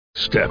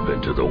Step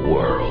into the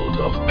world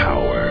of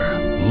power,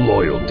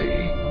 loyalty,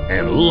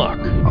 and luck.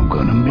 I'm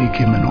gonna make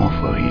him an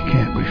offer he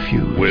can't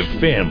refuse. With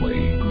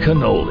family,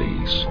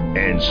 cannolis,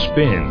 and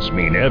spins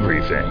mean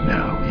everything.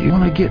 Now, you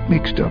wanna get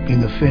mixed up in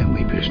the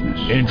family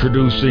business.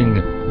 Introducing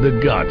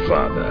The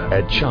Godfather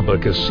at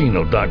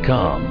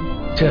ChumbaCasino.com.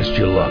 Test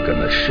your luck in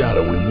the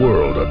shadowy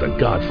world of The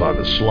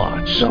Godfather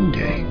slot.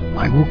 Someday,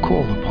 I will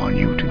call upon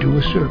you to do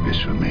a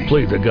service for me.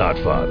 Play The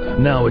Godfather,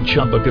 now at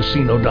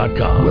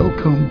ChumbaCasino.com.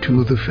 Welcome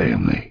to the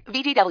family.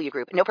 VGW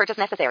Group. No purchase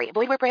necessary.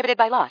 Void where prohibited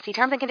by law. See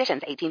terms and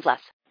conditions. 18+.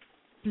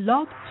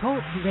 Blog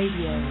Talk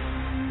Radio.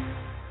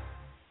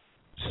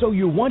 So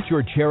you want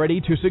your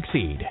charity to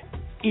succeed.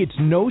 It's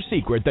no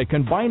secret that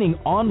combining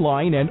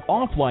online and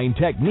offline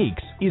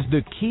techniques is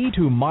the key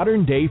to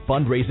modern-day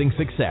fundraising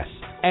success,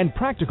 and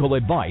practical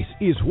advice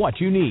is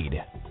what you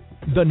need.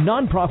 The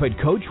Nonprofit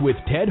Coach with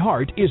Ted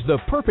Hart is the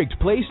perfect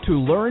place to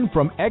learn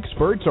from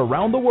experts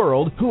around the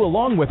world who,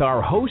 along with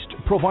our host,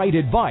 provide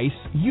advice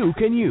you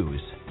can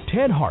use.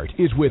 Ted Hart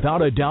is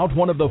without a doubt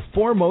one of the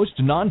foremost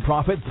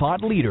nonprofit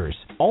thought leaders.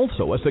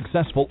 Also a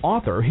successful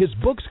author, his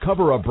books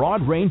cover a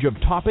broad range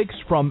of topics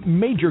from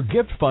major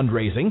gift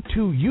fundraising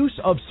to use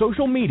of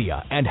social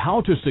media and how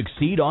to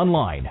succeed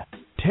online.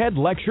 Ted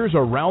lectures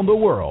around the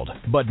world,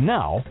 but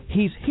now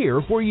he's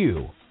here for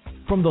you.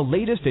 From the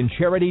latest in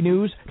charity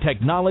news,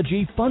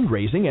 technology,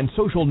 fundraising, and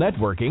social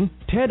networking,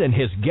 Ted and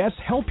his guests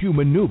help you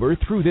maneuver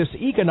through this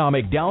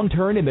economic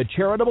downturn in the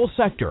charitable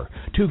sector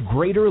to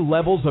greater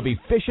levels of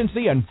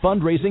efficiency and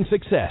fundraising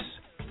success.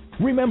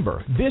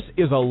 Remember, this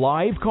is a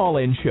live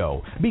call-in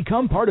show.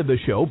 Become part of the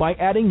show by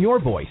adding your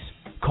voice.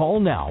 Call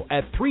now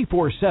at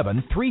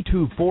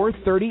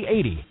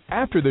 347-324-3080.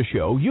 After the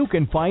show, you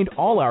can find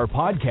all our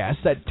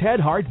podcasts at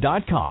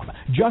tedhart.com.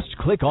 Just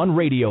click on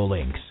radio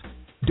links.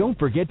 Don't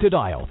forget to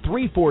dial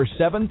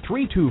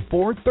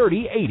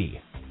 347-324-3080.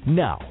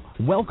 Now,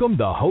 welcome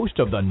the host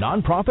of the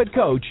Nonprofit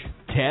Coach,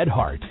 Ted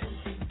Hart.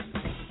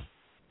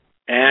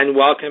 And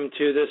welcome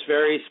to this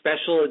very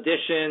special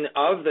edition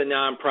of the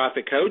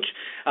Nonprofit Coach.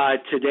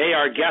 Today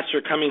our guests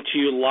are coming to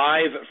you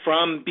live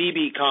from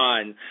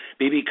BBCON.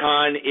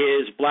 BBCON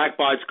is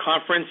Blackbaud's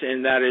conference,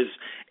 and that is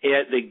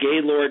at the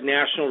Gaylord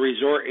National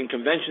Resort and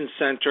Convention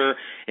Center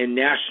in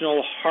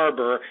National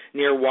Harbor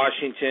near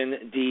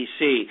Washington,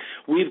 D.C.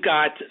 We've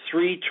got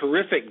three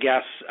terrific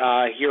guests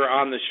here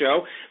on the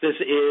show.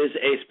 This is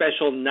a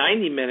special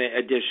 90-minute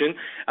edition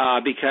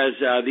because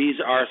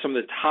these are some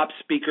of the top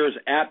speakers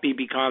at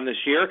BBCON this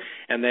year,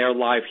 and they are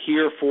live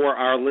here for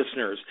our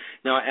listeners.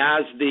 Now,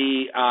 as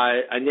the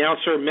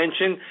announcer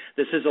mentioned,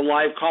 this is a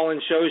live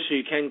call-in show, so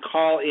you can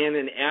call in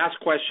and ask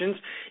questions.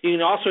 You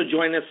can also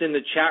join us in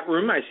the chat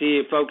room. I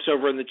see folks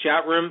over in the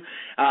chat room.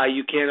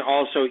 You can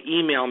also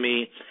email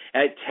me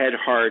at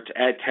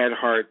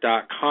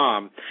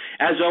tedhart@tedhart.com.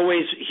 As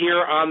always,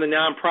 here on the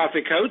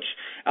Nonprofit Coach,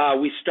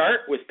 we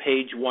start with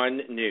Page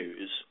 1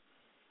 News.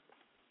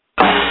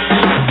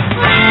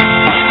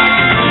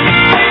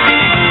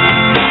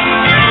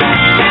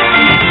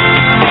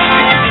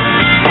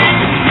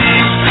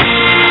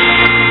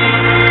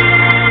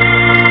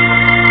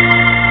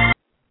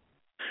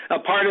 A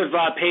part of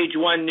Page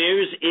 1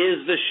 News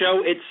is the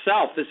show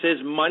itself. This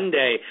is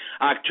Monday,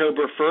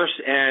 October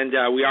 1st, and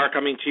we are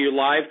coming to you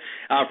live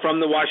from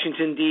the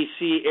Washington,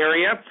 D.C.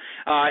 area,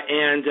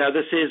 and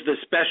this is the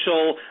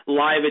special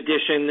live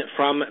edition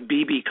from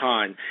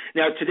BBCON.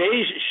 Now,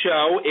 today's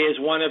show is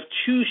one of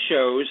two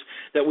shows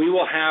that we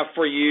will have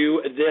for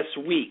you this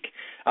week.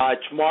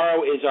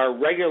 Tomorrow is our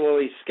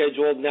regularly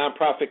scheduled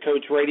Nonprofit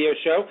Coach radio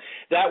show.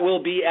 That will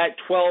be at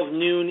 12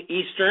 noon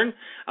Eastern,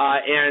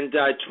 and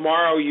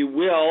tomorrow you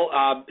will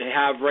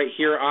have right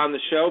here on the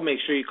show. Make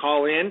sure you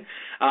call in.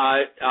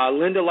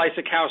 Linda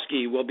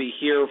Lysakowski will be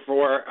here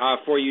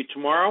for you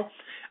tomorrow,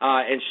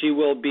 and she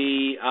will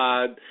be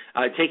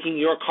taking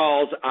your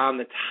calls on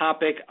the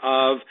topic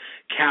of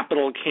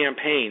capital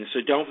campaigns.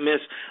 So don't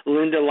miss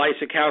Linda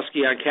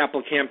Lysakowski on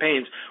capital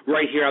campaigns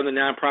right here on the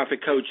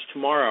Nonprofit Coach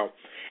tomorrow.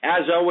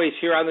 As always,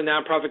 here on the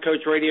Nonprofit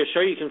Coach radio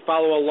show, you can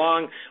follow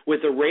along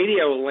with the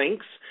radio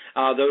links.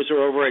 Those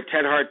are over at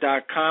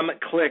tedhart.com.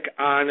 Click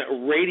on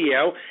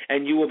radio,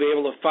 and you will be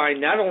able to find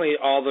not only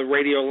all the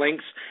radio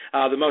links,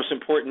 the most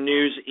important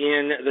news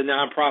in the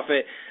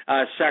nonprofit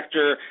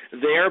sector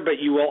there, but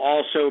you will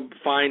also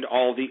find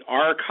all the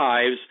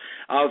archives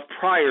of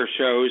prior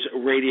shows'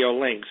 radio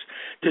links.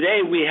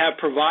 Today, we have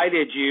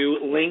provided you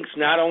links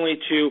not only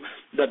to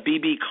the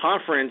BB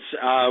Conference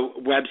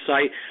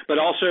website, but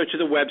also to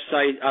the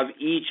website of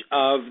each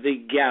of the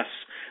guests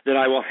that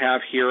I will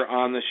have here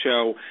on the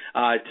show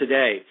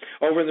today.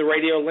 Over in the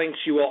radio links,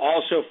 you will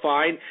also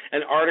find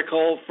an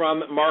article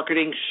from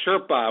Marketing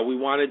Sherpa. We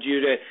wanted you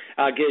to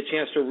get a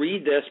chance to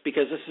read this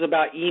because this is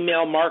about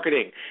email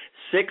marketing.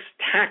 6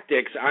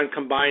 tactics on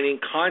combining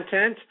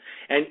content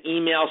and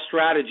email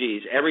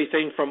strategies,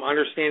 everything from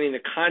understanding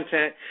the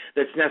content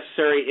that's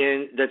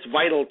necessary that's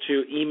vital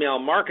to email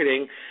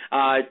marketing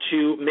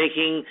to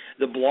making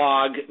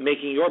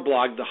your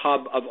blog the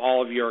hub of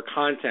all of your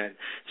content.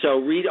 So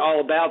read all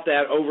about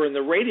that over in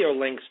the radio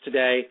links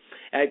today.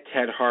 at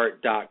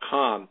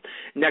tedhart.com.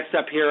 Next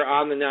up here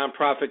on the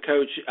Nonprofit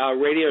Coach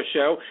radio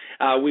show,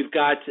 we've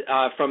got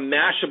from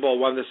Mashable,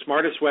 one of the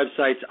smartest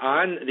websites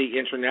on the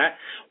internet,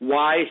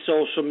 why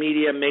social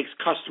media makes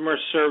customer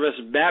service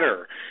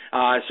better.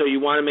 So you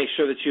want to make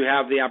sure that you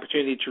have the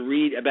opportunity to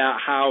read about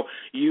how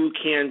you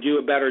can do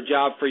a better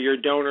job for your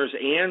donors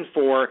and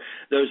for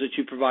those that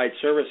you provide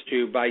service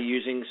to by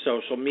using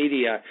social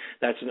media.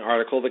 That's an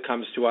article that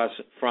comes to us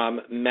from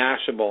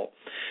Mashable.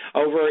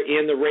 Over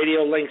in the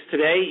radio links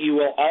today, you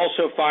will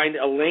also find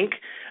a link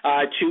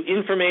to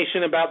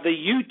information about the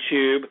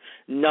YouTube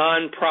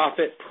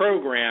nonprofit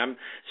program.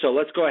 So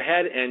let's go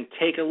ahead and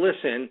take a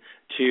listen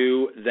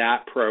to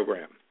that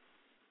program.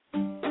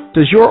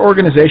 Does your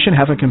organization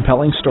have a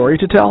compelling story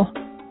to tell?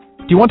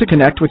 Do you want to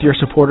connect with your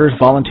supporters,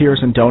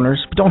 volunteers, and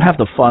donors, but don't have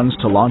the funds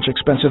to launch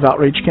expensive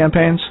outreach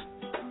campaigns?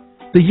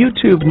 The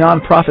YouTube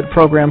nonprofit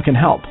program can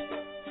help.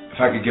 If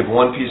I could give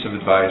one piece of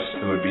advice,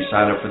 it would be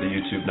sign up for the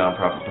YouTube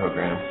nonprofit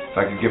program. If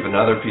I could give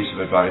another piece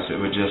of advice,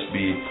 it would just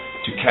be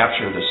to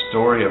capture the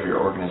story of your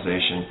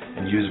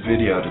organization and use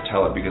video to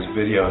tell it, because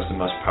video is the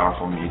most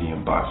powerful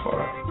medium by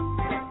far.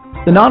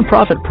 The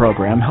nonprofit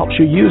program helps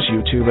you use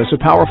YouTube as a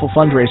powerful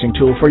fundraising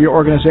tool for your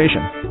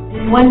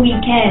organization. One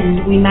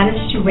weekend, we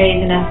managed to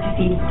raise enough to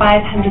feed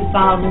 500,000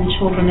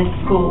 children at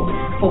school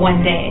for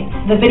one day.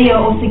 The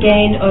video also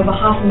gained over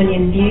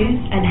 500,000 views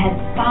and had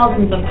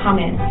thousands of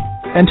comments.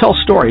 And tell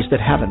stories that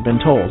haven't been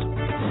told.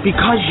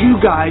 Because you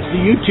guys,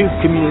 the YouTube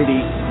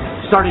community,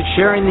 started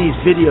sharing these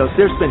videos,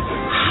 there's been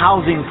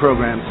housing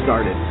programs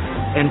started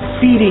and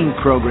feeding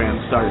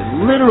programs started.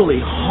 Literally,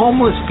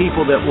 homeless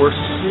people that were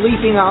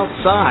sleeping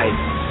outside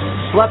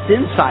slept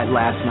inside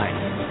last night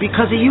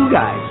because of you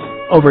guys.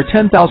 Over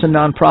 10,000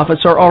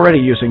 nonprofits are already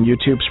using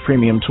YouTube's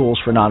premium tools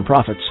for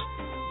nonprofits.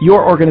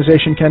 Your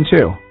organization can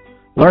too.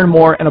 Learn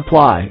more and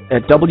apply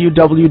at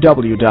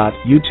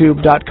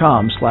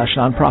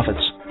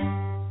www.youtube.com/nonprofits.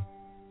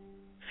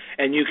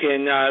 And you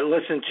can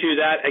listen to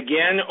that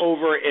again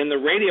over in the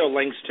radio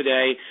links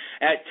today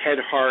at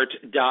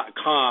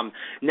tedhart.com.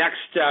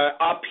 Next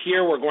up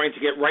here, we're going to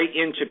get right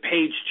into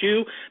page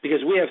 2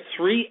 because we have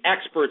 3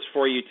 experts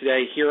for you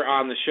today here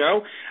on the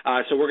show.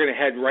 So we're going to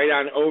head right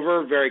on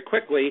over very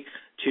quickly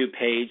to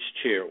page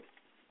 2.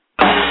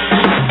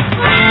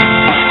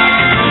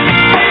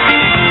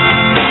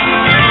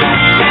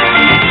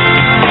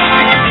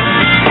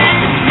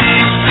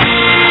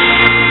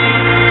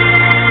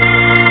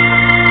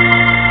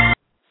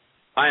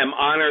 I am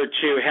honored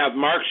to have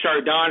Mark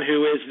Chardon,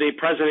 who is the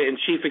President and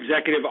Chief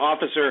Executive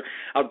Officer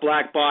of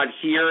Blackbaud,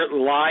 here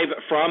live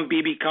from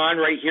BBCON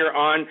right here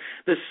on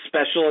this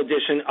special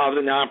edition of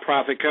the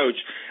Nonprofit Coach.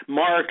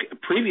 Mark,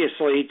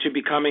 previously to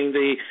becoming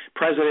the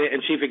President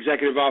and Chief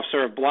Executive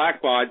Officer of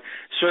Blackbaud,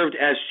 served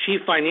as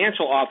Chief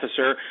Financial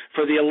Officer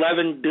for the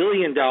 $11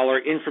 billion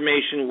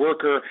Information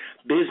Worker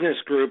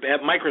Business Group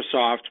at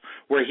Microsoft,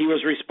 where he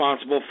was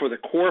responsible for the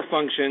core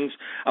functions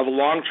of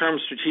long-term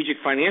strategic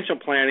financial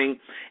planning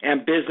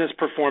and business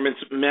performance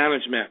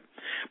management.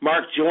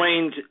 Mark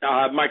joined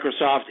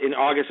Microsoft in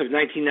August of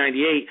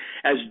 1998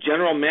 as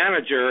General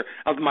Manager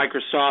of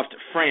Microsoft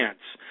France.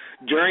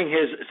 During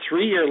his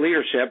 3-year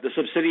leadership, the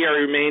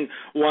subsidiary remained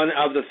one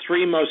of the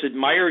 3 most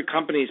admired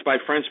companies by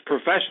French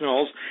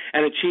professionals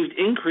and achieved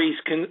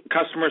increased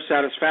customer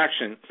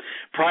satisfaction.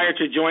 Prior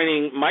to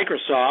joining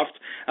Microsoft,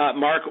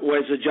 Mark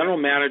was the General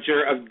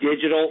Manager of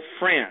Digital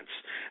France.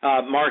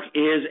 Mark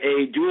is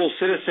a dual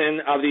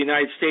citizen of the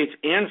United States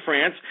and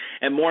France,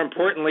 and more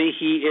importantly,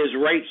 he is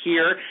right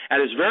here at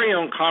his very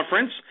own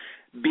conference,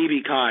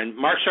 BBCON.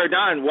 Mark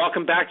Chardon,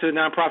 welcome back to the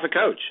Nonprofit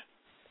Coach.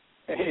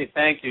 Hey,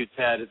 thank you,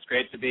 Ted. It's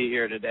great to be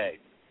here today.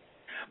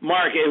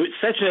 Mark, it was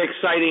such an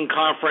exciting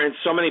conference.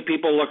 So many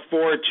people look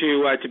forward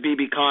to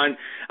BBCON.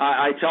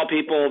 I tell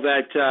people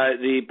that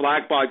the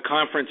Blackbaud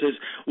conference is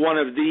one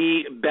of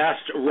the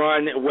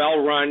best-run,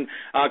 well-run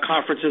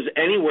conferences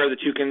anywhere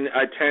that you can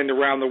attend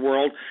around the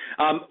world.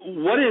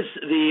 What is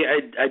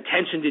the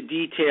attention to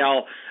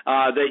detail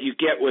that you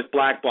get with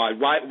Blackbaud?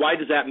 Why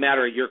does that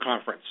matter at your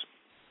conference?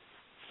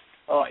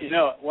 Well, you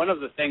know, one of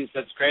the things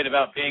that's great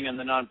about being in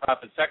the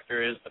nonprofit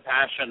sector is the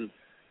passion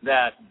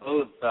that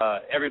both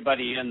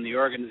everybody in the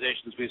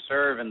organizations we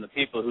serve and the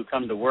people who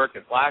come to work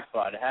at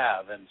Blackbaud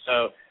have. And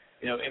so,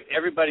 you know, if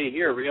everybody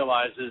here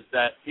realizes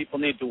that people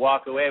need to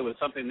walk away with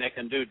something they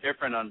can do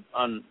different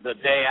on the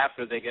day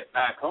after they get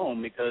back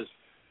home, because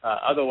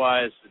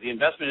otherwise the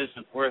investment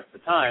isn't worth the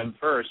time,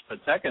 first.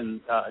 But second,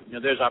 you know,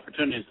 there's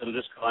opportunities that will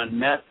just go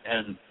unmet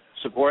and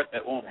support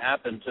that won't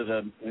happen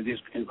to these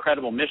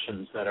incredible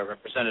missions that are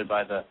represented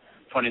by the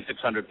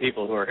 2,600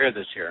 people who are here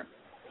this year.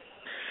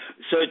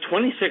 So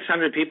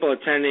 2,600 people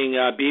attending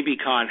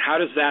BBCON, how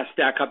does that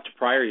stack up to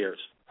prior years?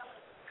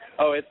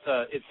 Oh, it's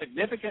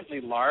significantly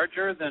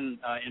larger than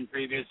in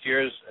previous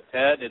years,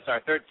 Ted. It's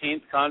our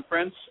 13th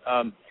conference.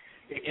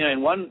 You know,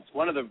 and one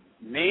of the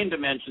main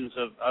dimensions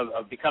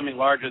of becoming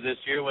larger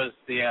this year was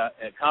the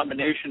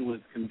combination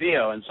with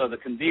Convio, and so the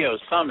Convio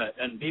Summit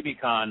and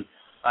BBCON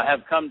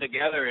have come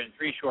together in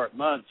 3 short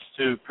months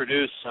to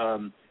produce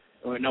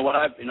what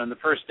I've, in the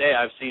first day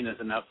I've seen as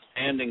an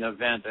outstanding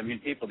event. I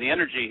mean, the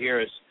energy here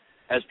is,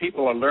 as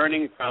people are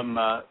learning from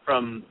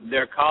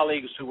their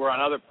colleagues who were on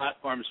other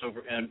platforms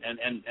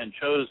and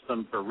chose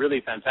them for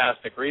really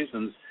fantastic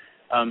reasons.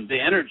 The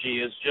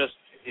energy is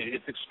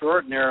it's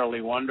extraordinarily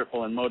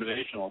wonderful and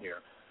motivational here.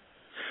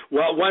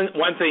 Well,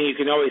 one thing you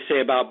can always say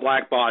about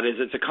Blackbaud is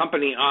it's a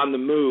company on the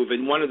move,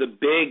 and one of the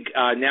big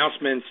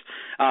announcements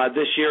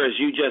this year, as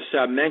you just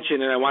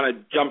mentioned, and I want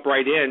to jump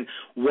right in,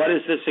 what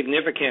is the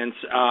significance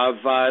of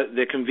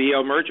the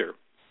Convio merger?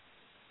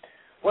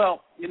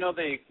 Well,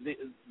 the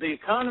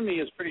economy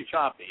is pretty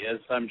choppy, as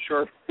I'm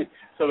sure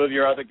some of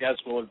your other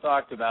guests will have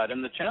talked about,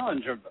 and the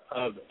challenge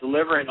of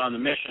delivering on the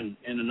mission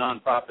in the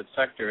nonprofit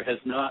sector has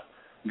not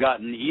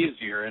gotten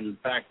easier. In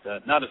fact,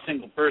 not a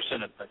single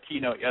person at the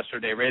keynote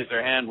yesterday raised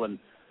their hand when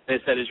they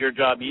said, "Is your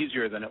job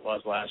easier than it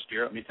was last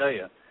year?" Let me tell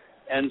you.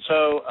 And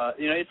so,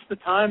 it's the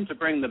time to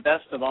bring the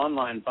best of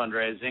online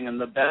fundraising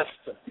and the best,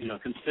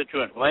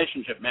 constituent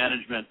relationship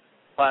management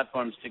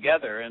platforms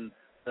together. And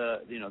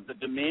the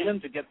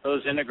demand to get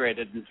those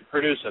integrated and to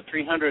produce a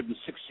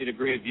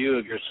 360-degree view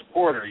of your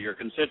supporter, your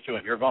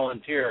constituent, your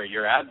volunteer,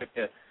 your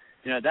advocate,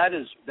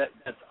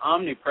 that's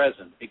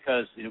omnipresent,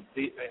 because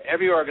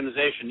every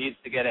organization needs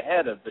to get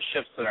ahead of the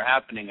shifts that are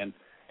happening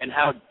and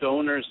how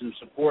donors and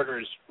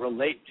supporters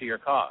relate to your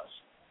cause.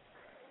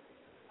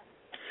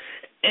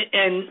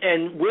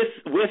 And with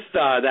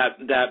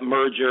that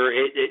merger,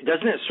 it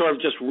doesn't it sort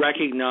of just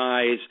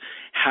recognize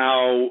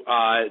how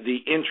the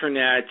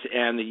internet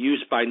and the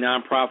use by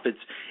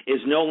nonprofits is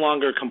no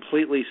longer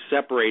completely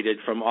separated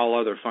from all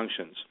other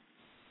functions?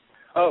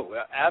 Oh,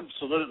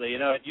 absolutely.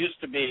 It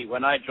used to be,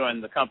 when I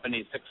joined the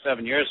company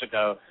 6-7 years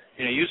ago,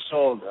 you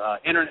sold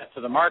internet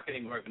to the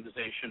marketing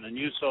organization, and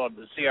you sold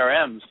the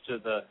CRMs to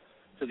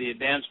the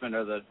advancement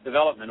or the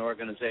development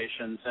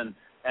organizations,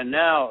 and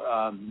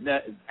now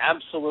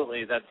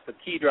absolutely that's the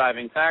key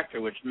driving factor,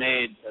 which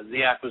made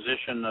the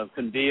acquisition of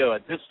Convio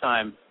at this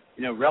time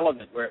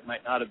relevant where it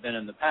might not have been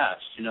in the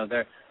past.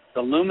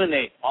 The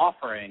Luminate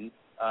offering,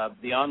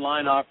 the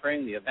online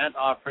offering, the event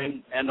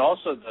offering, and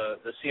also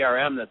the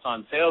CRM that's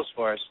on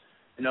Salesforce,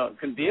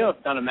 Convio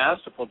have done a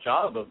masterful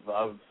job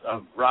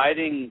of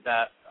riding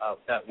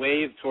that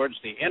wave towards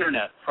the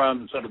internet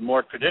from sort of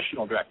more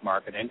traditional direct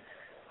marketing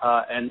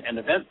and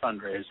event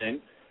fundraising,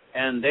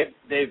 and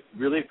they've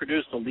really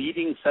produced a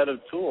leading set of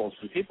tools.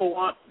 And people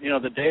want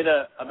the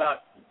data about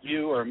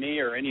you or me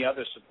or any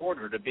other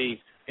supporter to be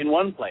in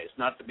one place,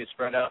 not to be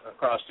spread out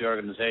across the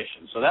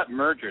organization. So that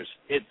merger,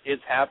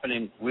 it's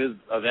happening with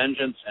a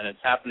vengeance, and it's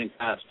happening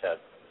fast, Ted.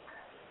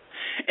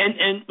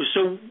 And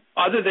so,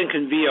 other than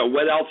Convio,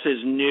 what else is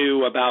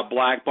new about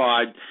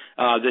Blackbaud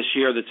this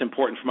year that's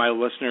important for my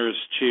listeners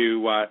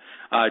to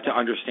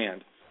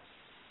understand?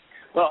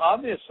 Well,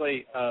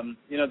 obviously,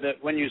 that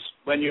when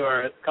you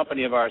are a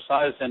company of our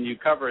size and you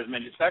cover as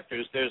many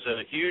sectors, there's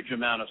a huge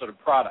amount of sort of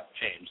product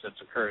change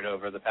that's occurred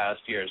over the past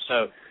year.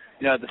 So,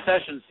 the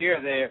sessions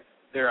here,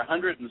 there are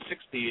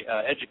 160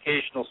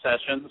 educational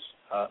sessions.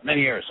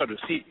 Many are sort of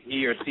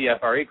CPE or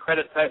CFRE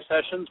credit type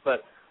sessions,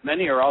 but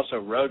many are also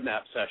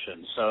roadmap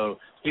sessions. So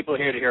people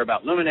here to hear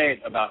about Luminate,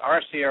 about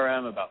our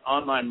CRM, about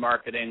online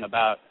marketing,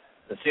 about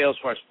the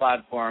Salesforce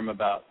platform,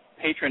 about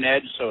Patron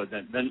Edge, so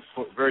then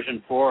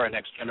version 4, a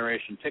next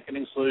generation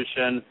ticketing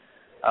solution.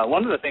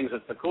 One of the things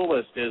that's the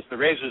coolest is the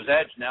Razor's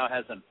Edge now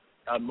has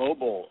a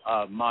mobile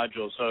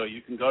module, so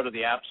you can go to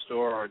the App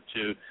Store or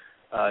to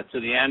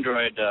the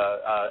Android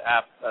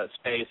app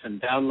space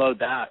and download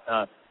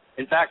that.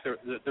 In fact,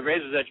 the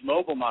Razor's Edge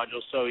mobile module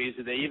is so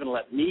easy they even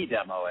let me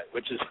demo it,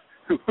 which is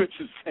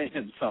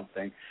saying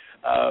something.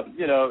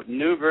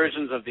 New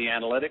versions of the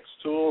analytics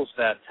tools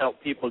that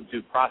help people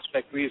do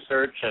prospect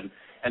research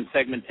and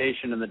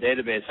segmentation in the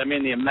database. I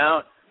mean, the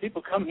amount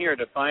people come here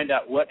to find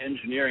out what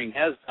engineering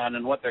has done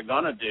and what they're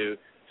going to do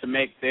to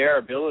make their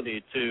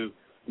ability to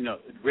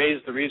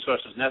raise the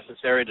resources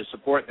necessary to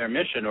support their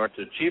mission or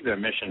to achieve their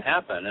mission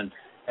happen.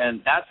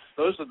 And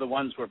those are the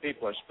ones where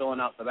people are spilling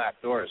out the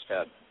back doors,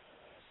 Ted.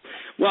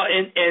 Well,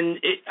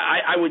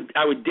 I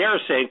would dare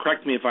say, and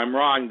correct me if I'm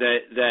wrong,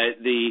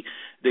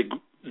 that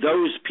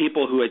those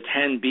people who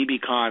attend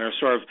BBCON are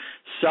sort of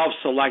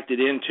self-selected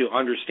into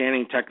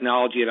understanding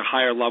technology at a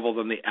higher level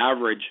than the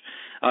average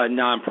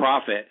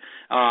nonprofit.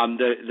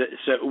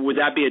 So would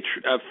that be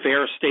a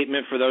fair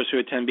statement for those who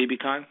attend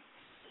BBCON?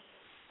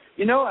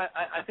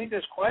 I think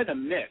there's quite a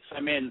mix.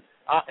 I mean,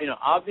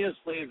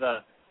 obviously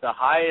the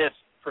highest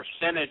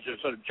percentage of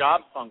sort of job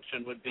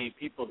function would be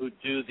people who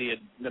do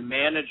the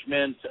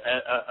management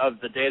of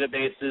the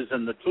databases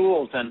and the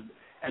tools,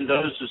 and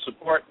those who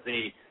support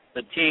the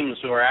teams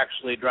who are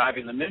actually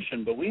driving the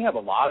mission. But we have a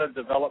lot of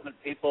development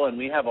people, and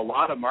we have a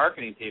lot of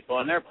marketing people,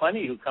 and there are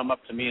plenty who come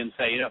up to me and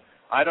say,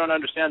 I don't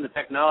understand the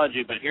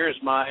technology, but here's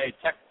my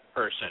tech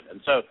person.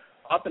 And so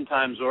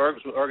oftentimes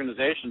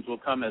organizations will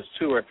come as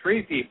 2 or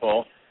 3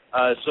 people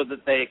so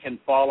that they can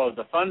follow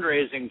the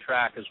fundraising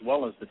track as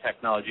well as the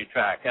technology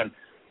track. And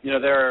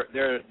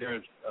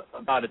there's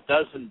about a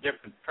dozen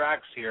different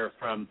tracks here,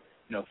 from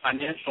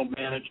financial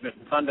management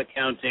and fund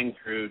accounting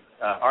through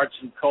arts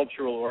and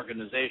cultural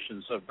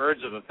organizations, so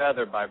birds of a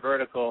feather by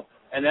vertical,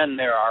 and then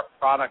there are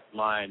product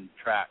line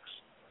tracks,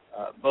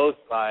 both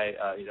by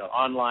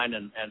online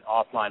and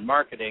offline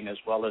marketing, as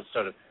well as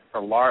sort of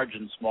for large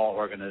and small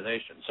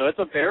organizations. So it's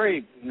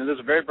there's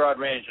a very broad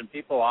range, and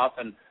people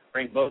often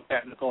bring both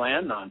technical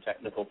and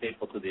non-technical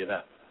people to the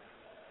event.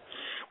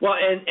 Well,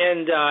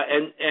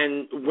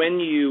 and when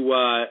you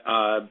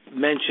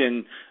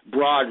mention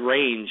broad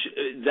range,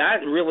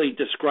 that really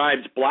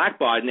describes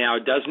Blackbaud now,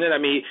 doesn't it? I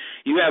mean,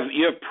 you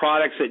have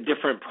products at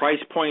different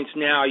price points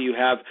now. You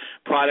have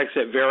products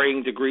at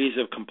varying degrees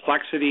of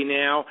complexity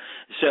now.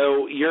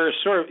 So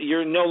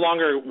you're no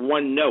longer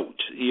one note.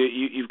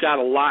 You've got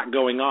a lot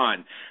going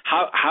on.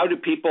 How do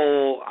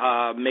people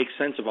make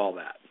sense of all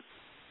that?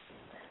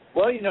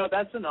 Well,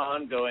 that's an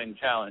ongoing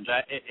challenge.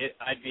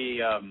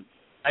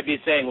 I'd be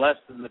saying less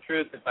than the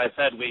truth if I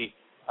said we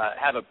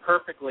have a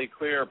perfectly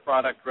clear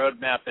product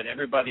roadmap that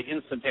everybody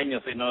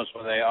instantaneously knows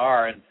where they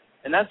are,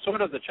 and that's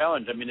sort of the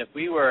challenge. I mean, if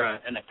we were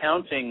an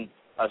accounting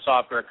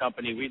software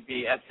company, we'd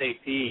be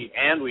SAP,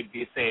 and we'd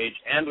be Sage,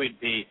 and we'd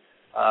be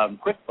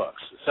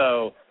QuickBooks.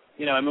 So,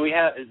 we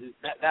have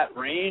that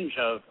range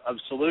of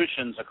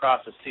solutions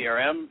across a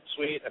CRM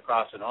suite,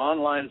 across an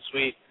online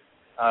suite,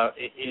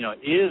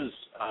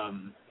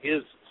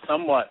 is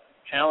somewhat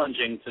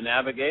challenging to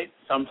navigate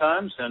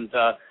sometimes, and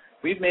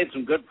we've made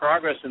some good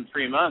progress in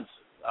 3 months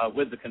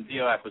with the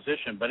Convio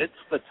acquisition, but it's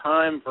the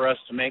time for us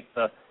to make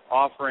the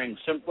offering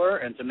simpler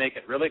and to make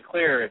it really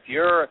clear. If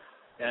you're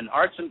an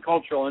arts and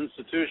cultural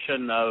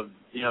institution of,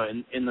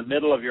 in the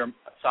middle of your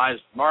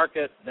sized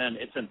market, then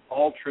it's an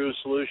all-true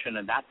solution,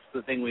 and that's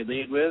the thing we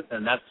lead with,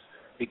 and that's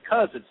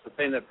because it's the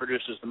thing that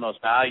produces the most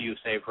value,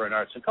 say, for an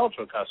arts and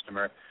cultural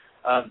customer.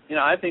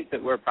 I think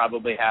that we're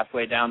probably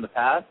halfway down the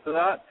path to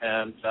that,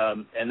 and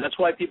that's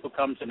why people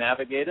come to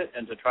navigate it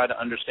and to try to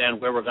understand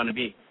where we're going to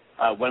be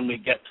when we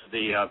get to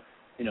the,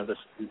 this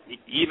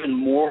even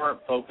more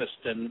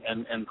focused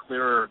and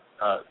clearer,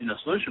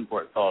 solution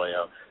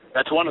portfolio.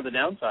 That's one of the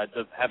downsides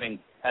of having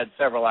had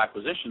several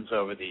acquisitions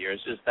over the years,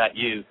 is that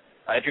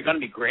if you're going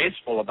to be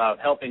graceful about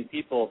helping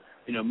people,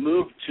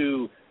 move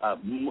to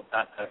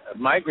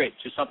migrate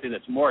to something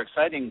that's more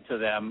exciting to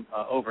them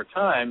over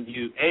time,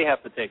 you A,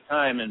 have to take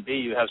time, and B,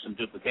 you have some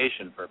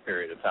duplication for a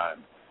period of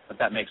time. If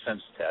that makes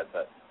sense, Ted.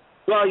 But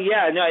well,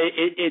 yeah, no,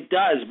 it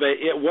does.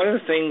 But one of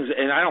the things,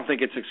 and I don't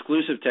think it's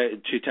exclusive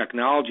to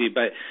technology,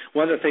 but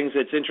one of the things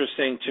that's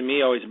interesting to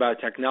me always about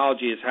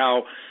technology is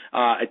how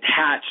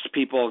attached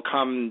people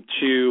come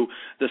to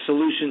the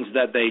solutions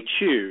that they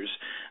choose,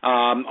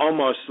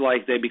 almost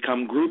like they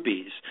become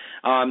groupies.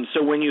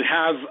 So when you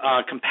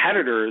have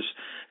competitors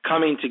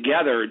coming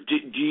together,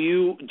 do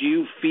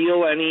you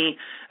feel any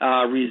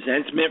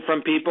resentment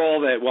from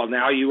people that, well,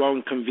 now you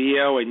own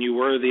Convio and you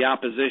were the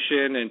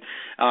opposition, and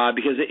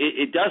because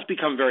it does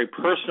become very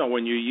personal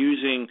when you're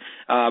using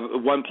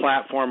one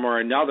platform or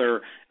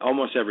another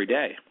almost every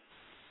day.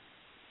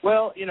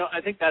 Well,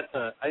 I think that's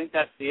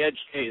the edge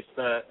case.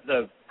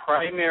 The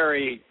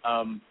primary,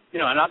 and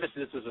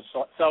obviously this is a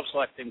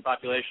self-selecting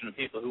population of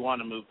people who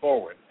want to move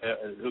forward,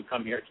 who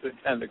come here to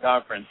attend the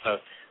conference. So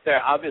there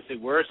obviously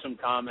were some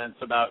comments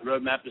about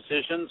roadmap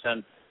decisions,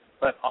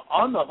 but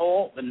on the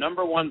whole, the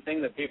number one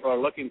thing that people are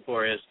looking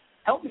for is,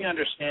 help me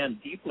understand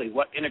deeply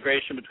what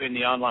integration between the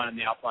online and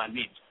the offline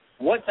means.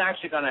 What's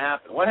actually going to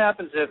happen? What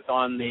happens if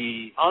on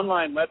the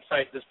online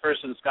website this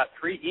person's got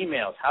 3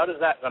 emails? How does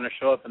that going to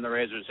show up in the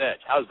Razor's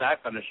Edge? How's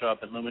that going to show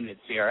up in Luminate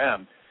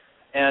CRM?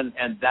 And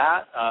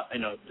that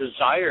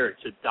desire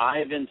to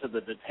dive into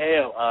the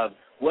detail of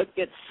what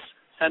gets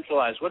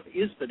centralized, what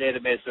is the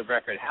database of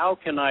record? How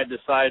can I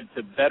decide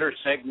to better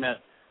segment,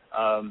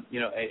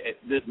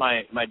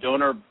 my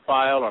donor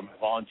file or my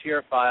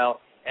volunteer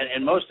file?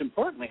 And most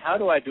importantly, how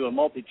do I do a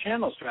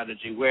multi-channel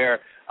strategy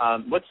where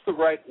what's the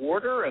right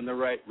order and the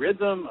right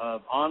rhythm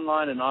of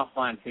online and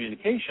offline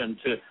communication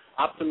to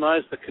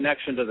optimize the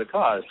connection to the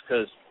cause?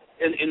 Because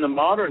in the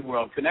modern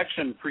world,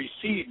 connection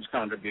precedes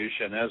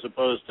contribution as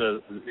opposed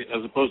to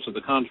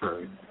the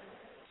contrary.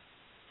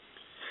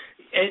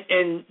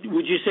 And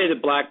would you say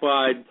that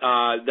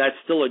Blackbaud, that's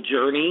still a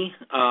journey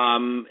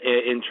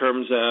in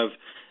terms of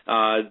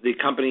the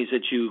companies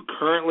that you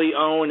currently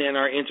own and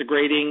are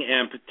integrating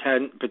and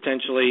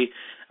potentially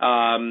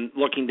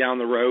looking down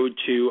the road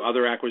to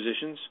other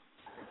acquisitions?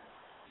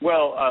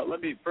 Well,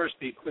 let me first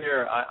be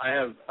clear. I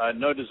have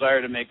no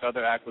desire to make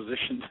other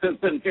acquisitions in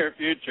the near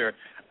future.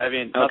 I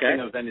mean,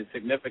 nothing of any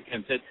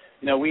significance.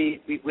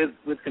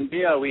 With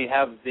Convio, we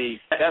have the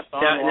best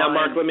online. Now,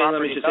 Mark, let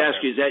me just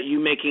ask you: is that you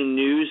making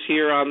news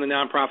here on the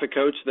Nonprofit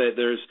Coach that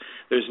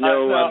there's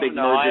no big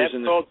mergers?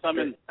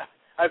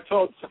 I've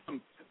told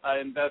some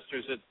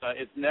investors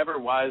it's never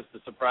wise to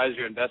surprise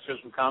your investors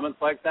with comments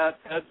like that,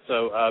 Ted.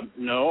 So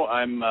no,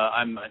 I'm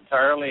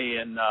entirely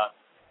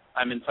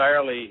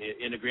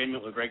in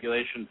agreement with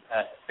regulation,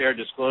 fair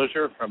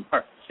disclosure from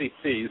our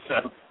CC.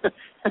 So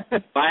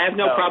I have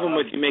no problem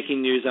with you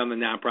making news on the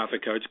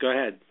Nonprofit Coach. Go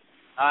ahead.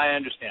 I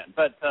understand,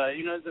 but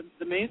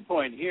the main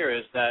point here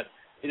is that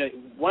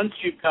once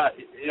you've got,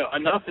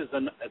 enough is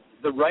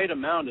the right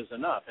amount is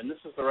enough, and this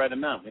is the right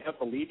amount. We have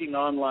the leading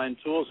online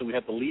tools and we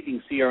have the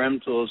leading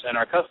CRM tools, and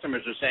our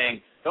customers are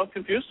saying, don't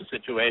confuse the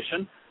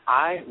situation.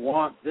 I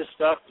want this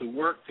stuff to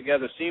work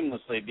together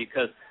seamlessly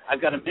because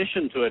I've got a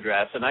mission to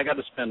address, and I got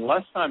to spend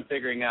less time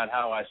figuring out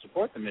how I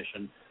support the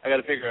mission. I got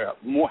to figure out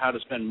how to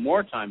spend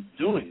more time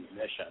doing the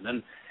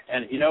mission.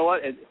 And you know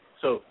what?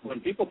 So when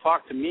people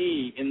talk to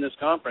me in this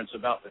conference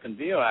about the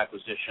Convio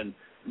acquisition,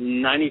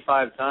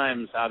 95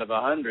 times out of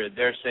 100,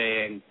 they're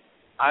saying,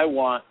 I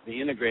want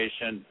the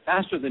integration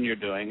faster than you're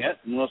doing it.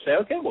 And we'll say,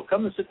 okay, well,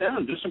 come and sit down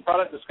and do some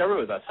product discovery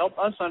with us. Help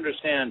us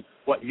understand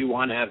what you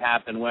want to have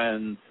happen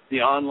when the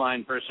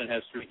online person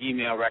has 3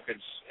 email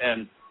records,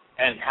 and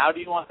how do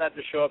you want that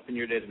to show up in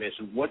your database,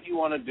 and what do you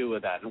want to do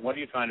with that, and what are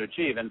you trying to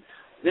achieve? And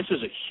this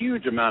is a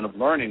huge amount of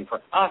learning for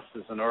us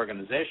as an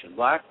organization.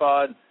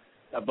 Blackbaud,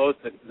 both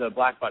the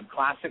Blackbaud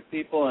Classic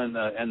people and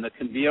the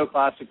Convio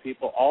Classic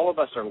people, all of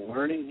us are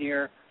learning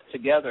here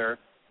together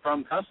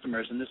from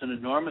customers, and there's an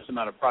enormous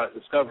amount of product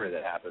discovery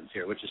that happens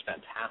here, which is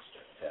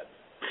fantastic, Ted.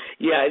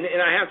 Yeah,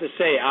 and I have to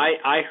say,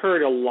 I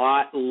heard a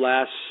lot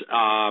less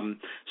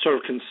sort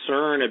of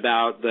concern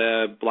about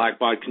the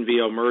Blackbaud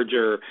Convio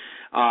merger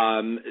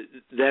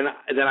than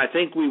I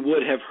think we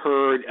would have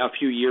heard a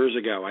few years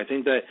ago. I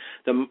think that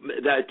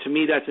to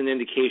me that's an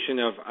indication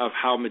of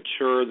how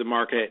mature the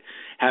market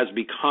has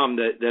become.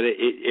 That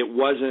it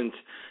wasn't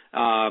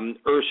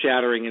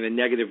earth-shattering in a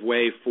negative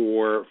way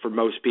for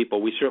most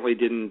people. We certainly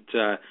didn't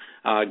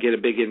get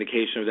a big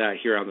indication of that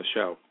here on the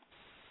show.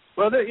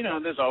 Well,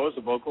 there's always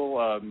a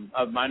vocal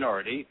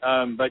minority,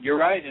 but you're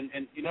right,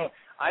 and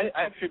I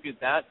attribute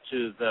that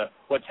to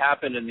what's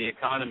happened in the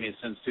economy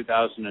since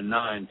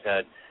 2009,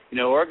 Ted.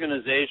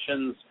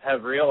 Organizations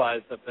have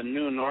realized that the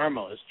new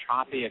normal is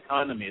choppy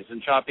economies, and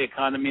choppy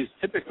economies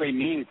typically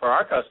mean for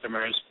our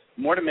customers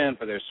more demand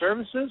for their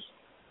services,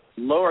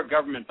 lower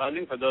government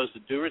funding for those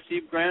that do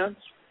receive grants,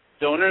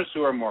 donors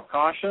who are more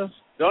cautious,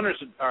 donors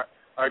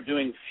are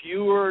doing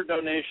fewer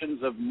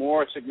donations of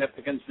more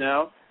significance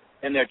now,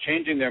 and they're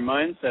changing their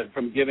mindset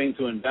from giving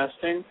to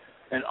investing.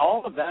 And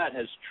all of that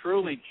has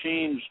truly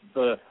changed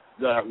the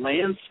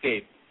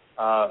landscape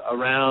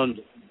around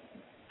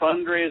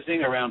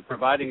fundraising, around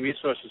providing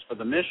resources for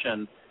the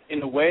mission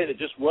in a way that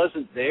just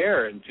wasn't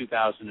there in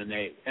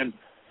 2008.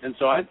 And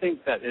so I think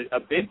that a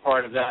big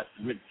part of that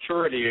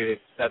maturity, if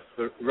that's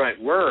the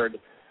right word,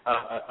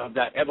 of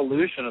that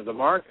evolution of the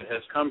market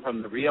has come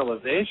from the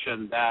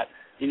realization that,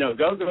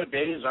 go-go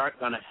days aren't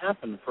going to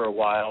happen for a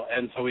while,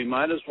 and so we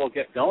might as well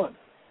get going.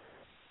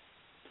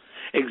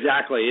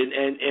 Exactly,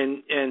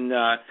 and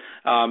the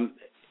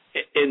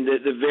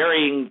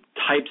varying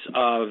types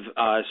of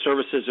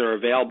services that are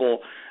available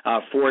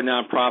for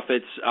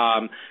nonprofits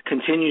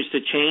continues to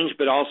change,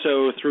 but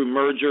also through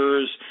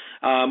mergers.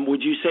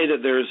 Would you say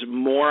that there's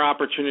more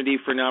opportunity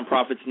for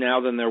nonprofits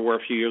now than there were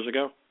a few years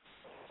ago?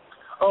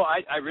 Oh,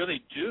 I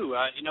really do.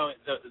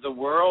 The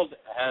world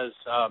has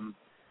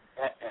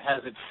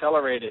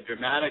accelerated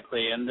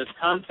dramatically, and this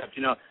concept,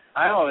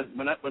 I always,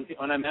 when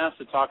I'm asked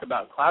to talk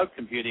about cloud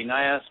computing,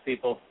 I ask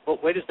people, well,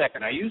 wait a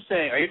second, are you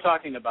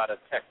talking about a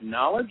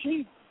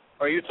technology,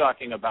 or are you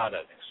talking about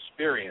an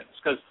experience?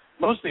 Because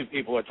mostly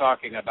people are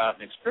talking about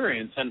an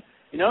experience, and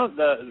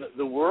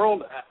the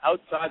world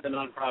outside the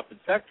nonprofit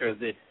sector,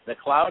 the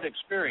cloud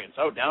experience.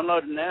 Oh,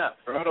 download an app,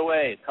 throw it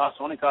away. It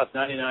only costs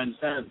 99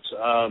 cents.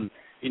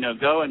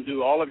 Go and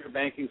do all of your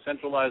banking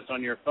centralized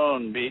on your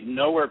phone.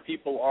 Know where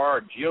people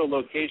are,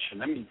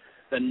 geolocation. I mean,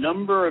 the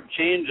number of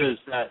changes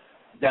that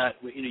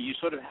you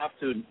sort of have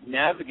to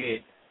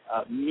navigate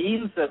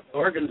means that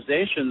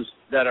organizations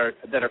that are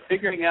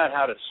figuring out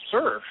how to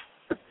surf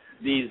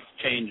these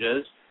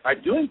changes are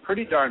doing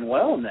pretty darn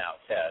well now,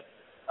 Ted.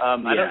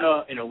 I don't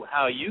know,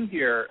 how you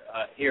hear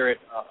it,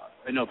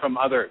 from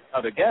other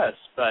guests,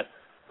 but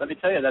let me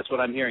tell you, that's what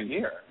I'm hearing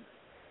here.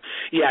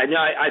 Yeah, no,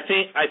 I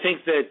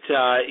think that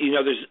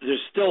there's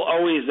still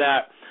always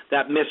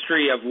that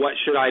mystery of what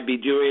should I be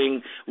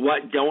doing,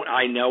 what don't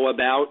I know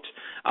about.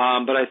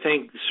 But I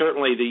think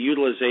certainly the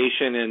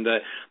utilization and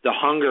the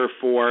hunger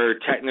for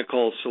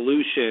technical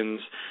solutions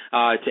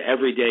to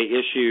everyday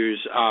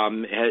issues,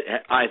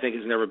 I think,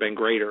 has never been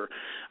greater.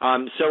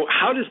 So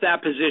how does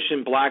that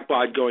position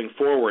Blackbaud going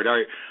forward?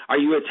 Are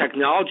you a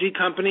technology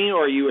company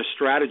or are you a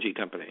strategy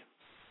company?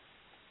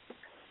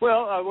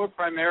 Well, we're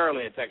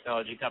primarily a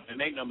technology company.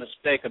 Make no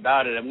mistake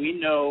about it, and we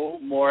know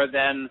more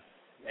than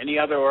any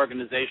other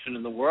organization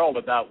in the world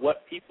about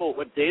what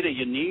data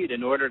you need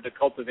in order to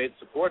cultivate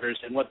supporters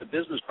and what the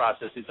business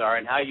processes are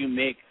and how you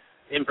make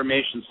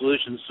information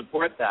solutions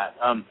support that.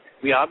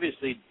 We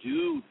obviously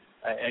do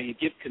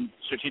give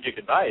strategic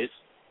advice,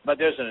 but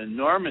there's an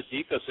enormous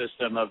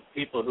ecosystem of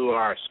people who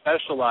are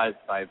specialized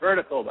by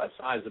vertical, by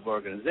size of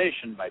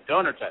organization, by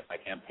donor type, by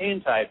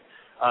campaign type,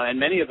 and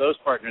many of those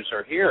partners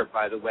are here,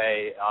 by the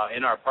way,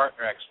 in our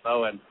Partner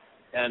Expo,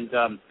 and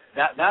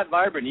that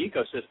vibrant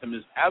ecosystem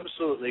is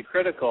absolutely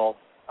critical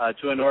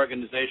to an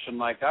organization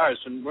like ours,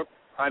 and we're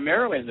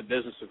primarily in the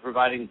business of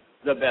providing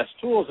the best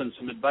tools and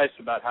some advice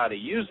about how to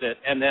use it,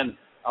 and then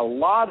a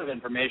lot of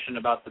information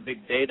about the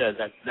big data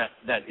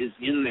that is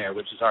in there,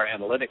 which is our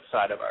analytics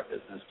side of our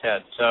business,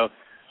 Ted. So,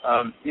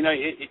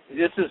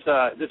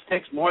 this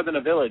takes more than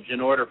a village in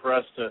order for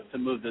us to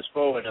move this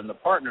forward, and the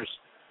partners,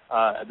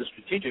 the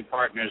strategic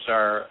partners,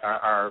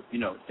 are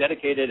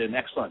dedicated and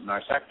excellent in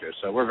our sector.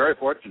 So we're very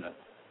fortunate.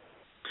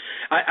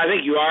 I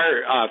think you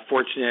are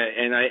fortunate,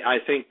 and I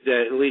think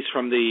that at least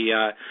from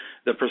the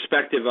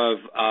perspective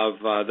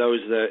of those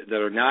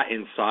that are not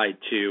inside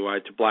to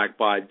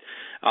Blackbaud,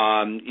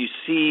 you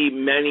see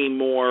many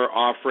more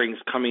offerings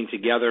coming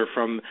together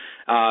from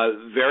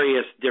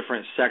various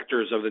different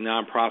sectors of the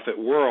nonprofit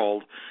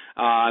world,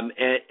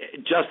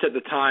 just at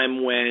the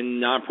time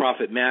when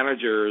nonprofit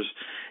managers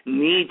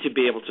need to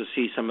be able to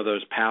see some of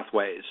those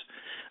pathways.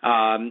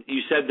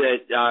 You said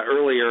that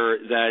earlier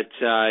that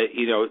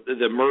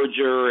the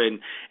merger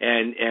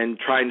and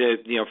trying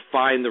to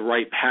find the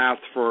right path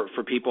for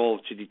people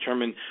to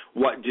determine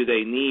what do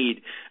they need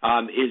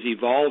is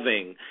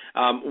evolving.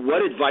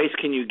 What advice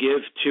can you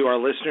give to our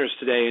listeners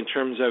today in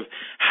terms of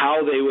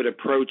how they would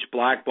approach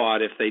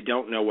Blackbaud if they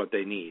don't know what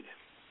they need?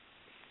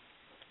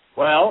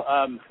 Well,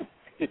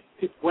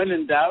 when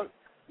in doubt,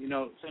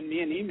 send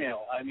me an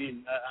email. I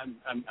mean,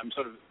 I'm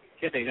sort of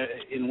kidding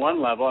in one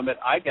level. I mean,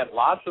 I get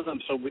lots of them,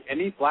 so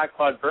any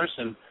Blackbaud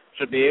person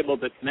should be able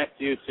to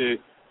connect you to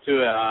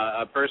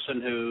a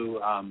person who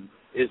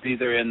is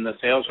either in the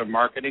sales or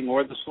marketing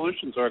or the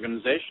solutions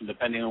organization,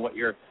 depending on what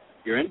you're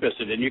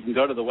interested in. You can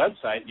go to the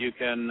website. You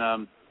can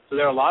so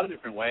there are a lot of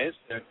different ways.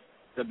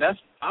 The best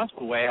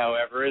possible way,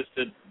 however, is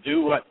to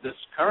do what this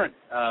current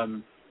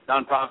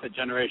nonprofit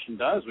generation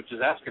does, which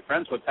is ask your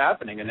friends what's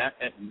happening, and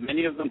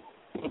many of them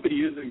will be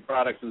using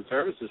products and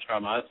services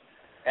from us.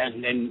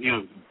 And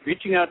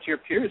reaching out to your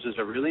peers is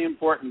a really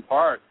important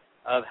part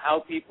of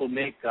how people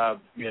make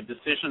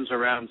decisions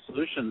around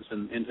solutions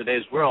in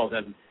today's world.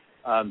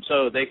 And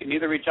so they can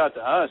either reach out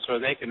to us or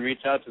they can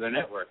reach out to their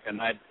network.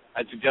 And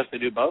I'd suggest they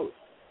do both.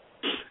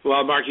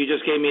 Well, Mark, you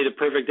just gave me the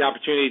perfect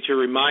opportunity to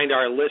remind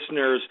our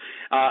listeners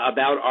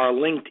about our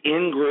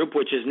LinkedIn group,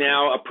 which is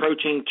now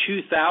approaching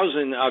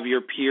 2,000 of your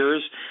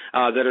peers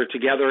that are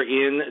together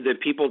in the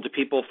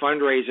people-to-people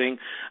fundraising,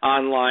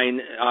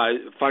 online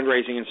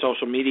fundraising and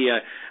social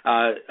media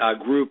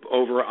group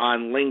over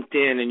on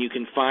LinkedIn. And you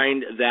can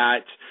find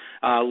that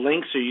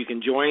link so you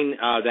can join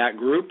that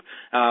group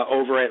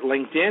over at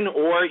LinkedIn,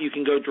 or you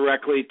can go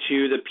directly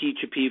to the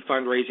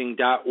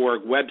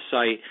p2pfundraising.org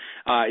website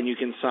and you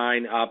can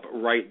sign up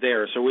right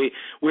there. So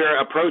we're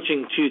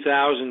approaching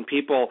 2,000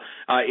 people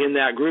in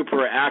that group who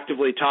are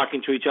actively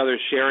talking to each other,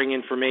 sharing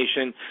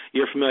information.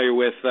 You're familiar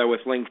with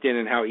LinkedIn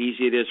and how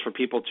easy it is for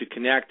people to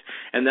connect,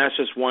 and that's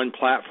just one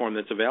platform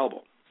that's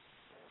available.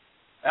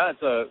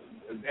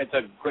 It's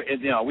a great,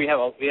 we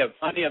have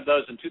plenty of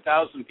those, and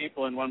 2,000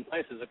 people in one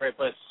place is a great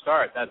place to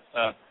start.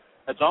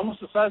 That's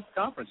almost the size of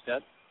the conference,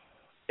 Ted.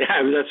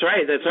 Yeah, that's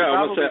right. That's right.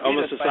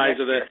 Almost the size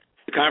of the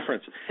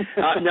conference.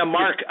 Now,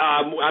 Mark,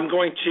 I'm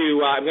going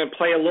to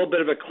play a little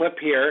bit of a clip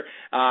here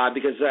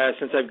because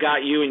since I've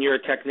got you and you're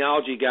a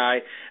technology guy,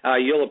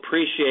 you'll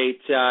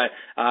appreciate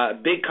a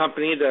big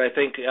company that I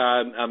think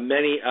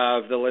many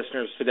of the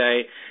listeners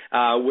today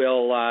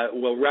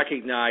will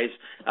recognize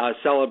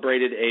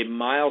celebrated a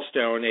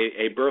milestone,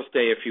 a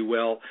birthday, if you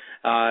will,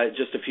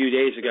 just a few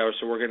days ago.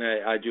 So we're going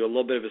to do a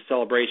little bit of a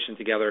celebration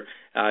together.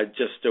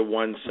 Just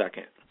 1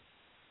 second.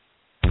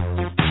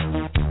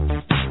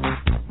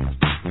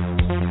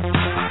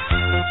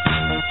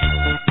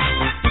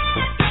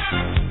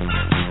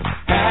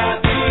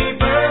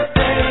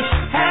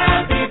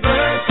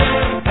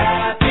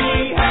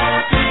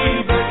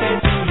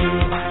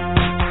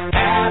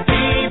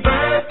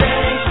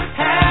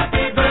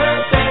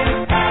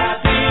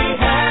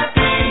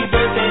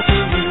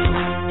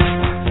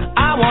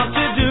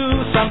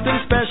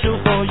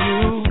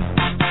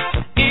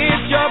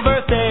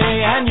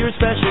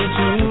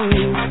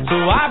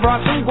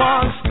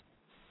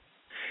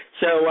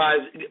 So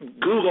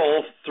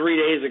Google 3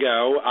 days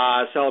ago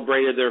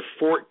celebrated their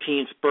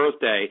 14th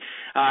birthday.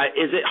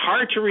 Is it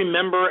hard to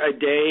remember a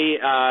day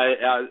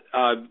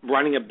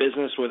running a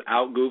business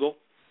without Google?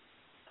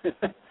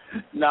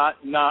 Not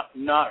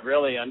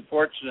really.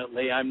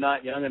 Unfortunately, I'm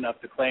not young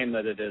enough to claim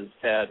that it is,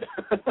 Ted.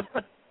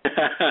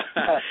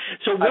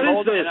 So what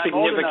is the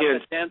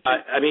significance?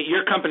 I mean,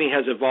 your company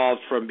has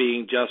evolved from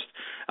being just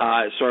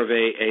sort of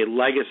a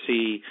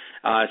legacy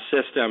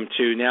system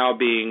to now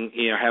being,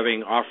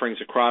 having offerings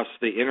across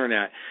the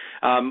internet.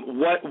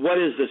 What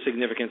is the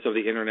significance of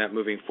the internet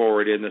moving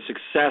forward in the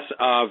success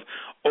of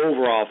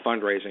overall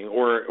fundraising,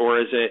 or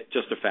is it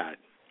just a fad?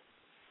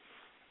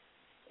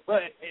 Well,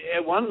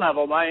 at one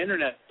level, my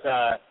internet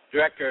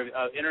director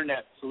of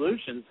Internet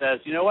Solutions says,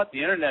 you know what, the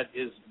internet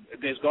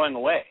is going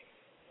away.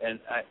 And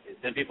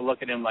then people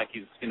look at him like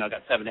he's,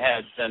 got 7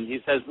 heads. And he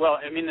says, well,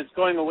 I mean, it's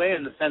going away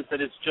in the sense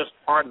that it's just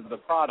part of the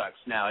products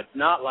now. It's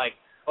not like,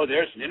 oh,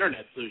 there's an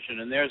internet solution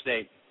and there's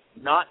a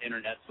not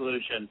internet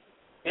solution.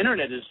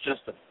 Internet is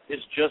just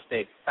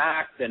a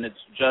fact, and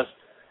it's just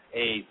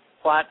a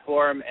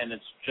platform, and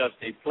it's just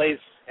a place,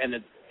 and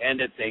and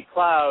it's a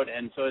cloud,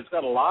 and so it's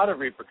got a lot of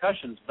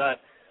repercussions. But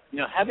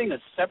having a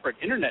separate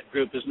internet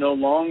group is no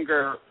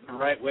longer the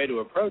right way to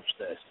approach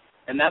this.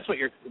 And that's what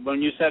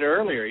when you said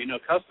earlier,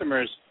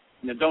 customers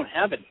don't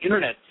have an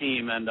internet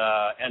team and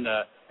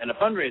a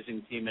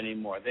fundraising team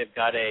anymore. They've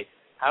got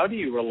how do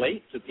you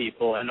relate to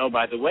people? And, oh,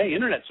 by the way,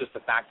 internet's just a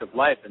fact of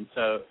life. And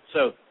so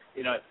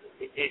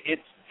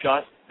it's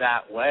just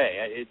that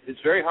way. It's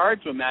very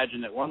hard to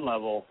imagine at one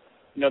level,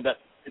 that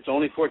it's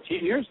only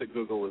 14 years that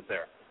Google was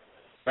there.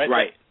 Right.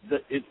 Right.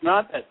 It's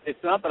not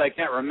that I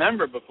can't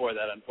remember before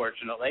that,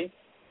 unfortunately.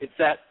 It's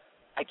that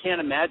I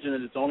can't imagine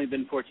that it's only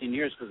been 14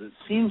 years, because it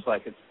seems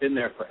like it's been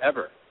there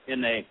forever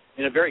in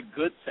a very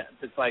good sense.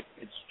 It's like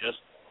it's just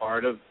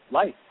part of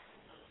life.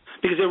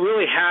 Because it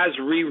really has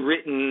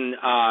rewritten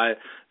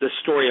the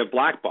story of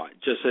Blackbaud,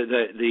 just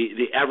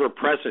the ever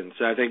presence.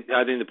 I think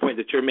the point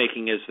that you're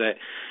making is that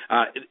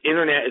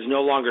internet is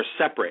no longer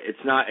separate. It's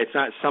not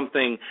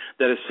something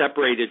that is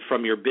separated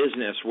from your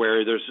business,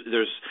 where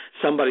there's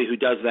somebody who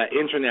does that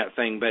internet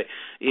thing, but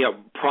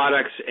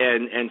products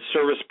and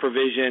service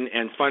provision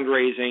and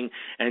fundraising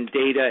and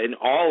data and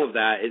all of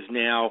that is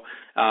now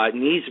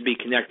needs to be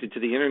connected to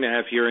the internet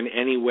if you're in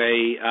any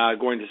way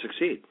going to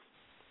succeed.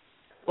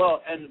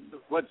 Well, and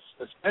what's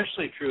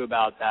especially true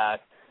about that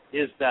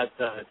is that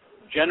the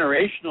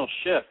generational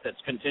shift that's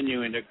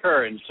continuing to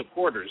occur in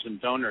supporters and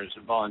donors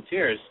and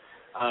volunteers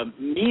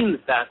means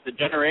that the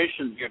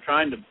generations you're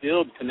trying to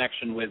build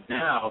connection with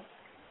now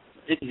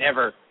didn't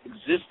ever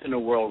exist in a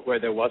world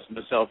where there wasn't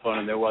a cell phone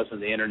and there wasn't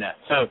the internet.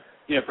 So,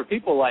 for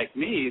people like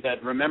me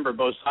that remember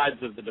both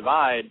sides of the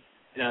divide,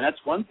 that's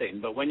one thing.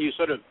 But when you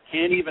sort of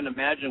can't even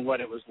imagine what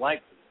it was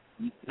like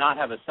to not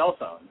have a cell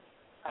phone,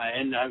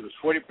 and I was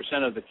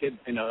 40% of the kids,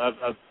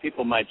 of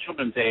people my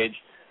children's age,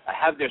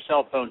 have their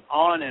cell phone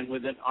on and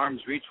within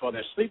arm's reach while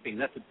they're sleeping.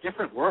 That's a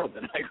different world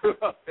than I grew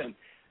up in.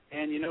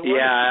 And what?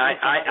 Yeah,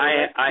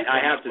 I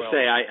have to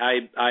say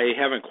I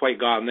haven't quite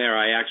gotten there.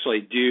 I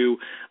actually do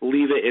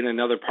leave it in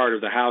another part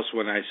of the house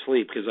when I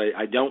sleep, because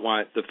I don't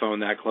want the phone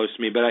that close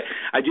to me. But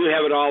I do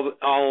have it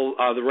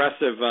all the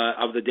rest of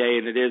the day,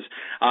 and it is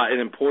an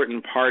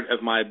important part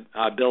of my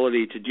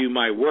ability to do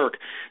my work.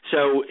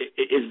 So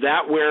is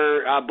that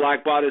where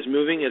Blackbaud is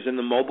moving? Is in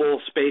the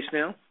mobile space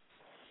now?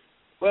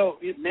 Well,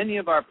 many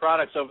of our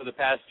products over the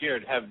past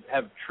year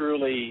have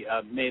truly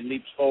made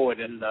leaps forward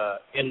in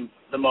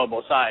the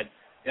mobile side.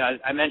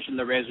 I mentioned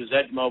the Razor's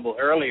Edge mobile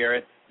earlier.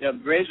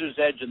 Razor's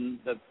Edge in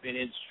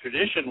its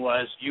tradition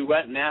was you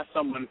went and asked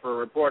someone for a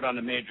report on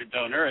a major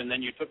donor, and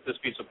then you took this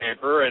piece of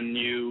paper and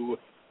you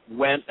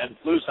went and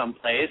flew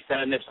someplace,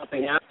 and if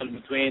something happened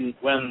between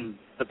when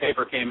the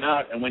paper came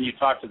out and when you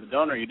talked to the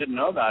donor, you didn't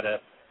know about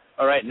it.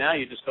 All right, now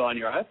you just go on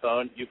your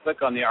iPhone, you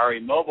click on the RE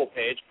mobile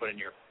page, put in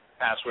your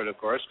password, of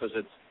course, because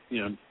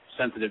it's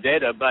sensitive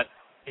data. But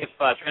if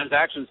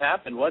transactions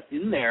happen, what's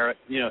in there,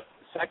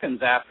 seconds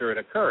after it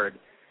occurred,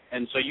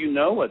 and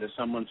so whether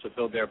someone's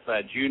fulfilled their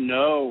pledge,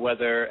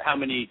 how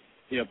many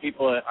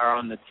people are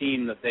on the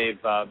team that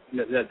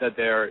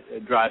they're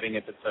driving,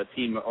 if it's a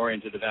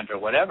team-oriented event or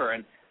whatever,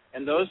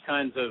 and those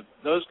kinds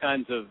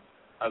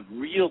of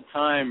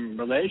real-time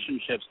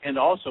relationships and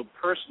also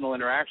personal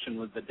interaction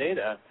with the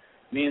data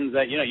means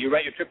that you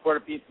write your trip order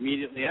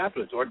immediately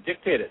afterwards, or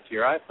dictate it to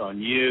your iPhone.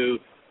 You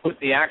put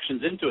the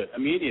actions into it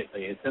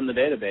immediately. It's in the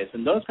database.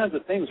 And those kinds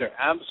of things are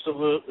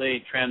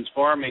absolutely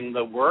transforming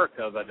the work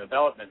of a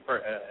development,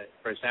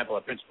 for example,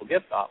 a principal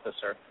gift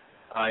officer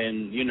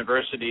in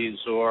universities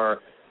or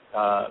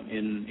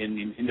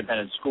in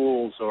independent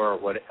schools or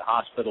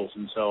hospitals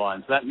and so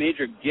on. So that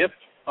major gift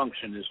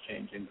function is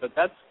changing. But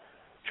that's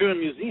true in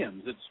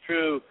museums. It's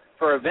true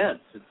for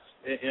events.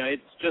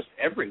 It's just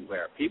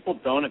everywhere. People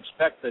don't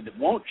expect that it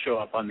won't show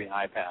up on the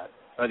iPad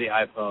or the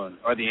iPhone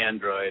or the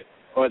Android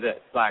or the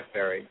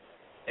BlackBerry.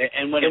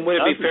 And would it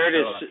be fair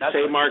to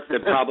say, Mark,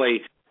 that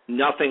probably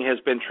nothing has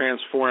been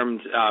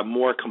transformed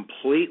more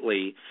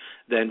completely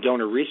than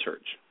donor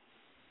research?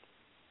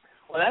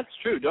 Well, that's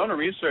true. Donor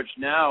research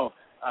now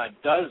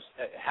does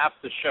have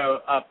to show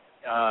up,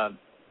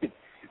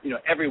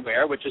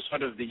 everywhere, which is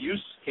sort of the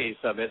use case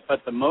of it. But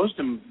the most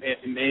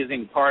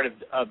amazing part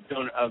of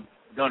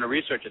donor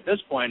research at this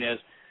point is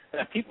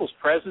that people's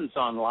presence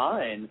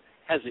online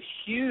has a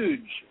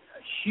huge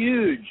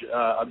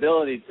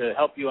ability to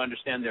help you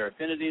understand their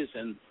affinities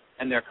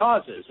and their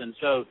causes. And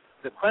so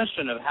the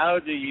question of how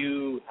do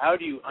you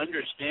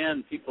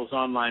understand people's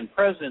online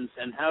presence,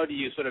 and how do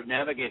you sort of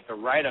navigate the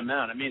right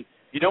amount? I mean,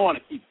 you don't want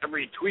to keep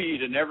every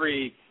tweet and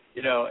every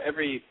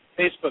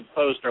Facebook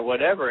post or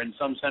whatever in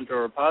some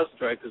central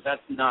repository, because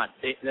that's not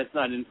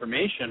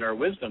information or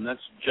wisdom. That's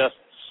just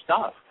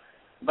stuff.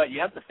 But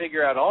you have to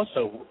figure out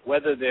also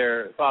whether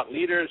they're thought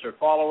leaders or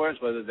followers,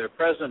 whether they're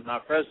present,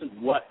 not present,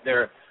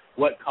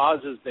 what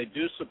causes they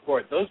do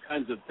support. Those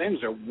kinds of things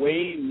are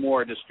way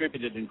more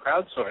distributed and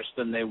crowdsourced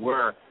than they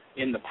were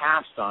in the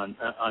past on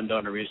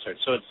donor research.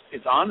 So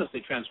it's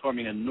honestly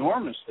transforming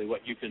enormously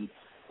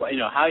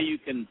how you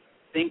can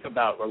think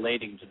about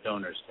relating to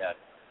donors, Ted.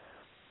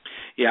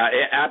 Yeah,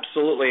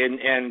 absolutely.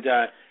 And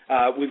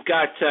We've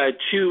got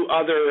two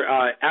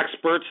other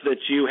experts that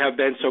you have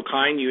been so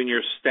kind, you and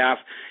your staff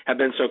have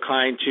been so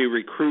kind to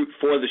recruit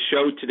for the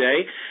show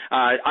today.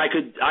 I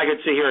could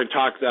sit here and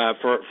talk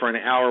for an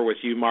hour with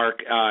you, Mark.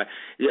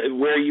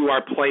 Where you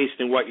are placed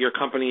and what your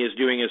company is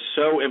doing is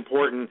so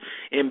important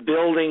in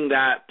building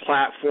that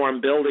platform,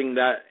 building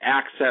that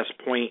access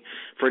point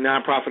for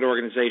nonprofit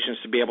organizations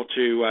to be able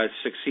to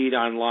succeed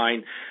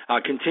online.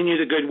 Continue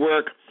the good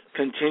work.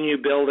 Continue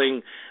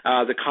building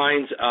the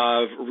kinds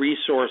of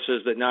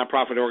resources that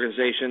nonprofit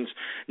organizations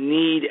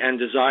need and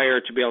desire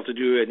to be able to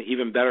do an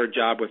even better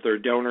job with their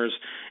donors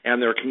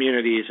and their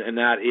communities, and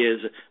that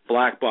is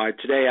Blackbaud.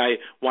 Today I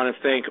want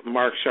to thank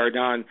Mark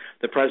Chardon,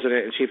 the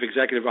President and Chief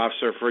Executive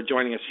Officer, for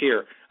joining us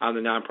here on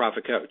the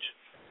Nonprofit Coach.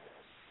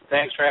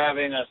 Thanks for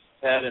having us,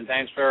 Ted, and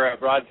thanks for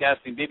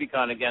broadcasting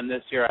BBCON again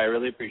this year. I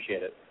really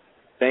appreciate it.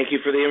 Thank you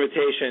for the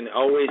invitation.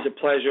 Always a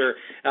pleasure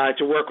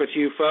to work with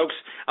you folks.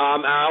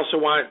 I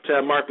also want,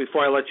 Mark,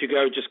 before I let you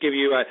go, just give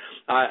you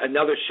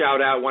another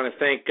shout-out. I want to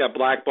thank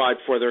Blackbaud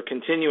for their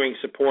continuing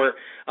support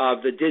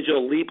of the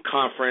Digital Leap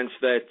Conference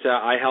that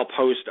I help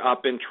host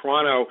up in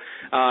Toronto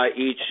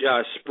each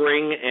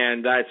spring,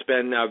 and that's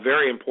been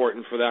very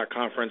important for that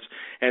conference,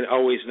 and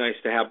always nice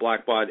to have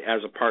Blackbaud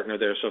as a partner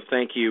there. So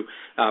thank you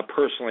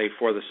personally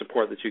for the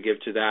support that you give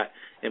to that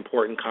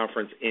important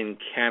conference in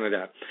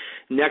Canada.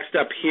 Next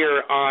up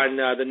here on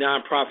the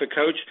Nonprofit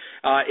Coach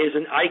is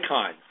an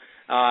icon.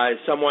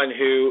 Someone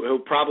who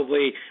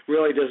probably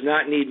really does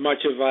not need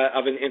much of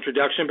an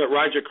introduction, but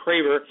Roger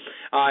Craver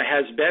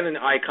has been an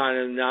icon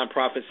in the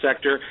nonprofit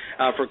sector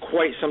for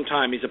quite some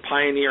time. He's a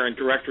pioneer in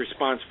direct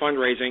response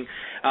fundraising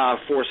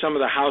for some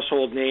of the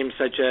household names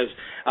such as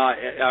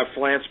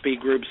philanthropy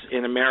groups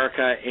in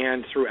America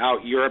and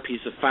throughout Europe.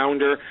 He's the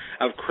founder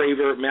of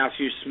Craver,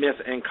 Matthew Smith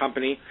and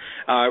Company.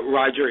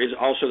 Roger is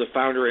also the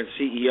founder and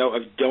CEO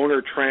of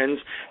Donor Trends.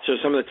 So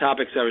some of the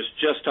topics I was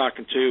just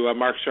talking to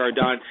Mark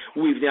Chardon,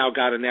 we've now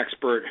got an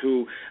expert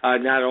who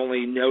not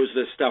only knows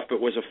this stuff but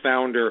was a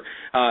founder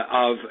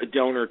of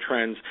Donor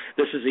Trends.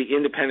 This is the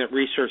independent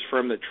research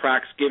firm that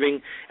tracks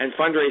giving and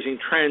fundraising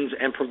trends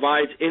and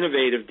provides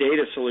innovative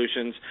data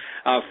solutions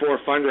for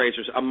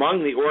fundraisers.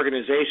 Among the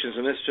organizations,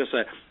 and this is just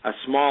a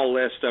small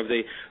list of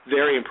the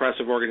very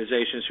impressive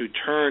organizations who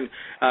turn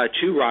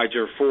to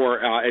Roger for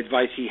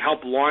advice, he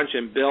helped launch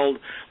and build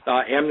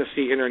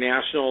Amnesty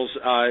International's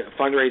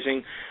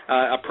fundraising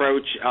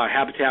approach,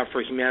 Habitat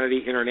for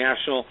Humanity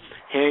International,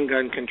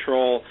 Handgun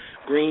Control,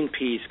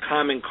 Greenpeace,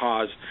 Common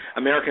Cause,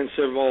 American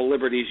Civil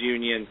Liberties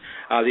Union,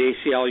 the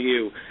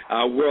ACLU,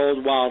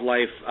 World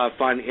Wildlife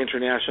Fund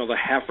International, the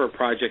Heifer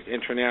Project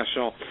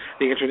International,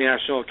 the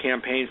International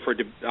Campaign for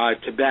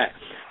Tibet.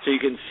 So you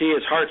can see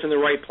his heart's in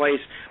the right place,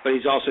 but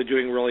he's also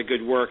doing really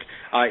good work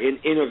in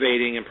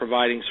innovating and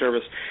providing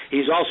service.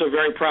 He's also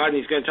very proud, and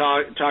he's going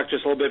to talk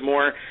just a little bit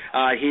more.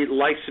 He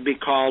likes to be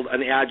called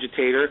an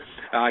agitator.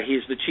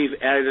 He's the chief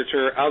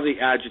editor of the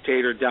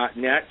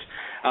agitator.net,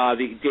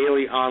 the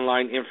daily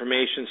online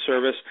information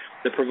service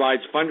that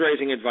provides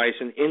fundraising advice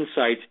and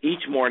insights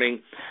each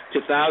morning to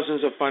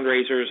thousands of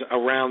fundraisers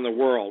around the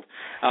world.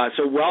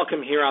 So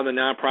welcome here on the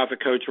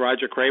Nonprofit Coach,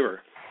 Roger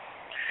Craver.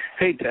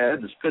 Hey,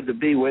 Ted, it's good to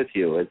be with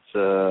you. It's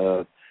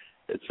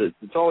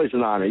always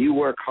an honor. You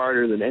work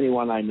harder than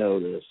anyone I know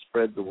to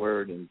spread the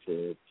word and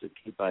to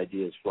keep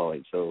ideas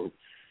flowing. So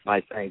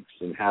my thanks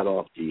and hat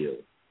off to you.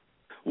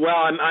 Well,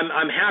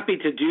 I'm happy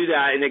to do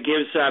that, and it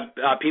gives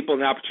people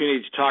an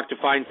opportunity to talk to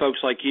fine folks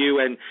like you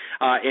and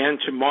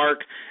to Mark,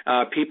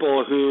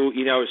 people who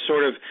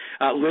sort of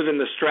live in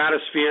the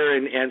stratosphere,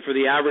 and for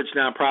the average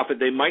nonprofit,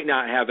 they might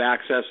not have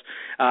access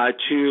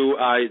to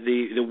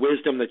the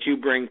wisdom that you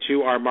bring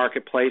to our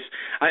marketplace.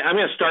 I'm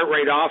going to start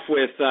right off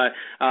with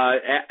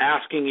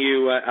asking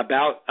you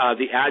about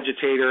the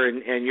agitator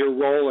and your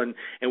role and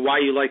why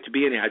you like to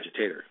be an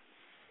agitator.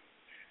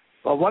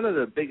 Well, one of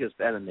the biggest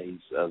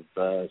enemies of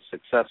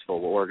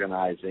successful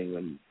organizing,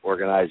 and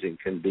organizing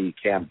can be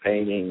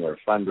campaigning or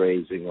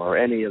fundraising or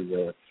any of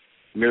the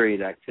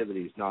myriad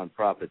activities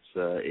nonprofits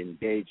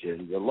engage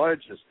in, the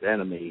largest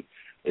enemy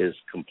is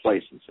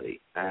complacency,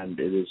 and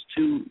it is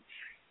too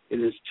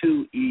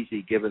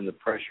easy, given the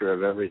pressure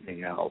of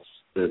everything else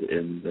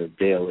in the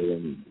daily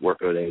and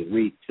workaday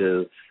week,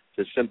 to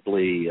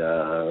simply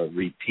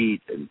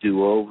repeat and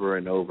do over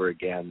and over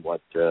again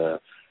what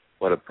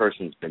a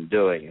person's been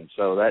doing. And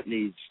so that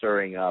needs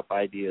stirring up.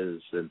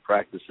 Ideas and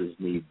practices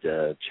need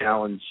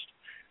challenged,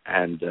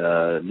 and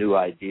new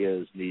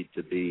ideas need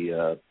to be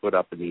put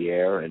up in the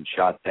air and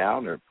shot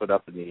down, or put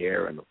up in the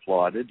air and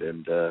applauded.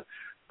 And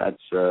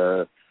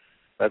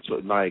that's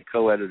what my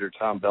co-editor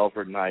Tom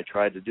Belford and I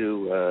try to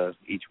do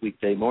each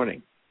weekday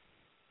morning.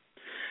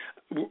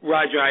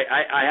 Roger,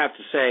 I have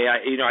to say,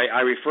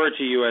 I refer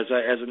to you as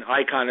an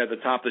icon at the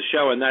top of the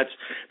show, and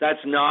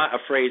that's not a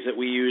phrase that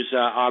we use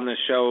on the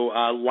show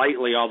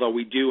lightly. Although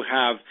we do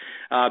have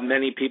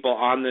many people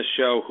on this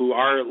show who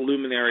are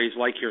luminaries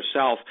like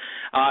yourself.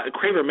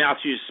 Craver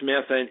Matthews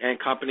Smith and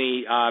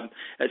company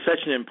is such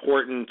an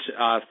important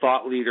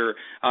thought leader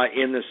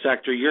in the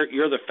sector.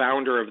 You're the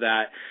founder of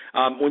that.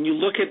 When you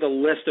look at the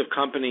list of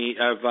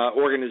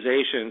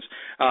organizations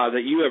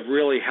that you have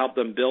really helped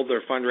them build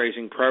their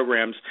fundraising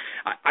programs,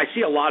 I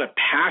see a lot of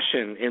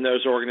passion in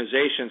those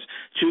organizations.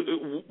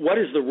 What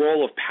is the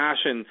role of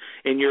passion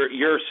in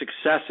your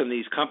success in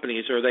these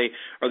companies? Or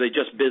are they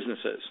just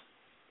businesses?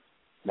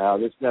 No,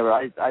 this never.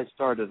 I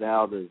started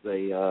out as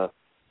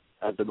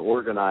an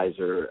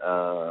organizer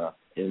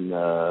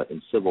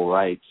in civil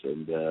rights,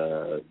 and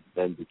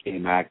then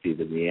became active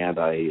in the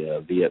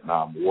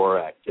anti-Vietnam War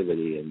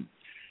activity, and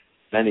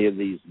many of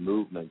these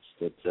movements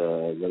that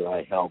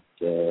I helped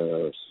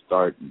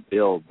start and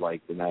build,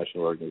 like the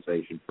National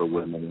Organization for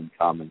Women in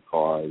Common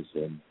Cause,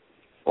 and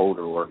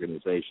older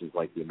organizations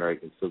like the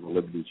American Civil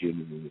Liberties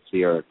Union and the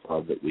Sierra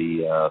Club that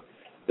we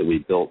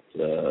built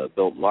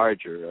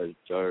larger,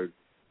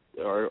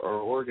 are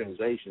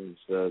organizations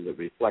that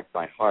reflect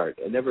my heart.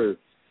 I never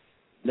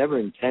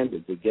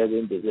intended to get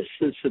into this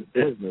as a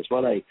business.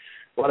 What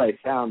I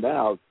found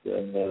out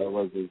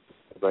was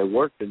as I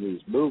worked in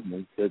these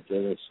movements that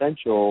an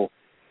essential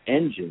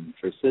engine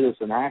for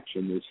citizen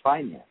action is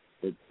finance.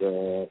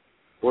 That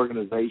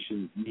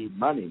organizations need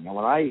money. Now,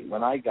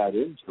 when I got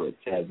into it,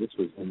 Ted, this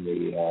was in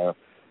the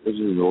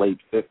late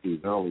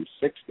 50s, early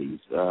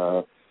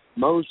 60s.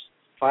 Most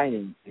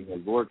financing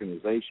of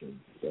organizations,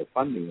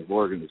 funding of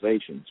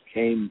organizations,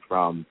 came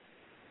from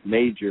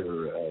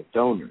major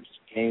donors,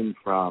 came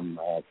from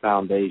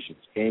foundations,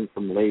 came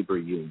from labor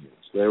unions.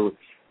 There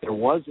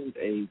wasn't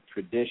a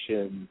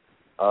tradition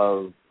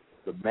of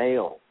the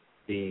mail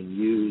being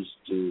used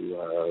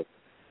to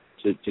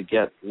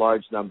get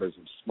large numbers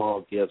of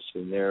small gifts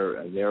and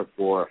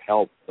therefore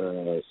help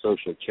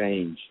social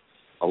change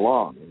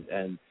along.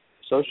 And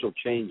social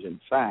change, in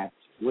fact,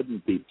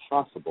 wouldn't be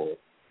possible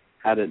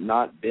had it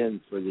not been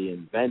for the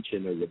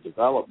invention or the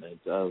development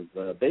of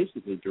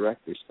basically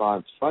direct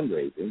response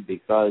fundraising,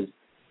 because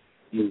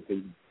you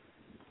can,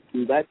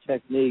 through that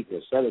technique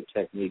or set of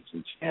techniques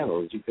and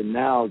channels, you can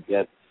now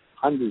get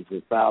hundreds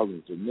of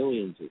thousands or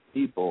millions of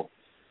people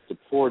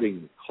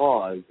supporting the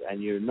cause,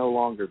 and you're no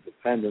longer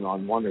dependent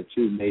on one or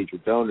two major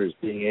donors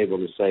being able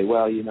to say,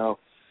 well,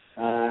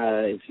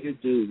 if you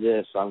do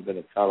this, I'm going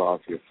to cut off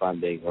your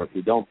funding, or if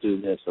you don't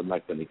do this, I'm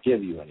not going to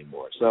give you any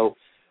more. So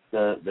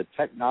the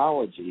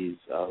technologies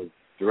of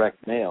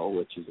direct mail,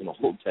 which is an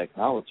old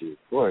technology, of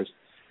course,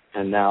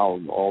 and now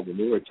all the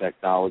newer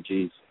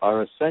technologies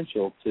are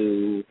essential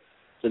to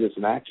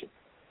citizen action.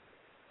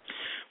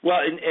 Well,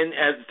 and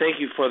thank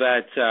you for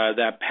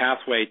that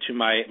pathway to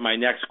my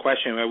next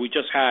question. We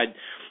just had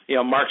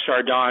Mark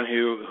Chardon,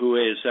 who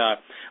is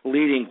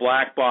leading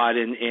Blackbaud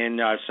in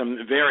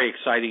some very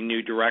exciting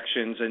new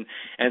directions,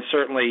 and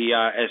certainly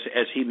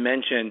as he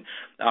mentioned,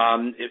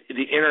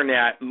 the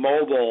internet,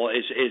 mobile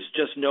is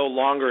just no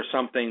longer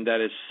something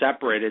that is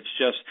separate. It's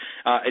just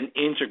an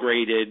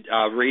integrated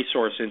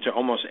resource into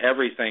almost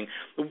everything.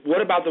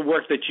 What about the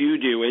work that you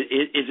do?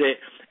 Is it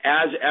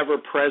as ever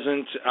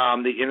present,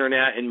 the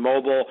internet and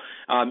mobile,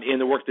 in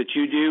the work that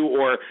you do,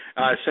 or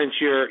since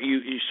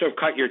you sort of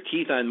cut your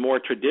teeth on more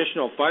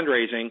traditional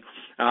fundraising,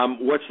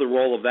 what's the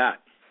role of that?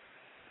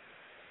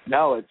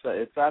 No,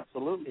 it's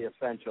absolutely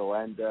essential,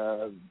 and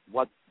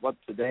what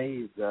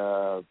today's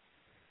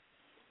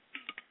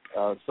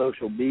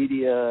social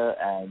media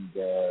and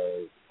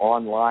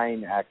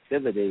online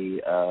activity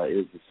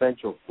is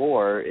essential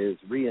for is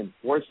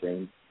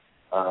reinforcing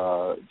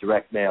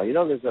direct mail.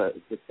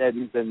 Ted,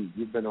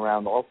 you've been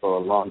around also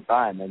a long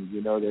time, and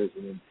there's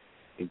an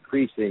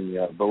increasing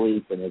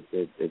belief, and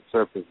it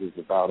surfaces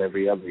about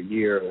every other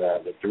year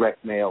that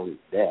direct mail is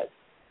dead.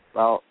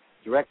 Well,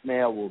 direct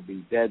mail will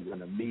be dead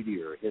when a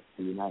meteor hits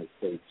the United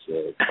States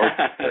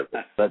postal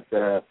service. But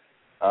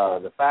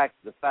the fact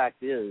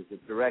is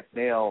that direct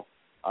mail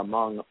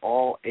among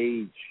all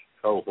age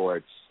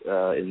cohorts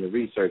in the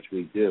research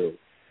we do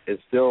is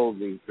still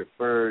the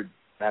preferred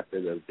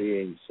method of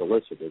being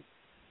solicited.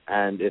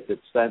 And if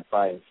it's sent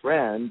by a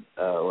friend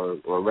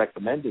or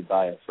recommended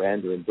by a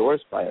friend or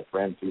endorsed by a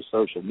friend through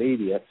social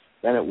media,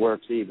 then it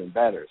works even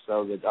better.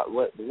 So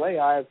the way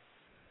I've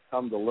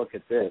come to look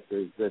at this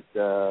is that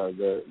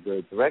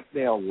the direct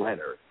mail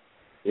letter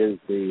is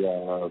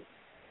the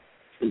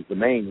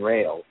main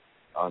rail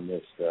on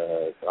this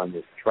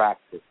track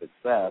to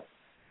success,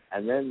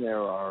 and then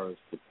there are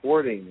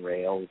supporting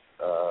rails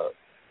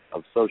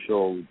of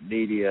social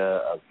media,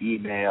 of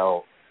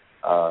email,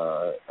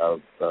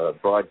 of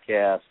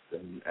broadcast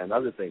and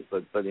other things,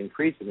 but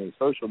increasingly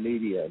social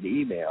media and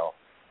email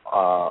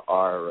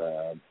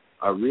are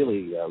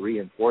really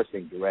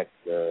reinforcing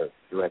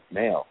direct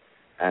mail,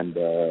 and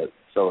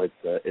so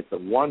it's a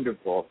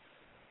wonderful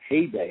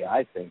heyday.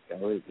 I think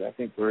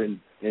we're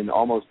in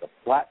almost a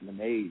platinum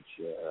age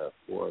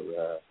for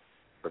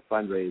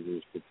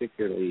fundraisers,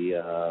 particularly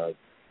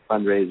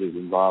fundraisers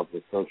involved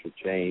with social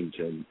change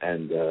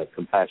and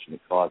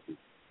compassionate causes.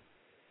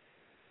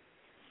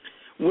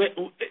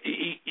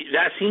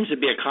 That seems to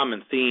be a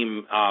common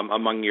theme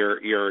among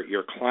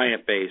your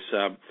client base.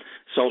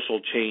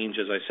 Social change,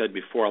 as I said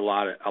before, a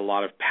lot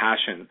of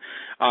passion.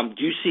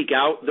 Do you seek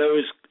out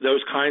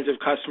those kinds of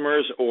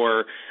customers,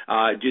 or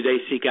do they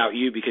seek out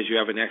you because you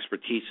have an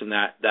expertise in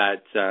that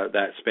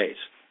space?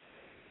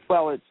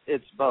 Well,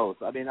 it's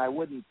both. I mean, I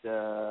wouldn't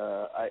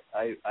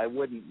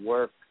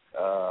work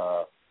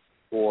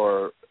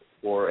for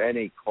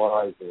any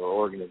cause or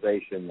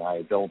organization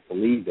I don't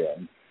believe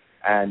in.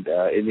 And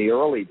in the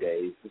early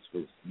days, this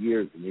was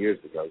years and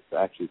years ago. So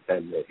actually,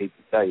 I hate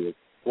to tell you, it's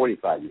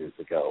 45 years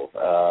ago.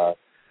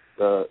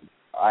 I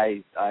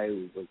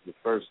was the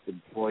first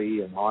employee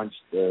and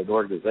launched an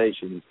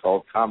organization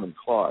called Common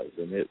Cause,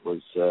 and it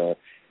was the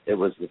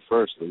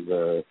first of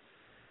the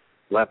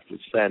left of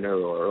center,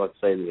 or let's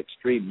say the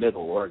extreme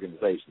middle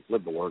organizations,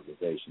 liberal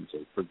organizations,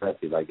 or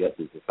progressive, I guess,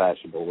 is the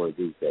fashionable word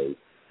these days,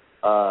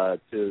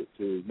 to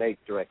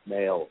make direct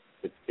mail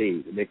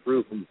succeed. And it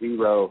grew from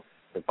 0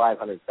 to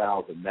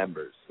 500,000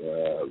 members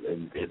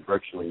in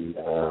virtually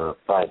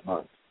 5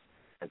 months.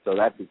 And so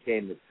that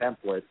became the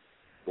template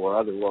for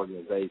other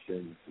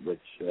organizations,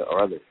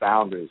 or other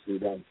founders who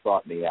then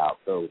sought me out.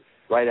 So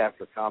right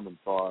after Common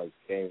Cause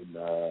came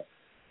the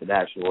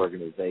National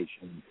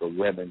Organization for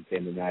Women,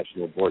 came the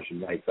National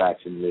Abortion Rights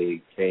Action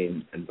League,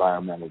 came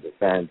Environmental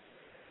Defense,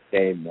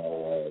 came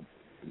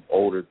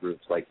older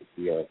groups like the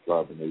Sierra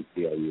Club and the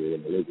ACLU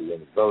and the League of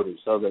Women Voters,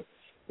 so that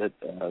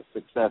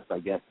success, I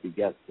guess,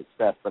 begets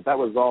success. But that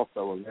was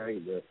also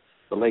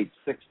the late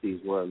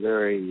 60s were a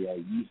very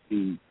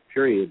yeasty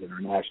period in our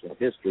national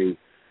history,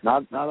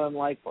 not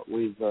unlike what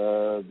we've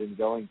been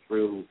going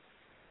through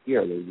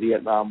here. The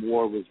Vietnam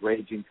War was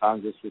raging.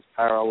 Congress was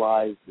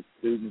paralyzed. The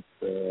students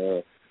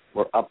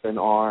were up in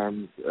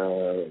arms.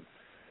 There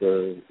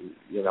was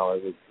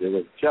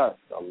just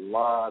a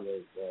lot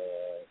of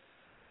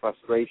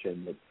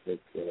frustration that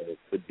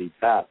could be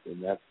tapped,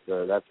 and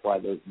that's why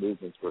those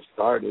movements were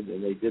started,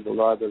 and they did a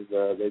lot of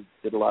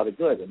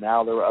good. And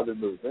now there are other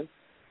movements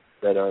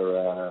that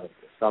are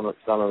some of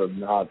them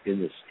now in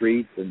the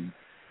streets and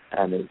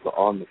is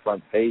on the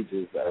front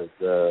pages as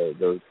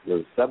those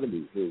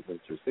 70s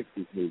movements or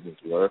 60s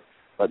movements were,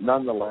 but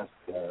nonetheless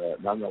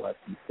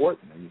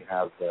important. And you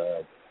have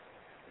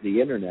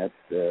the internet,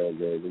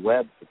 the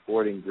web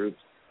supporting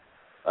groups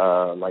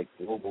like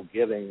Global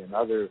Giving and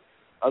other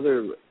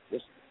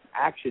just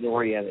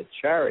action-oriented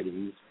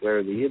charities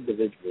where the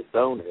individual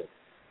donor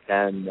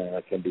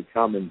can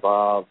become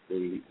involved.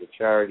 The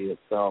charity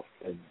itself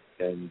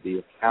can be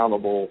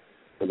accountable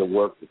for the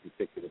work that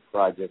particular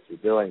projects are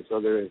doing.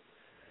 So there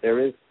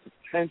is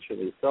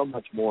potentially so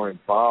much more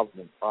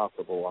involvement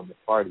possible on the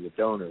part of the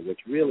donor,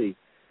 which really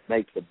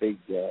makes a big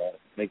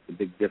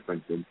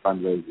difference in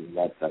fundraising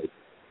that type.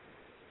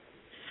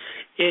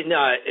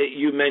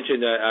 You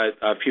mentioned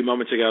a few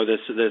moments ago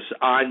this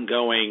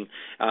ongoing.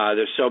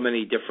 There's so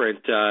many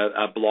different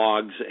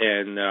blogs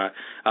and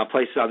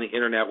places on the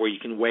internet where you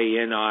can weigh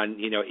in on,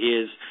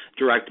 is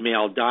direct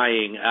mail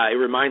dying? It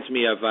reminds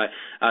me of a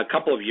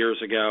couple of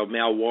years ago,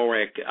 Mal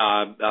Warwick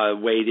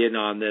weighed in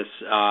on this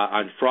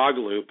on Frog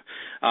Loop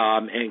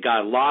and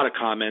got a lot of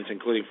comments,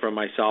 including from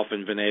myself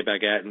and Vinay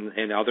Baguette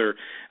and other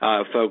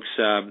folks,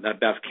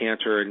 Beth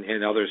Cantor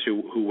and others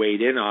who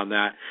weighed in on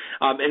that.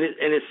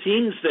 And it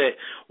seems that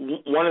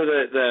one of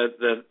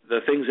the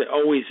things that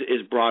always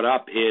is brought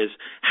up is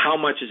how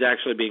much is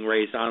actually being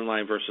raised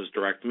online versus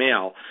direct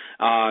mail,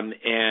 and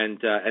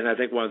I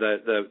think one of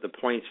the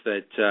points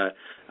that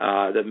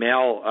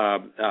Mal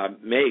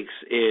makes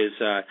is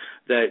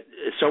that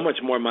so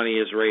much more money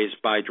is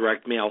raised by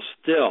direct mail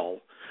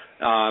still.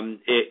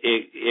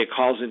 It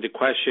calls into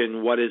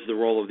question what is the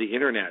role of the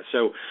internet.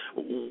 So,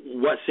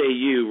 what say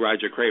you,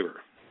 Roger Craver?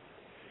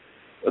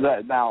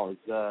 Mal is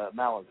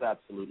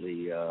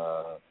absolutely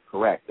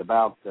correct.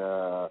 About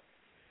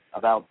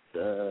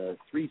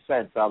 3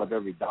 cents out of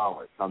every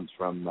dollar comes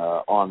from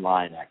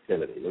online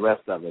activity. The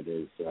rest of it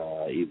is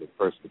either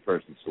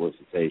person-to-person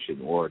solicitation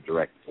or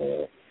direct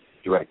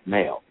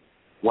mail.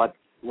 What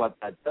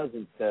that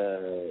doesn't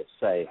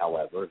say,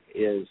 however,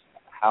 is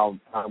how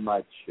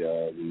much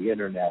the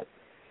internet,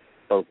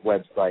 both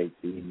websites,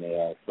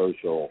 email,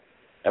 social,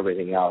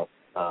 everything else,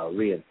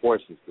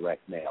 reinforces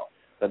direct mail.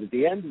 But at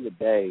the end of the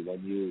day,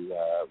 when you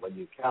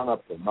count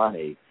up the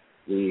money,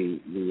 the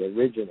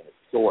original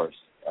source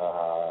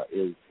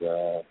is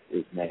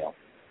mail.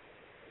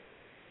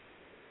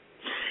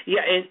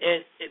 Yeah,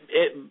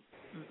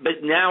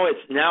 but now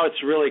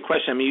it's really a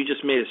question. I mean, you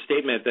just made a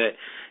statement that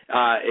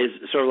is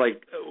sort of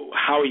like,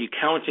 how are you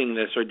counting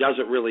this, or does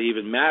it really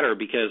even matter?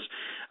 Because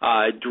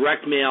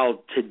direct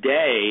mail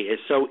today is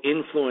so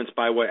influenced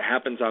by what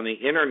happens on the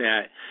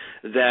internet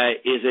that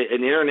is it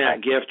an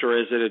internet gift or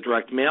is it a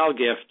direct mail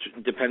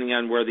gift, depending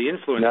on where the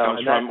influence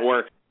comes from,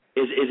 or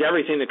is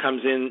everything that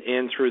comes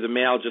in through the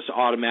mail just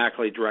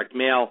automatically direct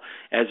mail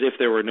as if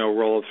there were no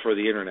role for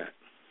the internet?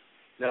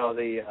 No,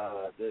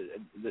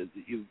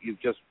 you've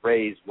just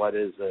raised what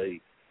is an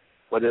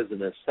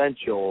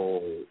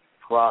essential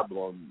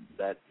problem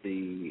that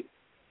the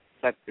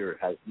sector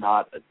has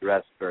not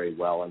addressed very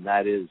well, and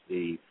that is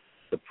the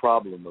the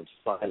problem of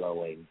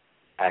siloing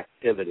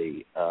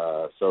activity,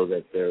 so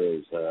that there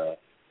is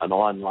an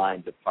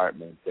online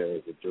department, there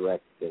is a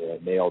direct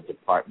mail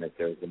department,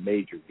 there is a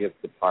major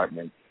gift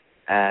department,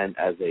 and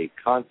as a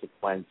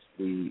consequence,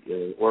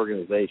 the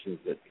organizations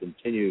that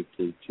continue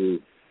to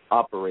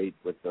operate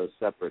with those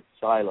separate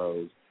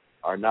silos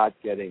are not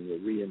getting the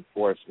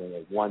reinforcement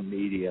of one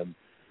medium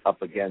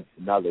up against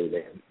another.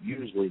 They're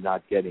usually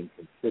not getting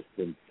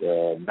consistent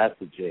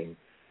messaging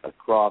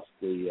across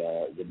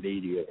the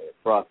media,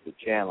 across the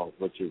channels,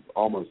 which is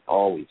almost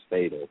always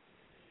fatal.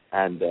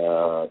 And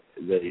the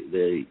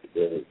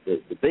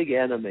big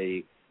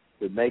enemy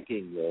to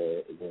making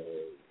the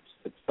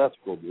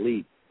successful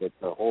leap that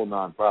the whole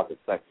nonprofit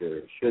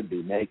sector should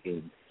be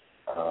making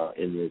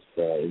in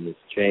this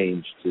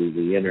change to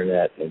the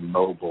internet and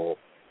mobile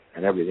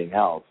and everything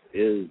else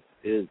is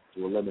to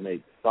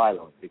eliminate the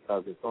silos,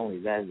 because it's only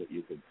then that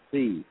you can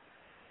see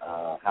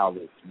how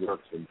this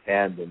works in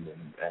tandem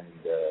and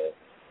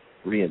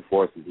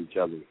reinforces each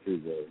other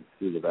through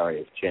the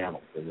various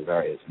channels and the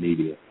various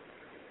media.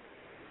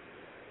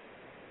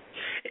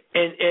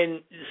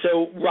 And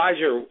so,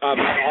 Roger,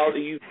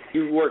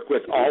 you work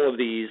with all of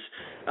these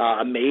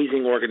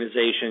amazing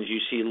organizations. You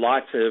see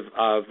lots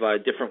of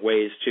different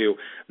ways to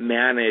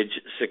manage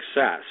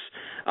success.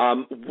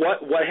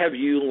 What have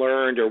you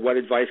learned, or what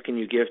advice can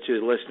you give to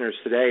the listeners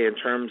today in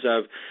terms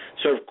of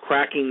sort of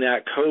cracking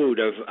that code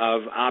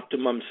of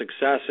optimum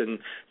success in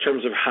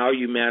terms of how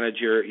you manage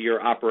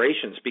your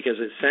operations? Because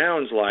it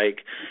sounds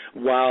like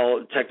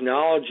while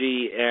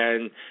technology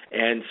and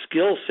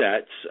skill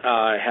sets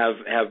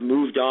have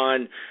moved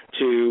on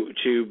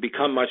to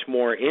become much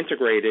more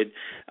integrated,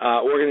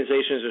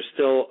 organizations are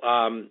still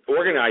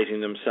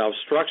organizing themselves,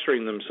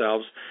 structuring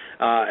themselves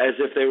as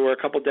if they were a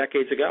couple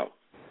decades ago.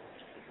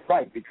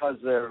 Right, because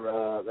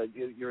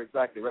you're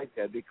exactly right,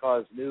 Ted,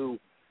 because new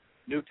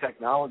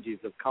technologies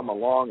have come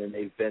along and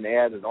they've been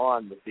added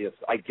on with the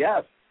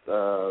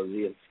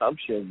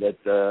assumption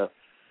that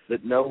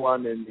no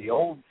one in the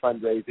old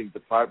fundraising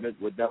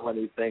department would know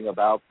anything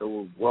about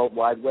the World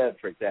Wide Web,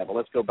 for example.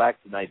 Let's go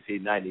back to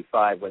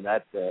 1995 when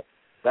that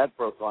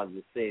broke onto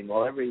the scene.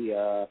 Well,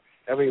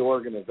 every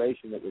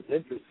organization that was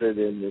interested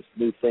in this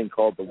new thing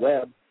called the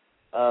web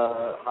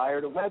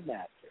hired a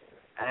webmaster.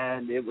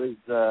 And it was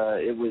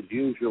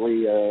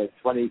usually a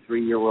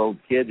 23-year-old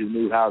kid who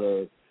knew how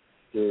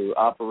to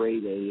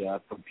operate a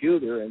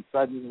computer, and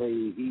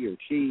suddenly he or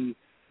she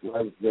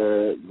was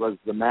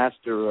the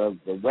master of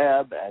the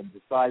web and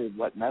decided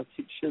what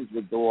messages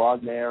would go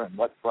on there and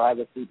what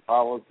privacy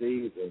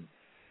policies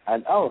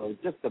and it was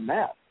just a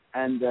mess.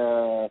 And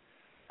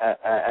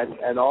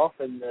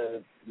often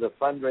the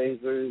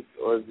fundraisers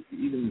or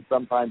even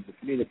sometimes the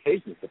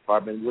communications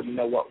department wouldn't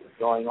know what was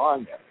going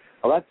on there.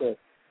 Well,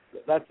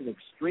 that's an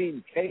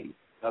extreme case,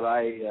 but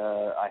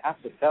I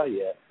have to tell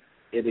you,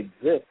 it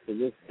exists to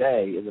this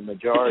day in the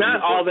majority. It's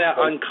not all that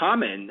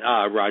uncommon,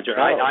 Roger.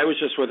 No. I was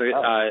just with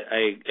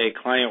a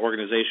client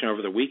organization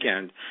over the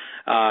weekend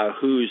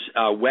whose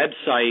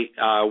website,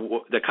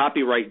 the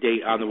copyright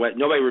date on the web,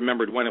 nobody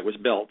remembered when it was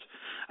built,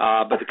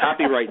 but the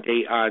copyright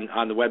date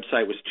on the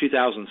website was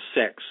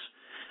 2006.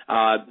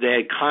 They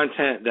had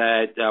content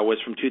that was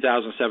from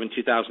 2007,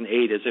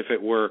 2008, as if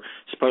it were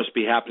supposed to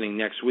be happening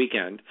next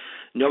weekend.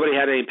 Nobody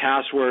had any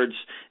passwords.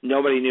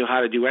 Nobody knew how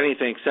to do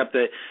anything except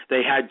that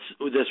they had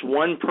this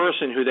one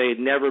person who they had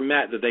never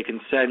met that they can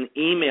send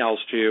emails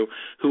to,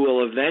 who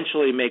will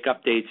eventually make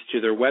updates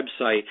to their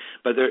website,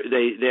 but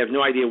they have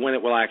no idea when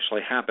it will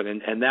actually happen,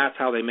 and that's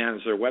how they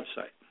manage their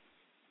website.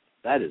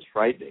 That is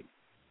frightening.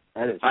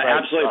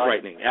 Absolutely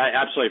frightening.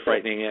 Absolutely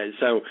frightening.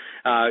 So,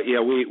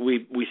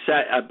 we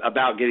set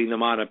about getting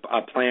them on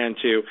a plan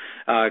to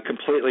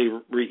completely,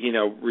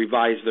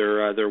 revise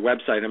their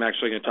website. I'm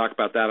actually going to talk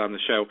about that on the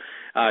show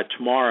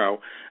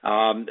tomorrow.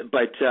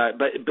 But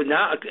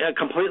not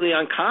completely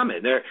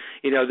uncommon.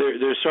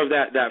 There's sort of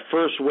that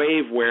first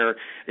wave where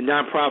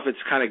nonprofits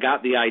kind of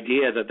got the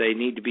idea that they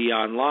need to be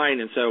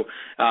online, and so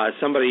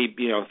somebody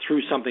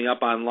threw something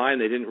up online.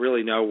 They didn't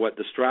really know what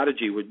the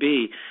strategy would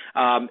be,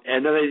 and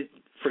then they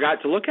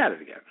forgot to look at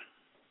it again.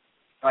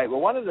 Right.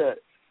 Well, one of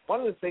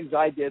the things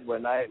I did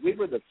when we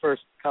were the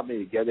first company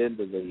to get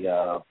into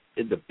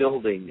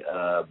building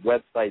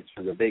websites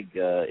for the big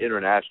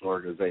international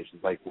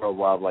organizations like World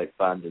Wildlife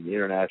Fund and the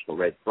International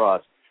Red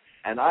Cross,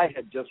 and I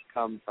had just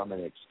come from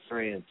an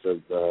experience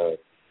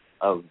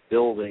of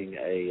building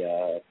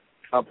a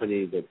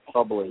company that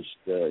published,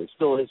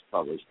 still is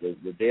published,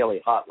 the Daily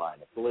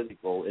Hotline, a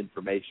political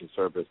information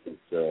service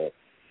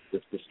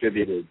that's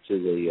distributed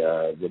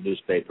to the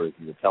newspapers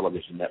and the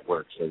television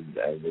networks and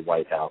the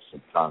White House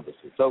and Congress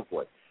and so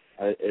forth.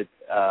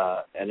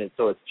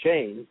 So it's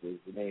changed, is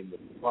the name of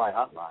the Supply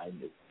Hotline.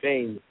 It's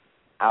changed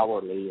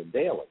hourly and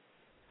daily.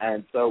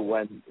 And so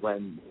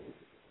when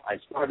I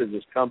started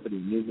this company,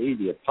 New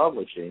Media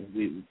Publishing,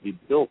 we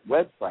built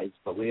websites,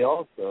 but we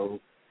also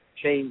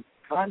changed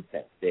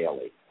content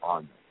daily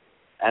on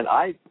them.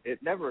 And it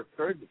never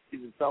occurred to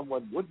me that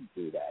someone wouldn't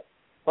do that.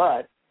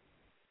 But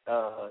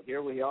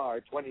here we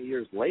are 20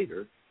 years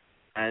later,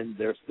 And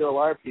there still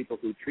are people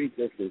who treat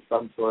this as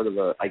some sort of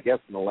an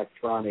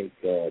electronic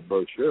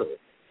brochure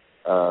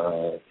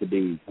to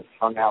be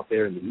hung out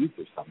there in the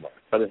ether somewhere.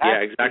 But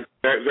exactly.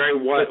 Very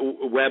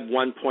Web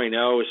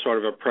 1.0 sort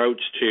of approach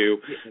to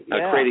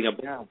creating a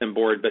bulletin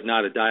board, but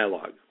not a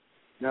dialogue.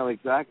 No,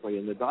 exactly.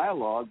 And the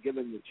dialogue,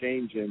 given the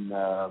change in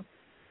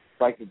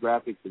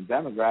psychographics and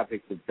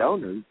demographics of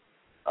donors,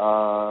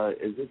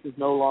 this is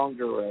no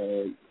longer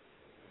a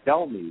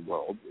tell me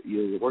world.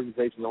 The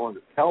organization no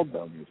longer tell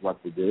donors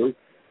what to do.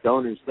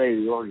 Donors say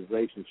to the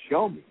organization,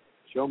 show me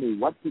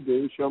what to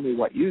do, show me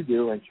what you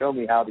do, and show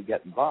me how to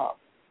get involved.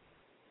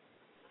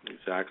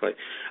 Exactly.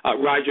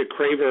 Roger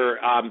Craver,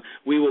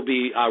 we will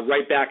be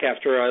right back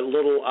after a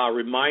little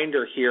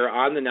reminder here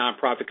on the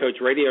Nonprofit Coach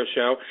Radio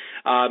Show.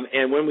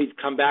 And when we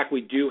come back,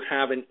 we do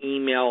have an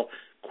email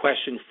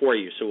question for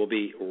you, so we'll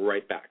be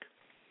right back.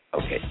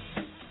 Okay.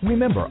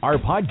 Remember, our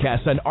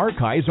podcasts and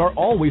archives are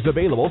always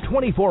available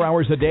 24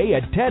 hours a day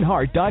at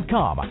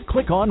tedhart.com.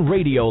 Click on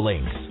radio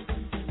links.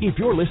 If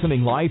you're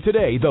listening live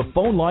today, the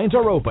phone lines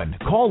are open.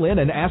 Call in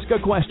and ask a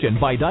question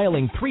by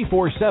dialing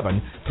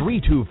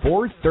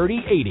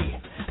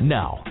 347-324-3080.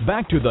 Now,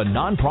 back to the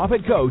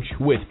Nonprofit Coach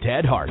with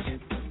Ted Hart.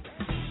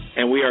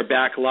 And we are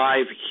back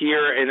live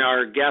here, and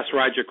our guest,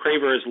 Roger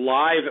Craver, is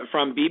live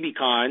from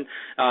BBCON,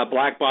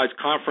 Black Bod's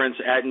conference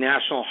at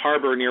National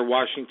Harbor near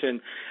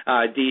Washington,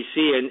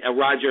 D.C. And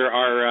Roger,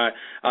 our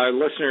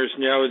listeners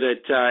know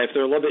that if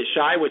they're a little bit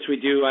shy, which we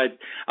do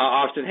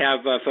often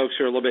have folks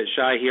who are a little bit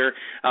shy here,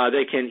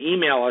 they can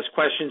email us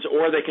questions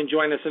or they can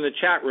join us in the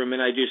chat room.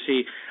 And I do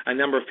see a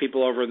number of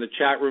people over in the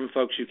chat room,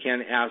 folks who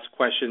can ask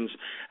questions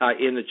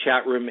in the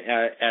chat room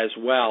as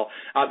well.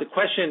 The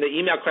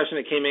email question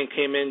that came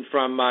in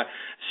from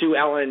Sue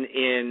Ellen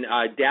in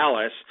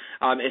Dallas,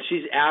 and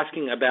she's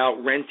asking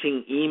about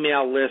renting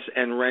email lists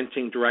and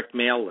renting direct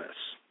mail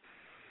lists.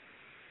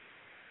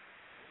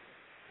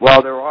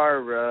 Well, there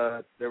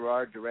are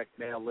direct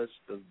mail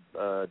lists of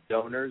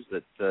donors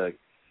that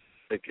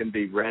can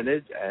be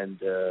rented and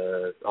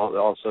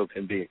also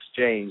can be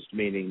exchanged,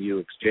 meaning you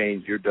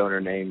exchange your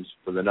donor names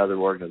with another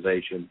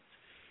organization,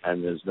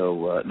 and there's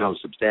no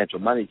substantial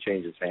money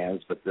changes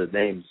hands, but the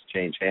names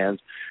change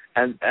hands,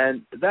 and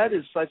that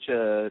is such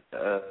a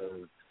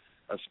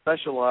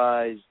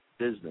specialized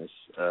business,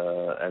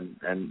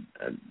 and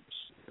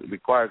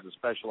requires a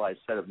specialized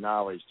set of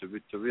knowledge to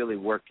really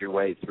work your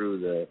way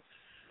through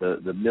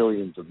the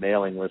millions of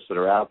mailing lists that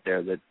are out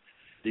there. That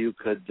you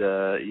could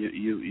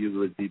you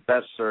would be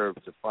best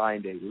served to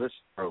find a list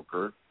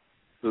broker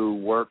who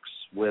works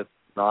with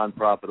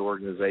nonprofit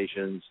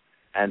organizations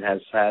and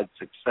has had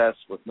success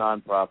with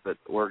nonprofit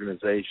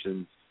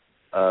organizations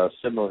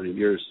similar to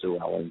yours, Sue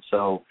Ellen.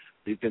 So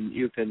you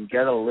can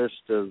get a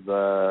list of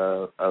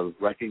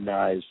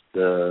recognized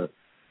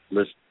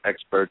list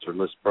experts or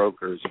list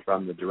brokers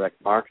from the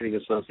Direct Marketing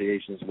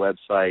Association's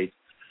website,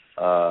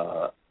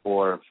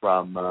 or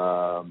from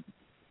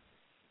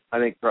I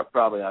think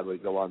probably I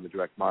would go on the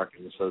Direct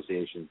Marketing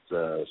Association's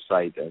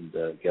site and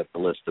get the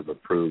list of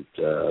approved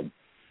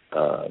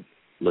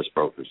list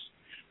brokers.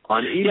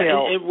 On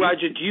email, and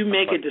Roger, do you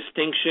make a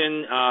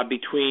distinction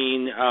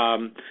between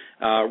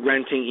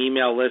renting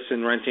email lists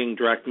and renting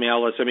direct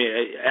mail lists? I mean,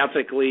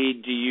 ethically,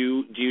 do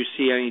you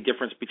see any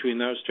difference between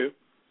those two?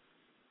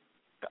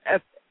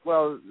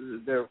 Well,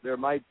 there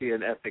might be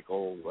an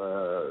ethical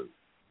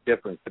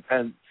difference.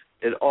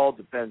 It all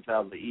depends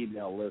how the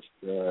email list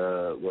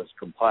was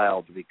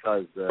compiled,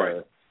 because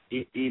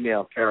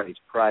email carries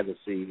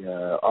privacy,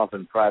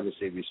 often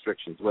privacy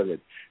restrictions with it.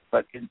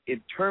 But in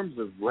terms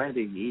of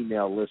renting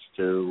email lists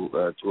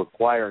to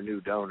acquire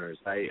new donors,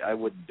 I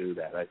wouldn't do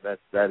that.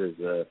 That is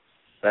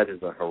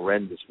a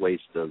horrendous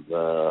waste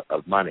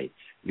of money.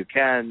 You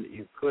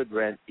could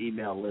rent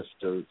email lists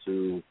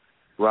to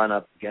run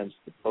up against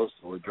the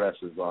postal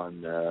addresses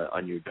on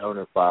your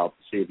donor file to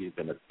see if you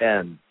can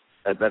append.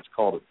 That's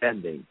called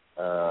appending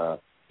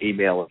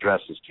email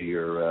addresses to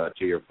your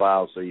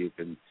file, so you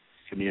can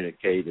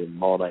communicate in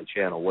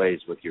multi-channel ways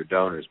with your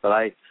donors. But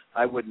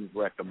I wouldn't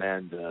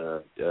recommend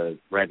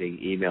renting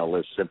email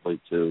lists simply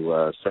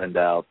to send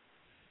out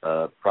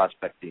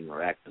prospecting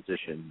or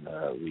acquisition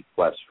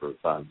requests for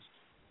funds.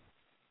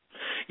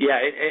 Yeah,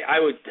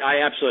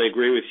 I absolutely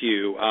agree with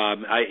you.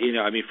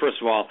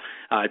 First of all,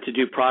 to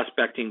do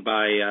prospecting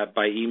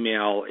by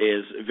email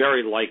is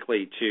very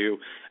likely to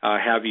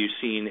have you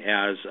seen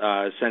as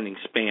sending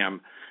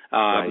spam.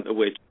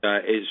 Which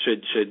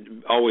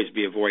should always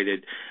be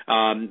avoided.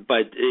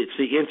 But it's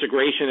the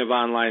integration of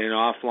online and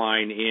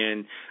offline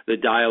in the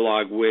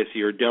dialogue with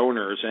your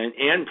donors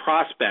and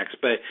prospects,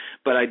 but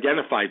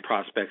identified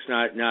prospects,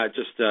 not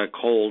just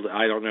cold,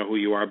 I don't know who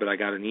you are, but I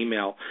got an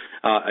email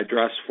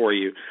address for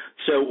you.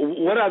 So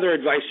what other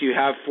advice do you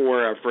have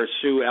for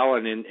Sue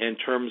Ellen in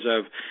terms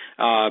of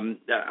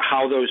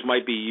how those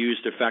might be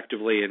used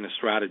effectively in the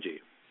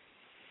strategy?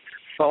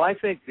 Well, I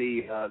think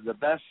the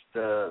best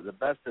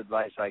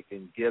advice I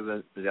can give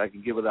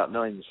without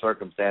knowing the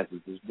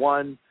circumstances is,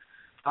 one,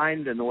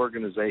 find an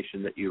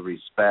organization that you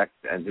respect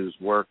and whose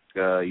work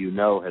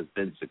has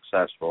been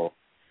successful,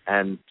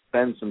 and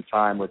spend some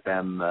time with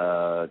them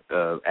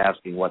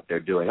asking what they're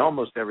doing.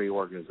 Almost every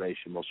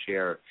organization will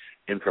share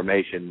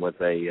information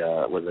with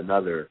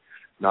another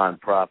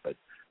nonprofit.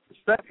 The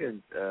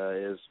second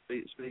is,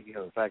 speaking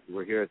of the fact that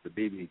we're here at the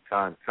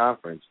BBCON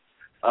conference,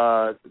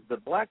 the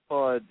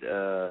Blackbaud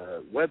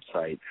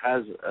website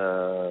has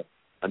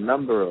a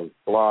number of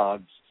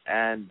blogs,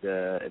 and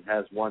it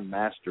has one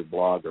master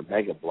blog or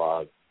mega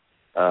blog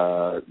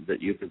that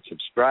you can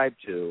subscribe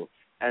to,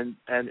 and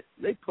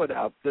they put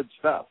out good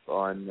stuff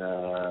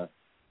on.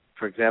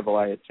 For example,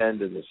 I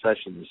attended a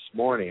session this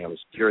morning. I was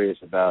curious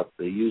about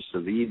the use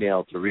of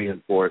email to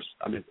reinforce.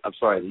 The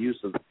use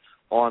of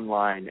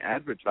online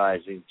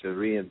advertising to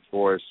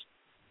reinforce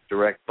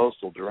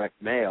postal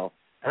direct mail.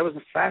 That was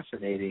a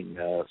fascinating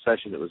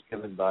session that was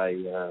given by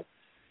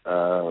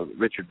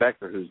Richard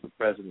Becker, who's the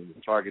president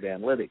of Target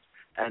Analytics.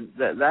 And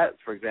that,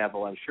 for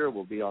example, I'm sure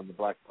will be on the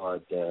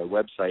Blackbaud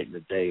website in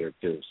a day or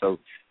two. So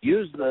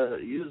use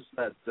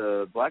that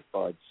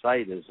Blackbaud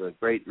site as a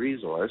great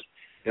resource.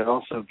 You can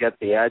also get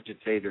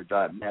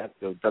theagitator.net,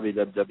 go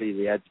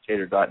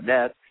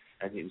www.theagitator.net,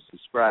 and you can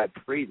subscribe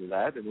free to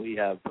that. And we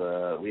have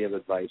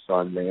advice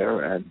on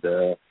there, and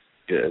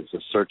it's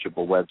a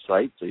searchable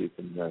website, so you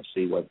can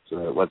see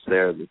what's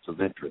there that's of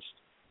interest.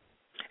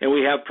 And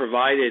we have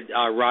provided,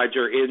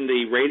 Roger, in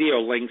the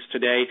radio links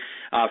today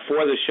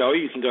for the show.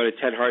 You can go to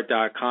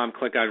tedhart.com,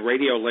 click on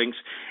radio links,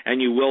 and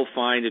you will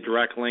find a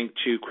direct link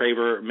to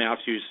Craver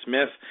Matthews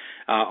Smith,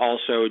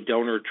 also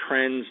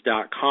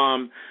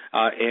donortrends.com,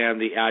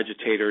 and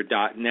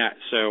theagitator.net.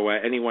 So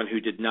anyone who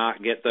did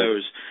not get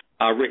those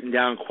written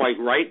down quite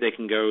right, they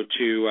can go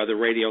to the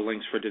radio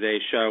links for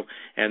today's show,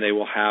 and they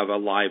will have a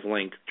live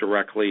link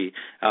directly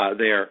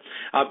there.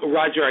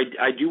 Roger,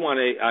 I do want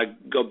to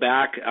go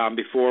back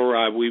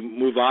before we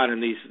move on,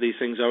 and these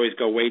things always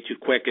go way too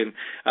quick. And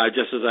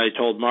just as I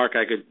told Mark,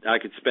 I could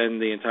spend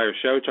the entire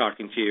show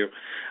talking to you.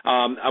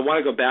 I want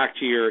to go back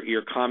to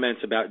your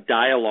comments about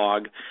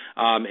dialogue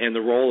and the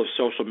role of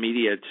social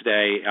media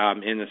today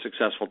in a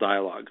successful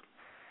dialogue.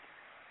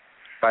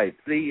 Right.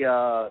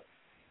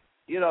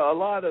 A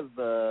lot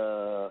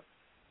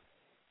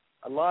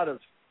has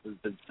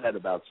been said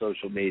about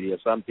social media.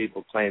 Some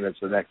people claim it's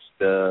the next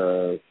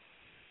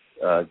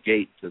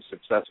gate to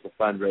successful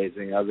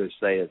fundraising. Others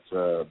say it's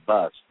a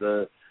bust.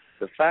 The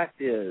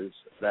fact is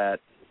that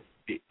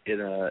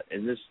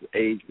in this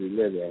age we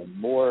live in,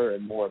 more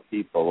and more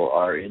people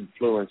are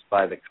influenced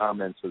by the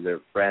comments of their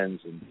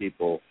friends and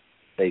people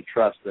they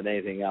trust than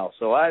anything else.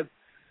 So I've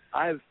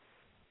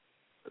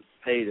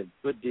paid a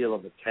good deal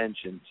of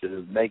attention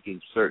to making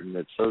certain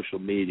that social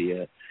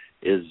media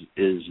is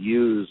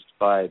used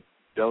by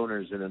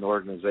donors in an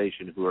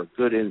organization who are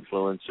good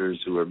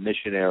influencers, who are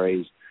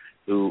missionaries,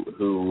 who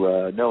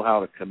know how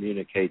to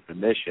communicate the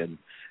mission.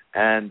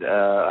 And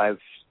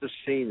I've just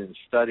seen in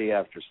study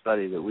after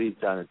study that we've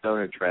done at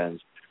Donor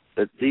Trends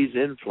that these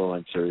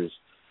influencers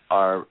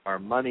are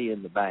money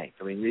in the bank.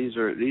 I mean, these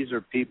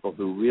are people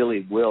who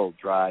really will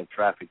drive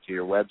traffic to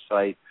your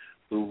website,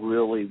 who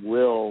really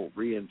will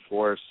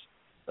reinforce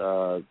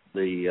the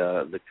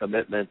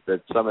commitment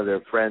that some of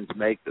their friends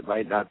make that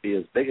might not be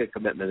as big a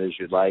commitment as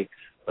you'd like,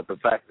 but the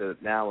fact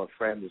that now a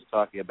friend is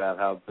talking about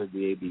how good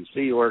the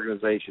ABC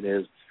organization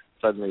is,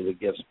 suddenly the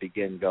gifts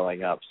begin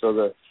going up. So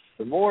the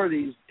more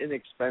these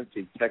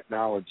inexpensive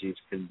technologies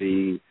can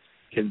be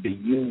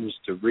used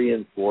to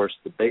reinforce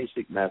the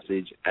basic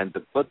message and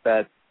to put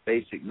that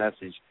basic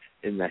message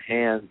in the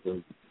hands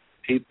of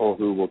people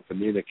who will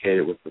communicate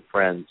it with the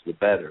friends, the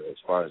better, as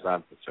far as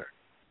I'm concerned.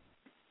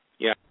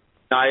 Yeah.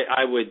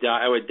 I would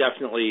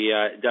definitely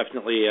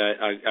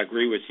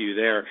agree with you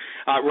there,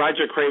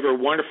 Roger Craver.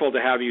 Wonderful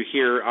to have you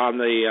here on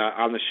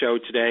the show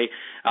today.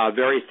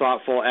 Very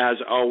thoughtful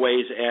as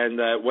always, and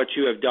what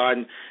you have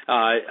done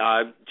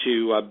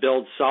to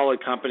build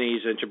solid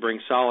companies and to bring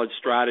solid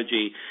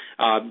strategy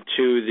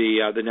to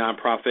the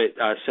nonprofit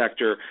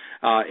sector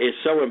is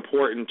so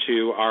important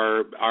to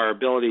our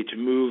ability to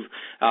move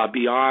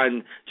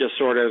beyond just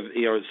sort of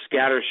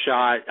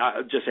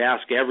scattershot, just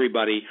ask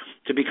everybody,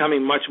 to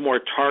becoming much more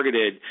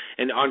targeted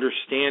and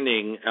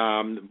understanding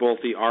both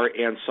the art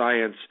and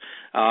science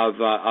of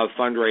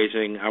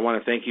fundraising. I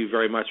want to thank you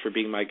very much for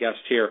being my guest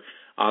here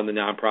on the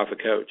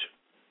Nonprofit Coach.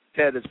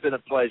 Ted, it's been a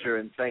pleasure,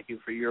 and thank you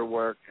for your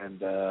work,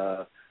 and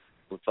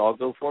let's all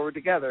go forward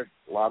together.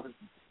 A lot of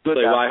good.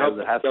 Well, I hope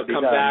they'll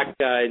come back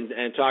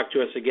and talk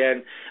to us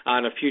again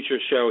on a future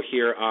show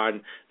here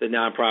on the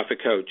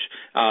Nonprofit Coach.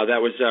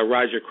 That was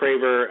Roger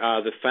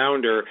Craver, the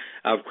founder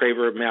of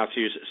Craver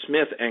Matthews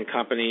Smith and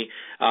Company,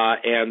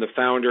 and the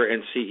founder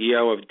and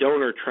CEO of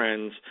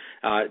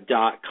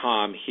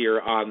DonorTrends.com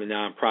here on the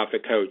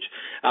Nonprofit Coach.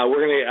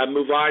 We're going to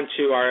move on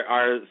to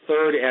our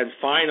third and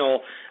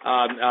final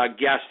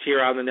guest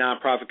here on the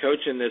Nonprofit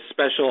Coach in this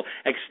special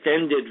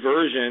extended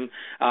version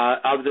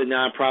of the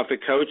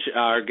Nonprofit Coach.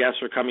 Our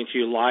guests are coming to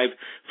you live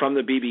from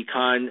the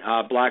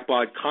BBCON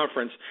Blackbaud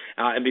Conference.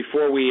 And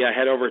before we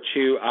head over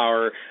to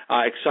our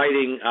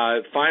exciting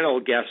final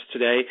guest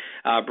today,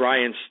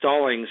 Brian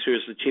Stallings, who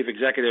is the Chief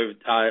Executive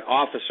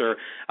Officer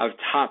of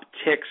Top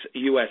Ticks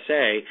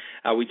USA,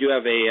 we do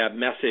have a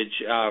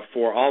message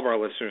for all of our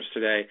listeners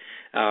today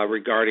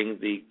regarding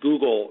the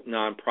Google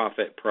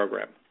nonprofit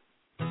program.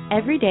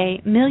 Every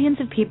day, millions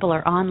of people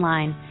are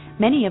online,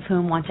 many of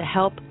whom want to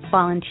help,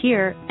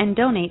 volunteer, and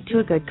donate to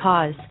a good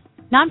cause.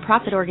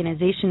 Nonprofit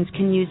organizations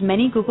can use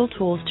many Google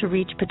tools to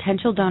reach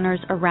potential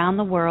donors around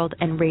the world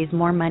and raise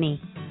more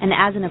money. And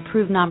as an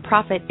approved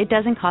nonprofit, it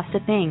doesn't cost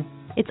a thing.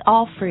 It's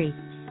all free.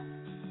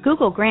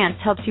 Google Grants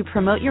helps you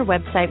promote your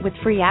website with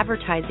free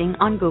advertising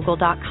on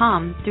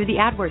Google.com through the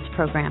AdWords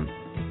program.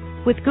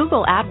 With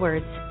Google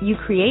AdWords, you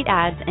create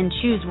ads and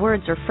choose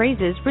words or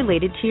phrases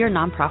related to your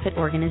nonprofit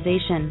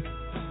organization.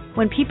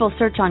 When people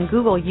search on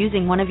Google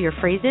using one of your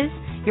phrases,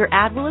 your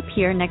ad will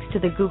appear next to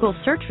the Google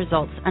search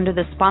results under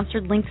the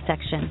Sponsored Links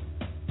section.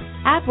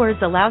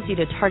 AdWords allows you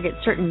to target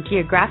certain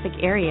geographic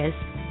areas,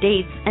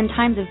 dates, and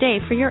times of day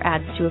for your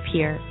ads to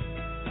appear.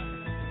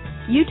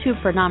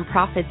 YouTube for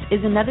Nonprofits is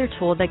another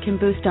tool that can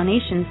boost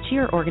donations to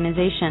your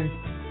organization.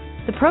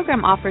 The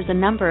program offers a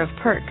number of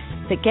perks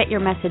that get your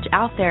message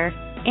out there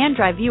and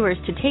drive viewers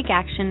to take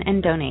action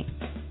and donate.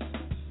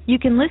 You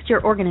can list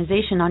your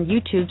organization on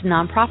YouTube's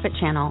nonprofit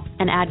channel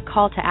and add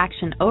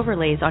call-to-action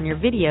overlays on your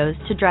videos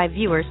to drive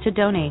viewers to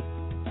donate.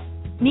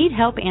 Need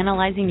help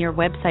analyzing your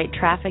website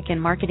traffic and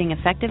marketing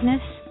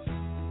effectiveness?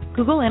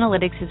 Google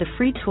Analytics is a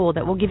free tool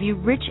that will give you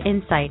rich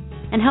insight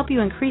and help you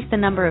increase the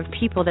number of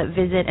people that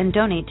visit and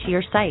donate to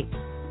your site.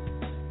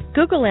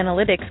 Google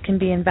Analytics can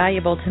be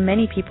invaluable to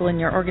many people in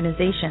your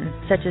organization,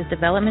 such as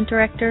development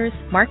directors,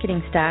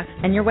 marketing staff,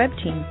 and your web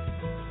team.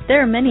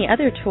 There are many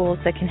other tools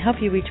that can help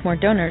you reach more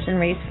donors and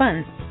raise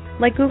funds,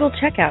 like Google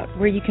Checkout,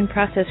 where you can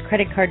process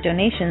credit card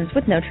donations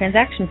with no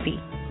transaction fee,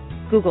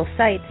 Google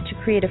Sites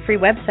to create a free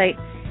website,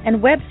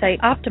 and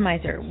Website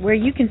Optimizer, where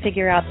you can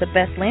figure out the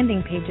best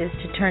landing pages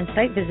to turn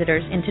site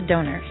visitors into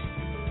donors.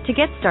 To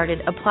get started,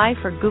 apply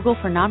for Google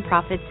for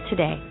Nonprofits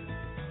today.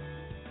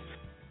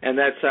 And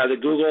that's the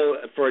Google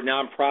for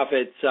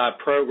Nonprofits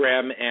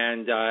program,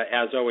 and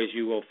as always,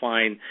 you will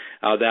find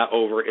that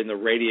over in the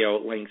radio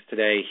links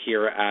today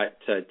here at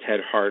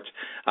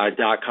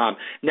tedhart.com.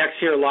 Next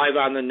here live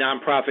on the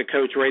Nonprofit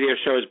Coach radio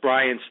show is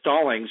Brian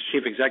Stallings,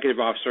 Chief Executive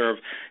Officer of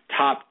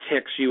Top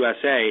Ticks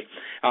USA.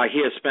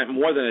 He has spent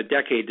more than a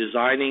decade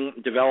designing,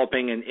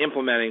 developing, and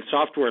implementing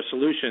software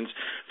solutions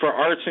for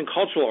arts and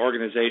cultural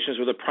organizations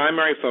with a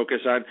primary focus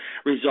on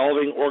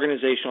resolving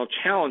organizational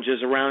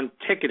challenges around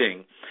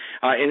ticketing.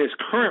 In his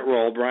current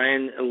role,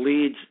 Brian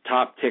leads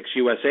Top Ticks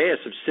USA, a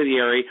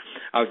subsidiary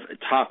of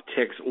Top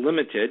Ticks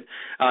Limited,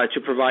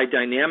 to provide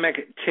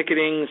dynamic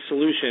ticketing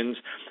solutions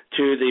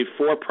to the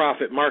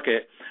for-profit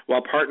market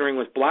while partnering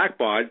with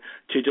Blackbaud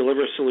to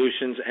deliver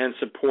solutions and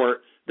support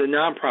the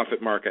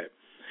nonprofit market.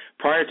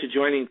 Prior to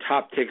joining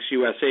Top Ticks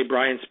USA,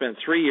 Brian spent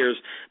 3 years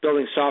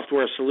building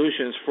software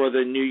solutions for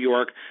the New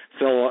York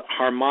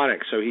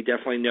Philharmonic, so he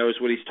definitely knows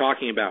what he's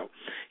talking about.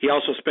 He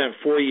also spent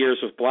 4 years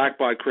with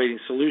Blackbaud creating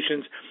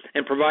solutions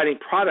and providing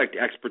product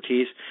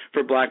expertise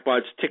for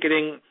Blackbaud's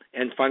ticketing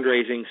and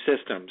fundraising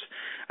systems.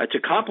 To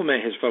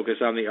complement his focus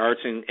on the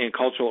arts and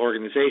cultural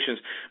organizations,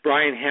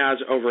 Brian has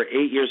over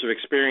 8 years of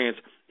experience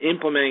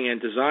implementing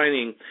and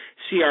designing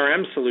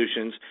CRM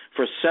solutions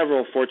for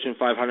several Fortune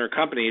 500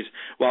 companies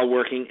while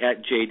working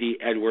at J.D.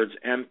 Edwards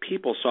and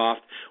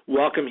PeopleSoft.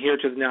 Welcome here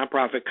to the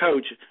Nonprofit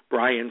Coach,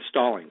 Brian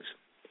Stallings.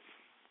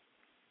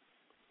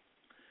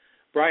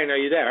 Brian, are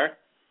you there?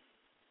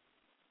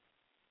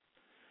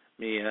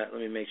 Let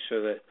me make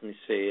sure that, let me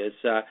see.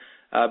 It's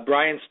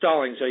Brian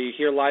Stallings. Are you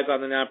here live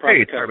on the Nonprofit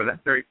Coach? Hey, sorry about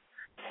that. Sorry.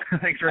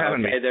 Thanks for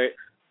having me. There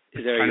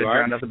you are.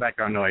 Drown out the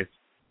background noise.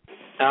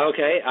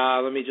 Okay,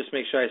 let me just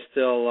make sure I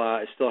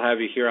still have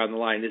you here on the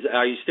line.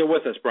 Are you still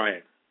with us,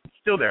 Brian?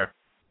 Still there.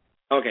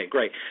 Okay,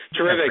 great.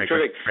 Terrific.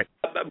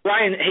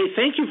 Brian, hey,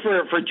 thank you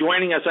for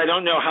joining us. I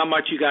don't know how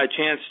much you got a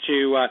chance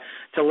to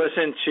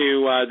listen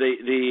to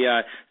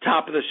the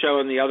top of the show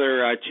and the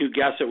other two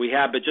guests that we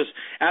had, but just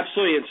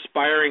absolutely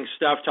inspiring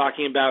stuff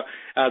talking about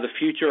the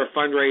future of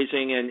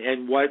fundraising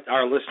and what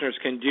our listeners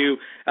can do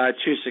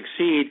to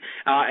succeed.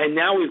 And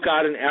now we've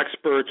got an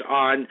expert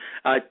on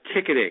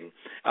ticketing,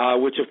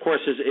 which, of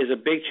course, is a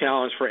big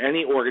challenge for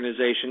any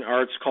organization,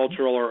 arts,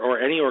 cultural, or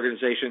any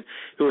organization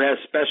who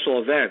has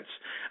special events.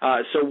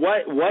 So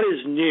what is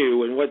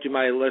new, and what do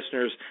my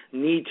listeners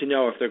need to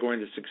know if they're going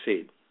to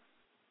succeed?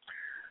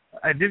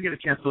 I did get a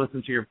chance to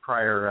listen to your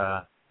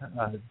prior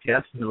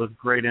guests, and it was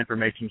great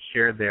information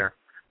shared there.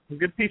 Some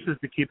good pieces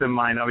to keep in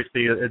mind,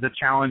 obviously, the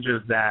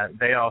challenges that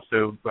they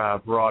also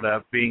brought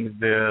up being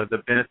the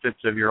benefits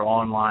of your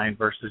online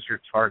versus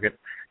your target.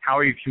 How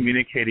are you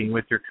communicating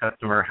with your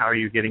customer? How are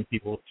you getting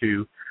people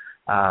to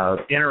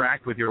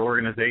interact with your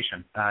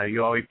organization?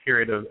 You always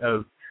hear it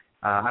of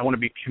I want to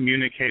be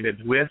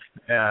communicated with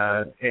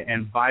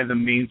and by the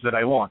means that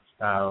I want.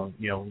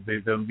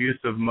 The use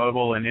of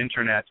mobile and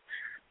internet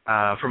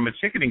from a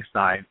ticketing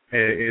side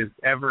is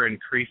ever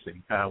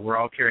increasing. We're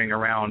all carrying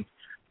around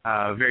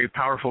very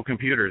powerful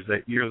computers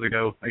that years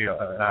ago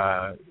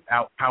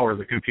outpower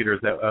the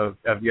computers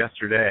of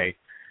yesterday,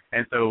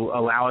 and so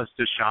allow us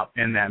to shop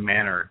in that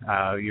manner.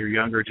 Your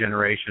younger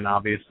generation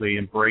obviously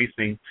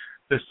embracing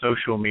the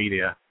social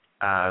media,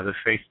 the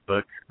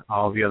Facebook,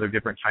 all the other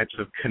different types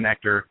of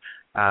connector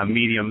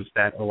mediums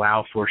that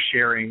allow for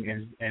sharing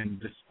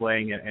and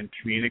displaying and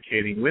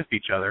communicating with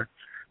each other.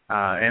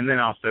 And then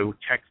also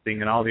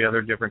texting and all the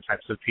other different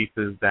types of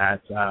pieces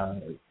that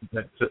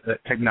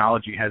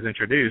technology has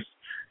introduced.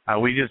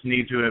 We just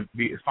need to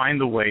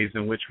find the ways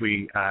in which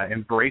we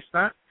embrace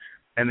that,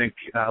 and then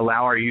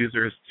allow our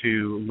users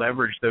to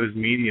leverage those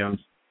mediums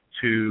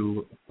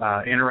to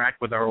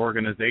interact with our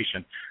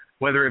organization,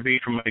 whether it be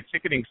from a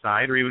ticketing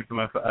side or even from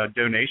a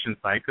donation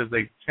side, because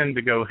they tend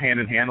to go hand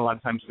in hand. A lot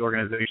of times the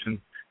organizations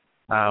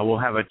will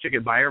have a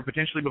ticket buyer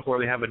potentially before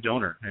they have a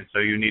donor, and so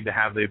you need to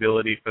have the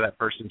ability for that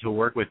person to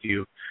work with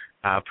you,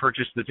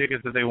 purchase the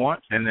tickets that they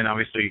want, and then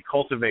obviously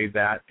cultivate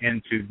that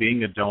into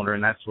being a donor,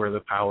 and that's where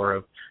the power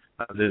of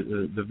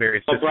the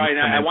various systems. Brian,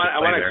 I want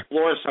to there.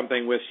 explore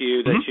something with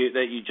you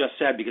that you just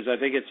said, because I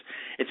think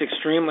it's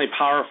extremely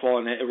powerful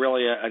and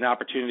really an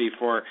opportunity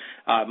for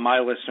my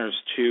listeners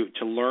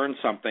to learn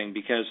something,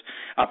 because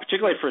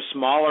particularly for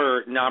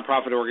smaller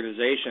nonprofit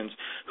organizations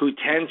who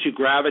tend to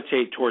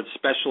gravitate towards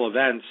special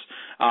events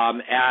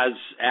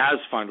as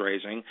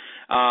fundraising,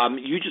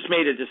 you just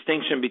made a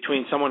distinction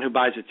between someone who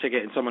buys a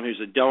ticket and someone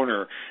who's a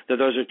donor, that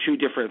those are two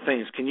different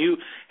things. Can you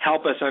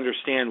help us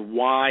understand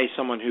why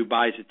someone who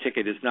buys a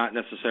ticket is not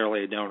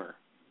necessarily a donor?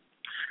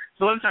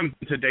 So a lot of times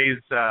in today's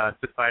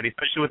society,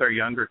 especially with our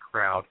younger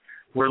crowd,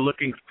 we're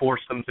looking for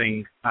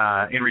something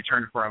in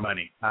return for our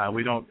money.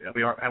 We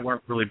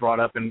weren't really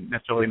brought up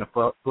necessarily in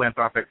a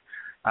philanthropic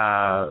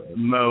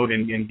mode,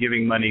 and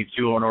giving money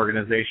to an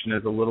organization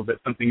is a little bit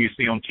something you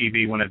see on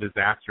TV when a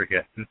disaster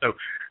hits. And so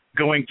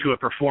going to a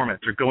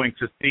performance or going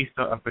to see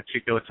a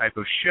particular type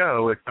of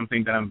show is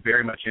something that I'm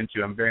very much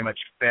into. I'm very much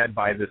fed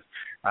by this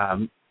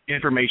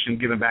information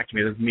given back to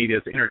me, this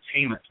media's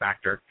entertainment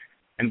factor.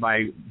 And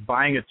by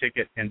buying a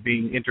ticket and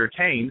being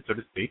entertained, so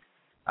to speak,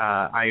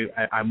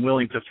 I'm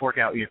willing to fork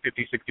out $50,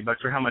 $60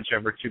 or how much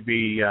ever to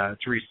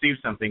receive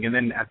something. And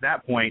then at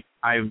that point,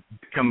 I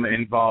become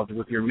involved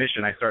with your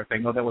mission. I start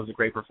thinking, oh, that was a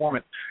great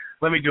performance.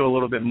 Let me do a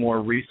little bit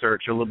more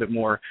research, a little bit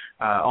more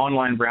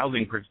online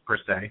browsing per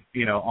se,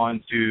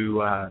 onto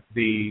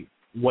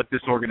what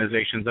this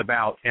organization's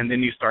about. And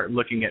then you start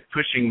looking at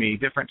pushing me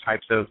different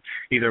types of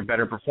either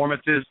better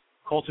performances,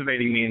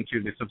 cultivating me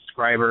into the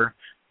subscriber,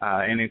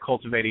 and then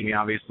cultivating me,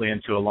 obviously,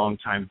 into a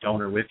long-time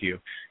donor with you.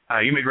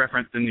 You made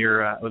reference in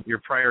your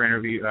prior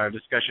interview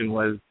discussion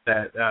was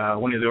that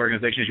one of the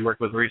organizations you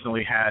worked with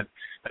recently had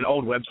an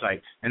old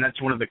website, and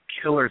that's one of the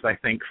killers, I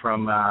think,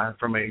 from a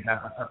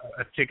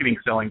ticketing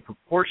selling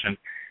proportion,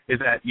 is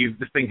that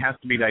this thing has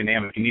to be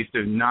dynamic. It needs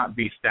to not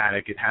be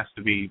static. It has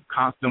to be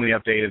constantly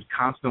updated,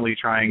 constantly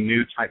trying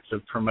new types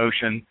of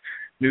promotion,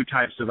 new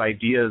types of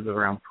ideas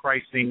around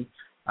pricing,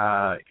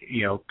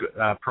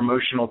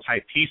 promotional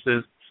type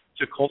pieces,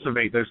 to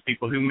cultivate those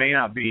people who may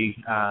not be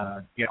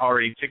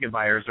already ticket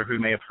buyers, or who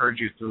may have heard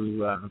you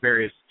through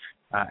various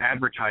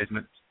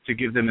advertisements, to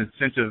give them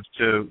incentive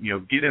to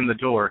get in the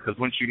door. Because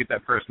once you get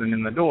that person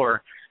in the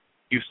door,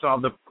 you've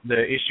solved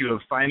the issue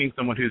of finding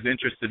someone who's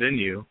interested in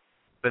you,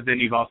 but then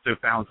you've also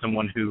found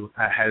someone who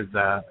has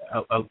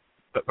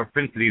a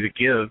propensity to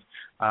give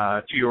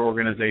to your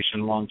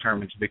organization long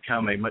term and to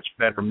become a much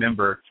better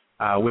member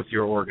with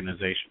your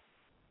organization.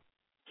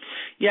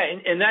 Yeah,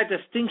 and that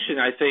distinction,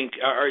 I think,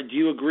 do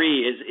you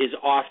agree, is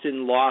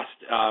often lost,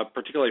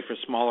 particularly for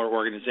smaller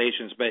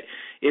organizations. But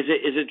is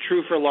it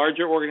true for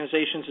larger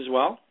organizations as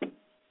well?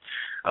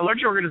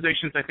 Larger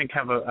organizations, I think,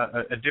 have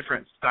a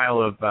different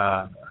style of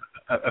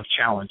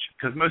challenge,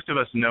 because most of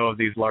us know of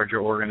these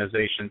larger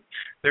organizations.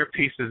 Their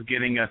piece is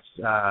getting us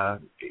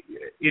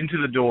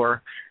into the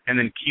door and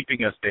then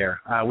keeping us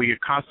there. We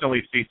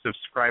constantly see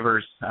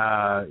subscribers,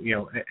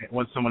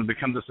 once someone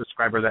becomes a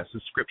subscriber, that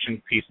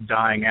subscription piece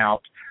dying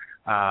out.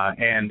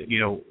 And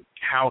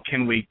how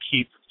can we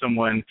keep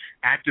someone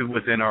active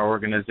within our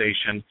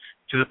organization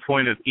to the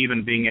point of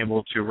even being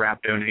able to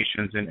wrap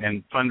donations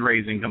and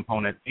fundraising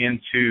component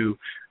into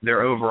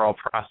their overall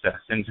process,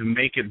 and to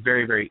make it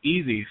very, very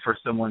easy for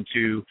someone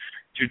to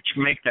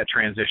make that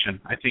transition,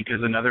 I think,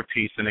 is another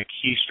piece and a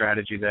key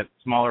strategy that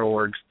smaller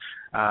orgs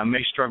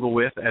may struggle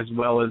with, as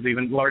well as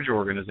even larger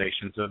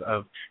organizations,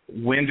 of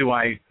when do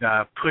I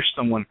push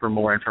someone for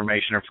more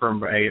information or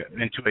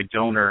into a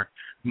donor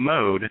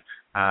mode.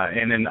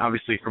 And then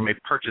obviously from a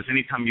purchase,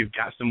 anytime you've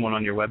got someone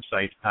on your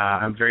website,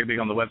 I'm very big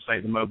on the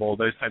website, the mobile,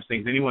 those types of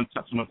things.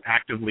 Someone's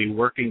actively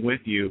working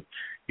with you,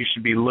 you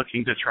should be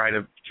looking to try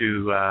to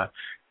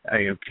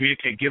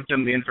communicate, give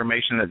them the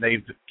information that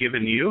they've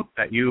given you,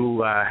 that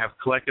you have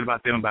collected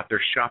about them, about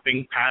their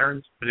shopping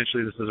patterns.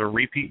 Potentially this is a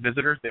repeat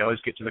visitor. They always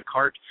get to the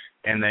cart,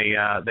 and they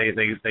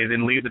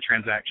then leave the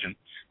transaction.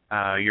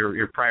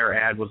 Your prior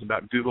ad was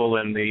about Google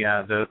and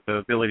the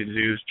ability to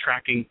do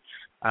tracking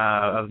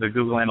of the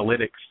Google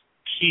Analytics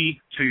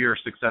key to your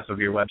success of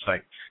your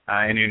website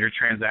and in your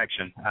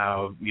transaction.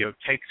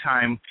 Take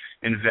time,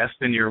 invest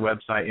in your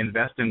website,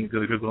 invest in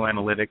Google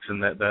Analytics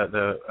and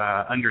the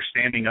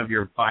understanding of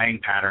your buying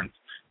patterns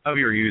of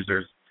your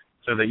users,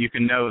 so that you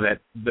can know that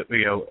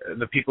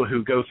the people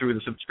who go through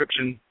the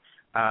subscription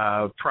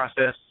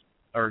process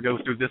or go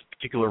through this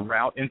particular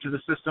route into the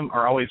system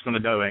are always going to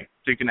donate.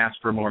 So you can ask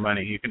for more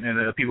money. And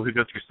the people who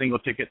go through single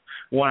ticket,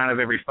 1 out of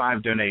every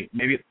 5 donate.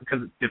 Maybe it's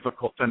because it's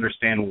difficult to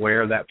understand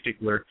where that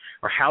particular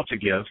or how to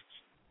give.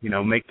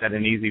 Make that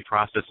an easy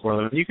process for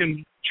them. You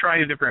can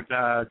try different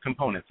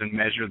components and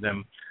measure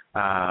them,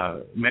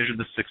 measure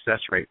the success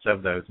rates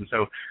of those. And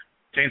so,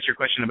 to answer your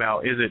question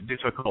about is it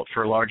difficult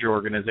for larger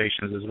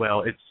organizations as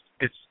well, it's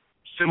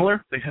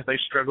similar. They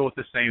struggle with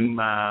the same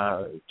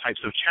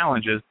types of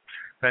challenges.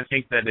 But I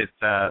think that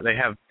they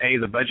have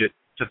the budget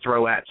to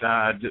throw at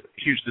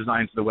huge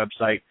designs of the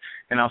website,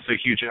 and also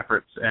huge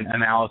efforts and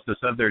analysis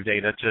of their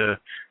data to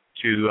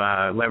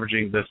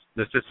leveraging the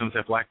systems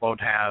that Blackbaud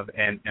have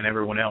and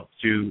everyone else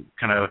to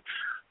kind of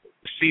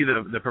see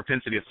the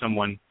propensity of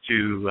someone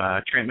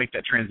to make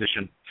that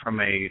transition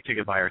from a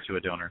ticket buyer to a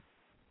donor.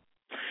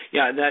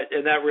 Yeah, and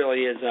that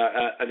really is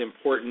an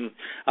important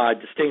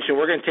distinction.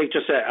 We're going to take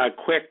just a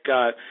quick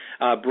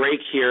break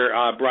here,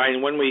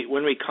 Brian. When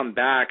we come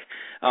back,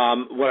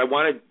 what I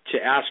wanted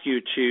to ask you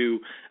to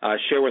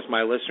share with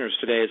my listeners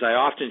today is I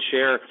often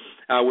share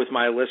with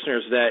my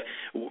listeners that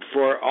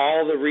for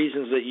all the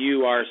reasons that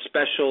you are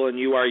special and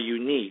you are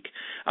unique,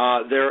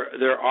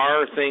 there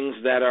are things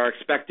that are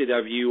expected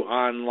of you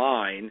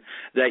online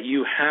that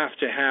you have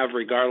to have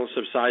regardless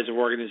of size of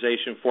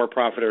organization,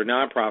 for-profit or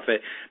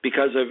nonprofit,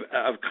 because of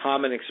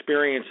common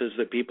experiences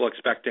that people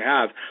expect to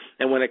have.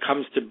 And when it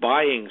comes to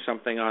buying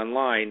something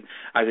online,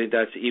 I think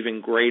that's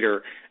even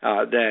greater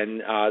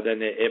than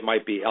it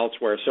might be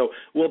elsewhere. So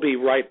we'll be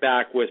right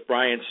back with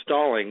Brian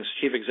Stallings,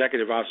 Chief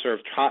Executive Officer of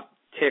Top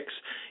Ticks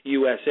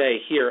USA,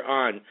 here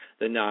on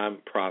the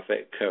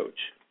Nonprofit Coach.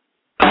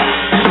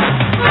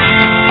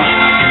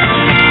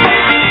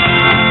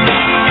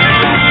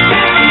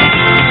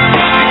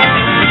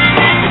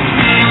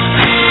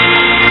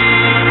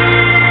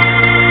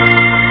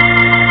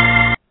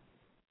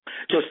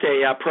 Just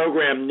a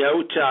program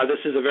note, this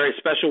is a very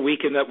special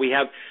week in that we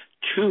have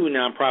 2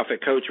 Nonprofit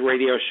Coach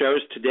radio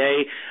shows.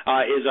 Today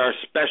is our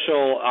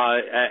special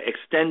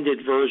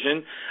extended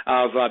version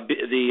of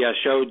the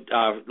show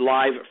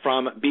live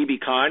from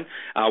BBCON.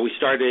 We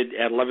started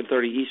at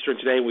 11:30 Eastern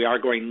today. We are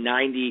going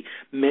 90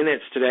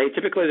 minutes today.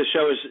 Typically the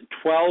show is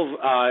 12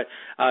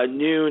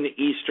 noon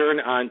Eastern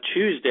on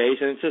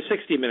Tuesdays, and it's a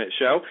 60-minute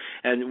show.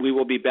 And we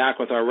will be back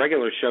with our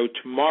regular show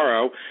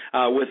tomorrow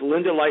with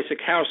Linda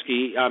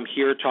Lysakowski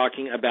here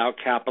talking about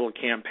capital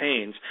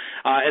campaigns.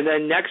 And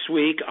then next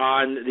week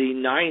on the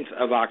 9th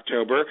of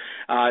October,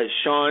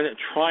 Sean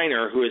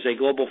Triner, who is a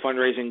global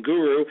fundraising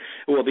guru,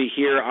 will be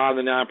here on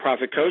the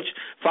Nonprofit Coach,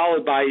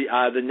 followed by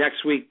the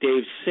next week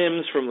Dave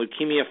Sims from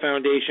Leukemia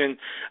Foundation,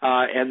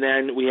 and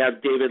then we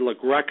have David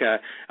LaGreca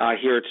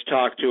here to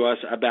talk to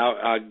us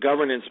about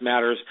governance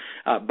matters,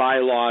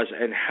 bylaws,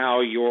 and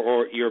how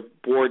your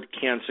board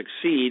can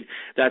succeed.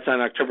 That's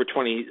on October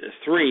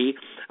 23.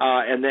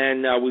 And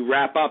then we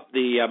wrap up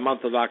the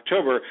month of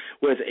October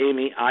with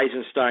Amy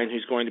Eisenstein,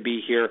 who's going to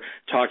be here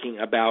talking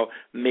about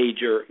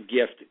major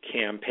gift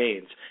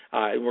campaigns.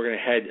 And we're going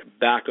to head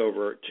back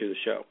over to the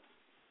show.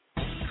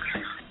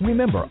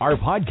 Remember, our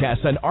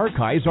podcasts and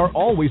archives are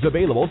always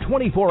available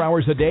 24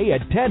 hours a day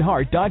at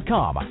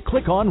tedhart.com.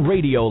 Click on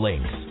radio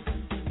links.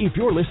 If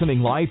you're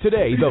listening live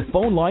today, the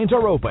phone lines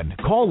are open.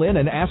 Call in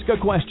and ask a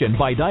question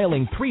by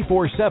dialing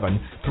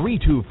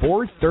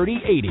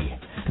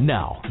 347-324-3080.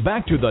 Now,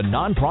 back to the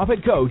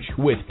Nonprofit Coach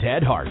with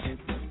Ted Hart.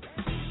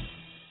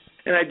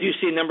 And I do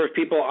see a number of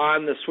people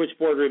on the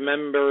switchboard.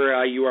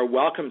 Remember, you are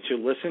welcome to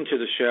listen to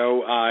the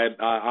show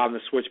on the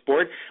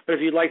switchboard. But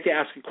if you'd like to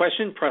ask a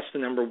question, press the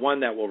number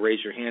 1. That will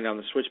raise your hand on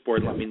the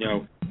switchboard. Let me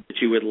know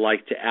that you would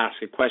like to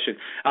ask a question.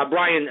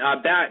 Brian,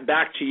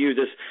 back to you.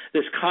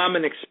 This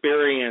common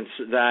experience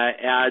that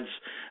adds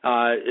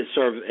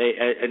sort of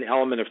an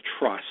element of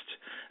trust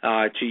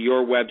to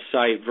your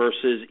website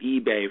versus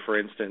eBay, for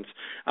instance.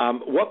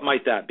 What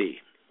might that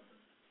be?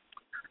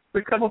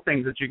 There's a couple of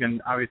things that you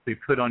can obviously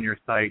put on your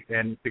site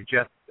and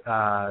suggest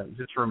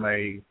just from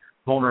a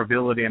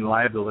vulnerability and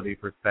liability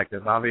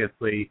perspective.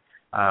 Obviously,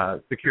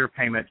 secure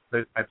payments,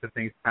 those types of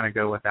things kind of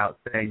go without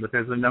saying, but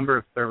there's a number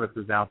of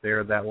services out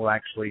there that will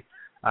actually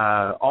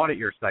audit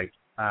your site,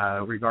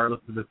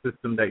 regardless of the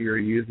system that you're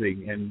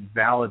using, and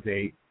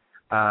validate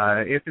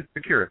if it's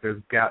secure. If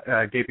there's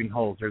gaping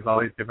holes, there's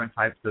always different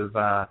types of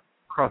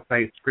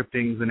cross-site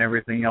scriptings and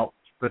everything else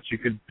that you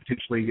could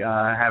potentially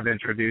have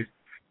introduced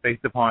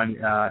based upon,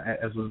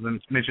 as was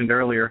mentioned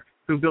earlier,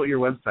 who built your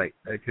website.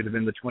 It could have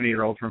been the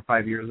 20-year-old from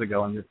 5 years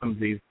ago, and some of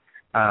these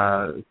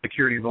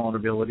security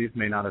vulnerabilities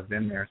may not have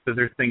been there. So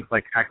there's things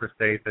like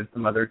HackerSafe and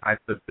some other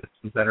types of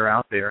systems that are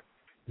out there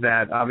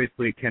that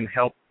obviously can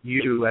help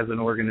you as an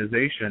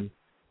organization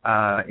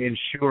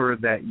ensure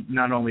that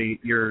not only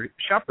your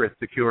shopper is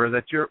secure,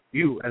 that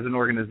you as an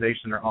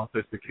organization are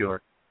also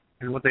secure.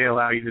 And what they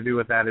allow you to do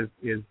with that is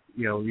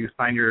you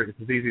find it's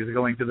as easy as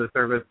going to the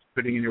service,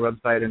 putting in your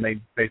website, and they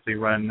basically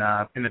run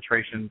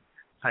penetration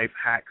type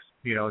hacks,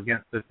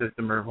 against the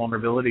system or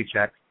vulnerability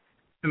checks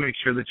to make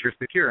sure that you're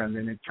secure. And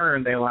then in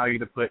turn, they allow you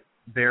to put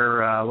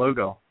their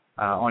logo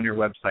on your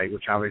website,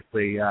 which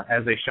obviously,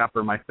 as a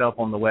shopper myself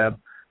on the web,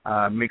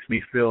 makes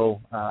me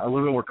feel a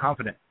little bit more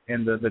confident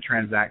in the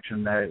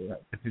transaction that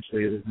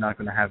potentially is not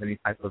going to have any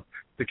type of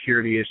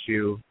security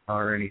issue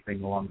or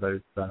anything along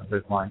those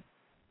lines.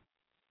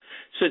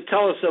 So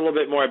tell us a little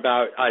bit more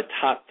about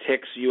Top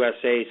Ticks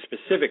USA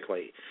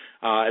specifically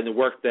and the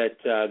work that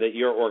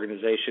your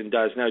organization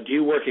does. Now, do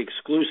you work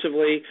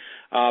exclusively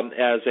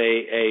as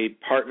a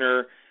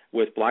partner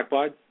with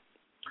Blackbaud?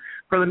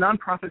 For the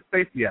nonprofit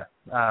space, yes.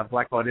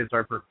 Blackbaud is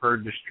our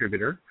preferred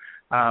distributor.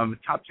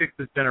 Top Ticks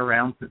has been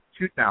around since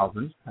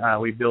 2000.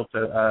 We built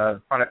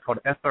a product called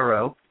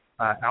SRO.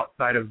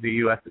 Outside of the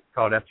U.S., it's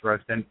called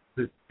SRO, stands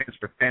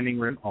for Standing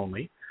Room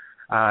Only.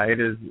 It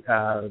has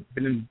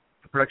been in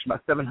production by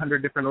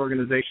 700 different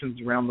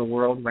organizations around the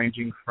world,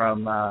 ranging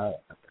from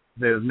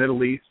the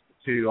Middle East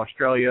to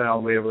Australia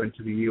all the way over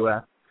into the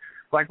U.S.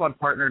 Blackbaud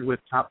partnered with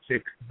Top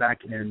Ticks back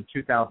in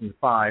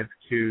 2005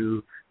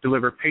 to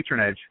deliver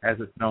Patronage, as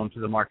it's known to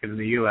the market in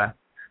the U.S.,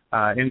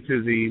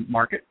 into the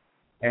market.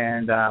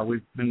 And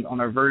we've been on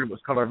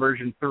what's called our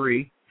version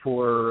 3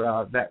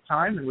 for that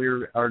time, and we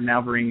are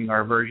now bringing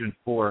our version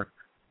 4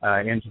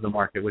 into the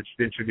market, which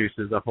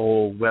introduces a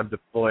whole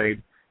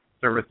web-deployed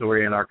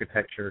service-oriented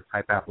architecture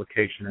type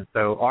application. And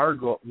so our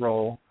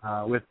role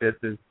with this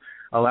is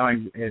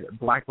allowing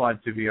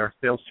Blackbaud to be our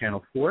sales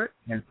channel for it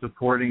and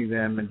supporting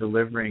them and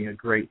delivering a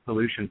great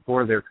solution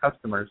for their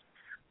customers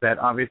that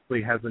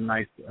obviously has a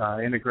nice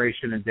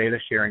integration and data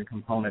sharing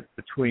component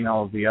between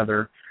all of the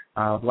other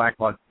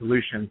Blackbaud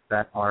solutions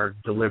that are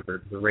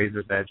delivered. The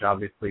Razor's Edge,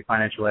 obviously,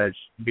 Financial Edge,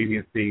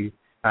 BBCON,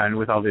 and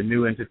with all the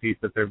new entities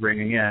that they're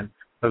bringing in,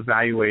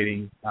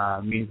 evaluating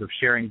means of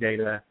sharing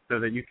data so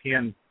that you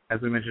can,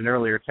 as we mentioned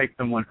earlier, take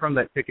someone from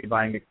that ticket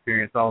buying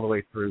experience all the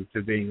way through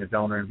to being a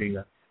donor and being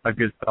a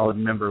good, solid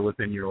member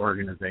within your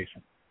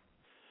organization.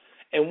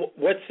 And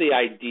what's the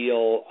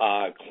ideal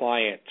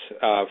client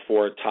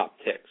for Top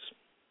Ticks?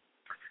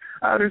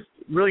 There's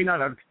really not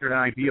an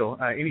ideal.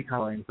 Any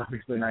client is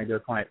obviously an ideal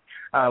client.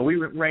 We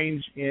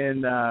range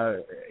in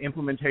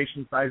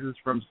implementation sizes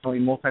from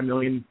selling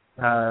multi-million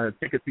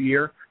tickets a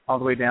year all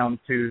the way down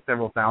to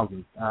several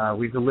thousand.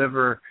 We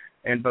deliver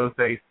in both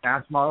a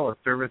SaaS model, a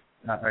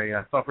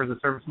software as a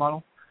service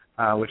model,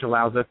 which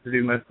allows us to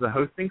do most of the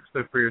hosting.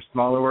 So for your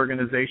smaller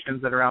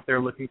organizations that are out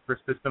there looking for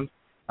systems,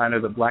 I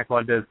know that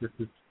Blackbaud does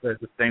the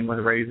same with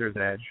Razor's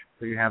Edge.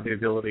 So you have the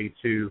ability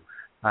to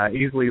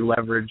easily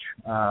leverage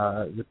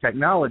the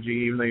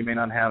technology, even though you may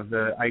not have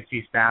the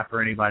IT staff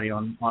or anybody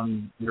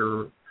on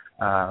your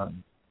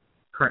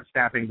current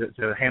staffing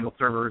to handle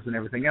servers and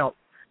everything else.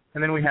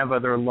 And then we have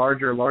other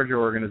larger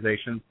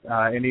organizations,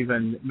 and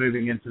even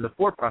moving into the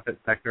for-profit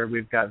sector,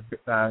 we've got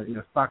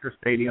soccer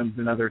stadiums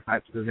and other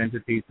types of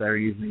entities that are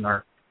using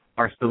our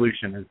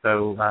solution. And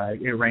so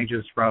it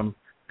ranges from,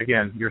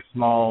 again, your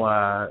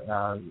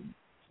smaller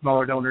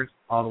donors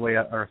all the way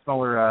up, or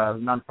smaller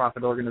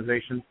nonprofit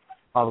organizations,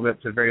 all the way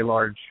up to very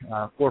large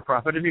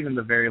for-profit and even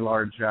the very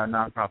large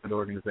nonprofit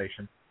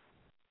organizations.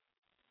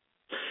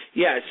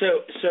 Yeah,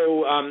 so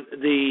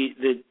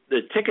the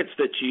tickets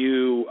that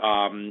you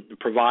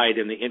provide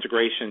and the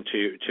integration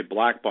to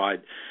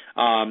Blackbaud,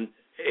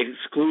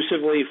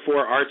 exclusively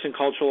for arts and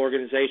cultural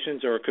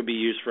organizations, or it could be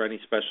used for any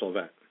special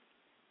event?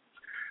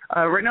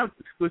 Right now, it's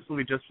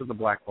exclusively just for the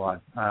Blackbaud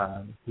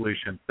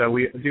solution. So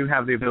we do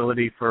have the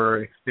ability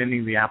for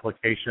extending the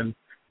application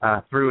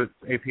through its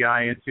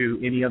API into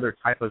any other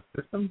type of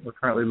system. We're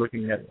currently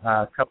looking at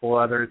a couple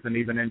others and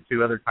even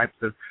into other types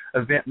of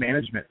event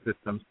management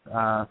systems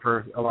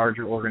for a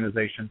larger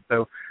organization.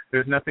 So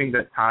there's nothing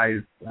that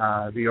ties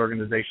the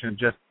organization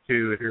just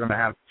to, if you're going to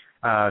have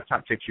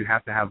Top Ticks, you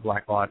have to have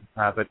Blackbaud.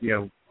 But,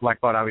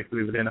 Blackbaud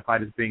obviously we've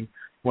identified as being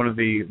one of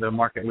the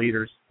market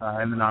leaders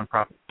in the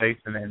nonprofit space,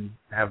 and then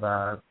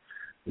have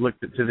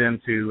looked to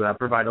them to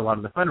provide a lot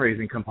of the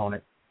fundraising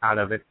component out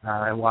of it,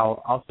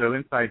 while also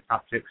inside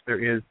Top Ticks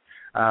there is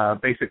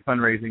basic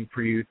fundraising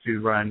for you to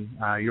run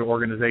your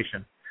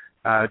organization.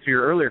 To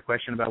your earlier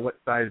question about what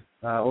size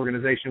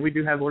organization, we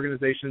do have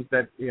organizations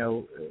that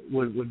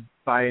would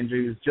buy and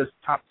use just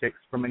Top Ticks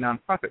from a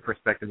nonprofit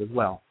perspective as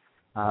well.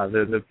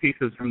 The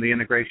pieces from the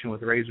integration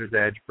with Razor's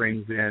Edge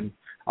brings in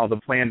all the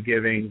plan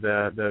giving,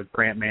 the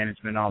grant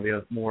management, all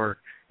the more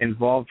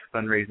involved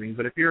fundraising.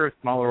 But if you're a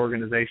smaller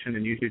organization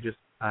and you do just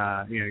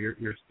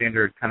your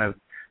standard kind of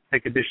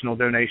take additional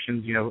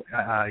donations, you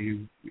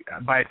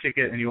buy a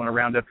ticket and you want to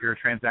round up your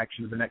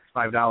transaction to the next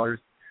 $5,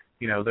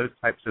 those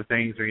types of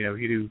things, or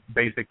you do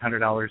basic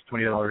 $100,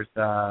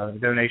 $20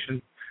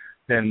 donations,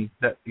 then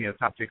that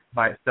Top Ticks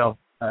by itself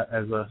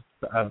as a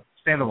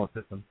standalone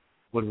system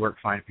would work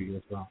fine for you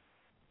as well.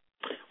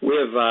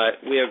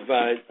 We have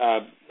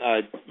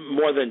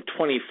more than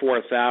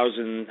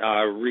 24,000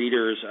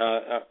 readers,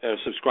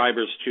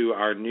 subscribers to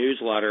our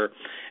newsletter,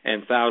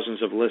 and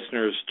thousands of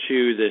listeners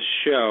to this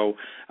show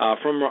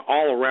from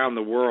all around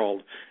the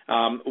world.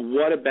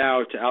 What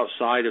about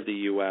outside of the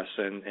U.S.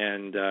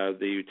 and the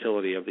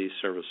utility of these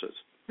services?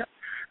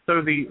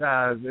 So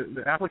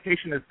the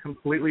application is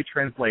completely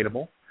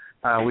translatable.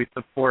 We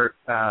support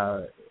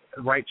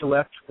right to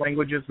left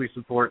languages. We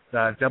support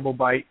double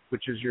byte,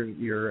 which is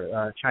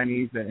your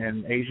Chinese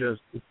and Asia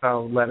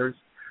style letters,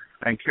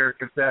 and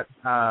character set,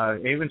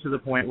 even to the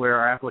point where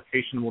our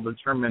application will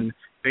determine,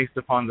 based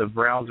upon the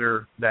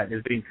browser that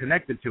is being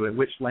connected to it,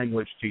 which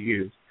language to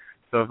use.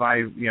 So if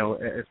I,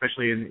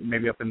 especially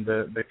maybe up in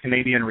the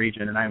Canadian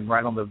region, and I'm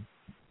right on the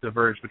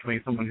verge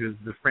between someone who's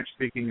the French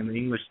speaking and the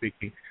English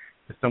speaking,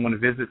 if someone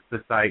visits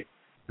the site,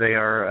 they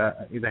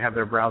have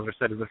their browser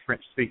set as a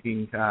French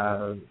speaking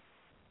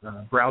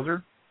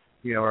browser,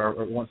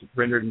 or once it's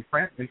rendered in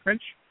French,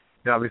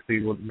 it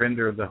obviously will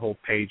render the whole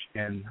page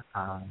in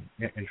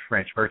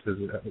French versus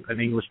an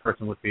English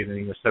person would see it in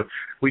English. So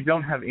we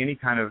don't have any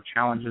kind of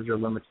challenges or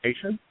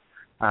limitations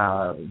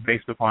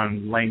based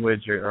upon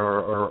language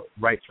or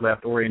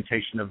right-to-left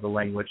orientation of the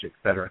language, et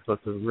cetera. So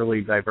it's a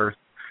really diverse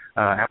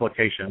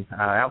application.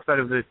 Outside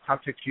of the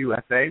Top Ticks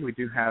USA, we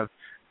do have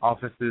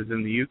offices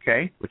in the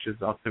UK, which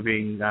is also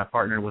being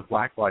partnered with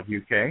Blackbaud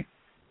UK.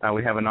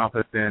 We have an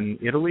office in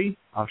Italy,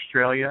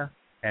 Australia,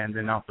 and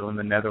then also in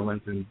the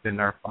Netherlands, and then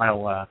our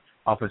final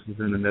office is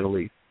in the Middle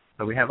East.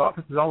 So we have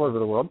offices all over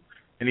the world,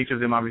 and each of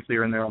them obviously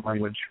are in their own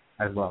language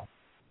as well.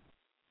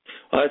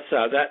 Well,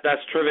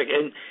 that's terrific,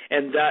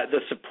 and that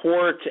the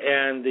support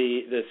and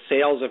the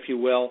sales, if you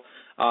will,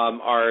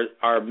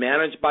 are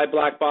managed by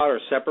Blackbaud or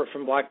separate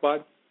from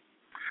Blackbaud?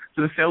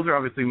 So the sales are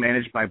obviously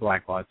managed by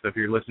Blackbaud. So if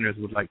your listeners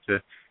would like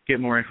to get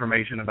more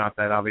information about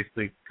that,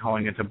 obviously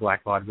calling into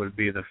Blackbaud would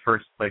be the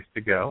first place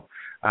to go,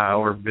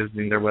 or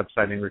visiting their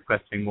website and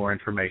requesting more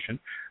information.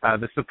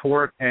 The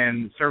support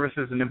and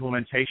services and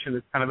implementation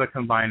is kind of a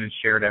combined and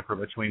shared effort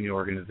between the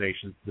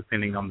organizations,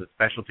 depending on the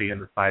specialty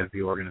and the size of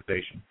the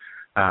organization.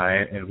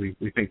 And we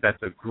think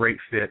that's a great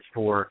fit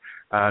for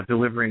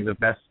delivering the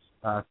best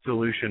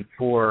solution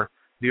for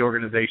the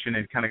organization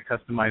and kind of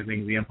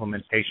customizing the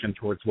implementation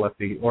towards what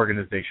the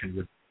organization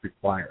would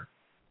require.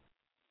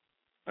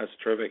 That's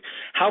terrific.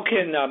 How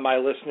can my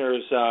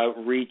listeners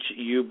reach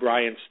you,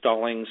 Brian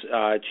Stallings,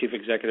 Chief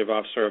Executive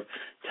Officer of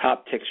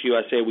Top Ticks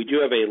USA? We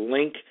do have a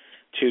link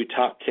to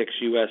Top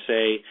Ticks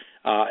USA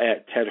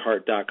at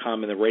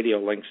tedhart.com in the radio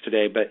links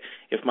today, but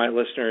if my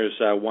listeners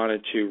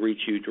wanted to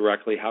reach you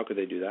directly, how could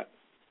they do that?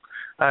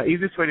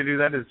 Easiest way to do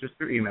that is just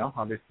through email,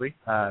 obviously.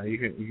 You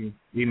can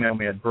email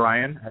me at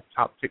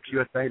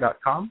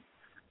brian@topticksusa.com.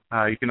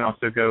 You can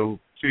also go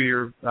to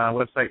your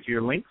website, to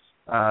your links,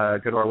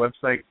 go to our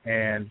website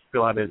and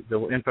fill out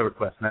the info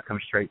request, and that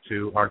comes straight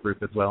to our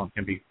group as well and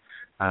can be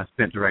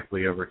sent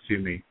directly over to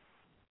me.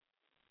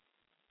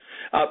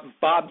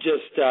 Bob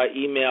just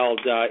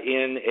emailed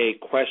in a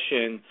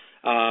question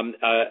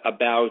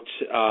about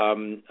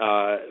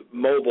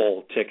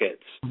mobile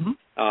tickets.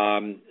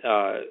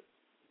 Mm-hmm.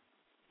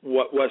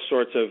 What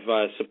sorts of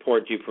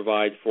support do you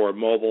provide for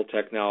mobile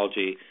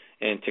technology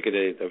and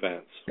ticketed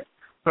events?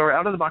 So our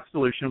out-of-the-box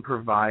solution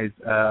provides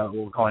what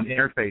we call an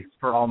interface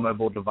for all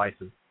mobile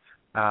devices.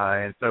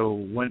 And so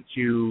once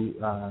you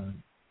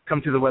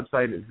come to the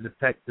website, it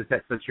detects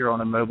that you're on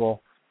a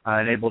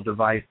mobile-enabled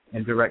device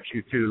and directs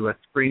you to a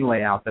screen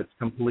layout that's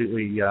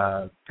completely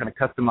kind of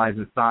customized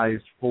and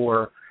sized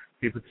for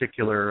the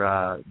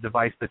particular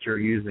device that you're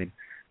using.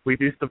 We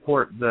do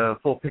support the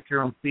full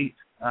pick-your-own-seat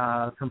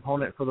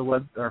component for the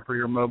web or for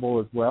your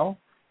mobile as well.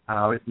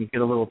 It can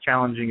get a little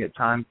challenging at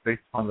times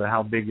based on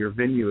how big your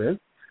venue is,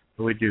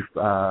 but we do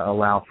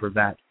allow for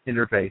that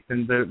interface.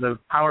 And the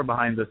power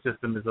behind the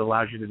system is it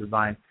allows you to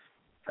define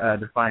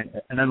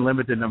an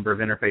unlimited number of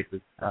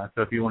interfaces.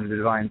 So if you wanted to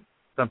define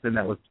something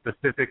that was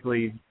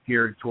specifically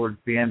geared towards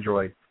the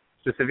Android,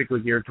 specifically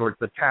geared towards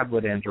the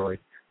tablet Android,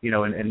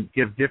 and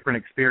give different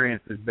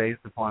experiences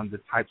based upon the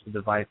types of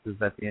devices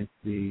that the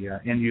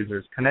end user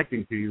is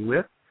connecting to you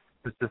with,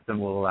 the system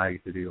will allow you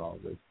to do all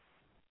of this.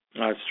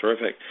 That's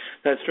terrific.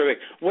 That's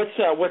terrific. What's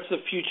the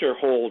future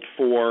hold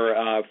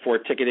for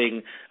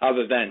ticketing of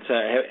events?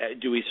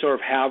 Do we sort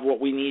of have what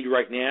we need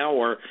right now,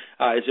 or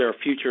is there a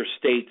future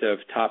state of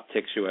Top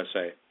Ticks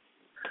USA?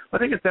 I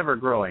think it's ever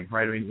growing,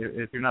 right? I mean,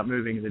 if you're not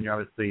moving, then you're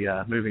obviously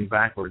moving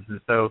backwards. And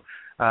so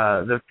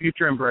the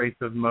future embrace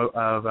of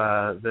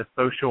the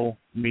social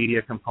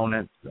media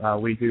components,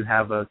 we do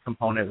have a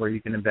component where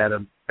you can embed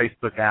a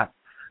Facebook app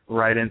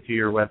right into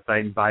your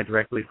website and buy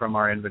directly from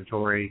our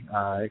inventory,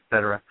 et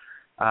cetera.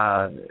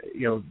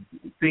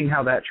 Seeing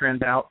how that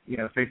trends out,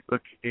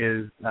 Facebook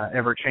is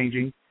ever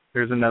changing.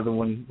 There's another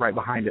one right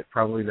behind it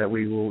probably that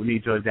we will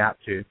need to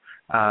adapt to.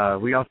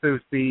 We also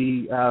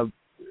see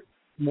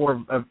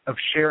more of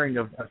sharing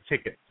of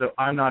tickets. So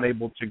I'm not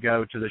able to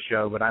go to the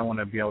show, but I want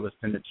to be able to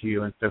send it to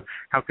you. And so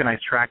how can I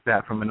track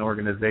that from an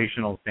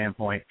organizational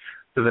standpoint?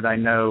 so that I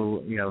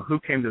know, who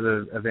came to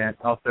the event.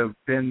 Also,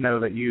 then know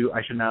that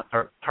I should now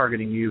start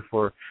targeting you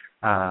for,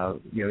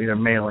 either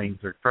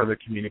mailings or further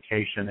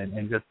communication,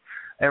 and just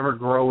ever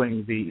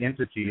growing the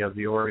entity of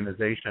the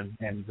organization.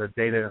 And the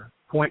data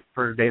point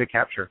for data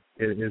capture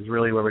is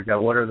really where we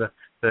go. What are the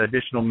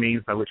additional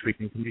means by which we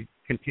can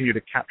continue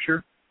to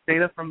capture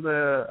data from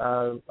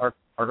our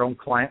own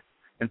clients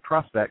and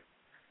prospects,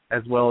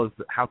 as well as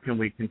how can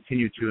we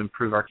continue to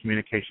improve our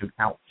communication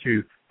out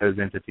to those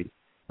entities,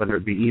 whether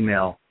it be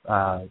email,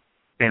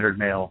 standard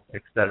mail,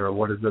 et cetera.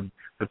 What is the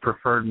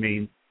preferred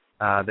means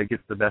that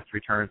gets the best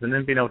returns, and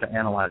then being able to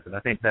analyze it. I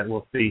think that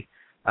we'll see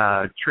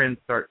trends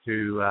start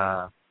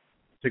to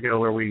go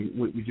where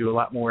we do a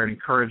lot more and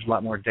encourage a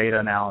lot more data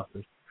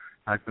analysis.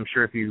 I'm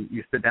sure if you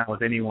sit down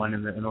with anyone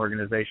in an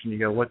organization, you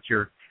go, what's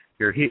your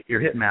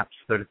hit maps,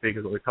 so to speak,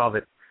 is what we call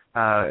it.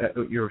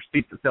 Your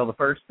seats that sell the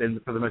first and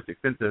for the most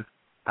expensive.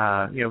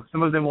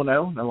 Some of them will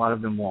know, and a lot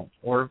of them won't,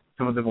 or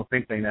some of them will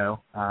think they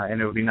know,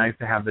 and it would be nice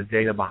to have the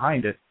data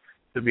behind it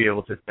to be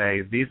able to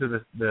say these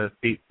are the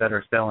seats that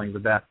are selling the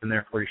best, and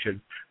therefore you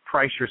should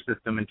price your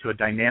system into a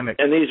dynamic.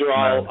 And these are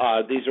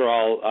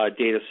all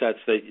data sets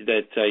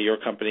that your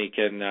company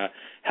can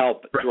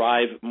help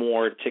drive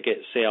more ticket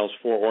sales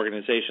for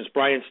organizations.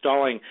 Brian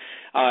Stalling,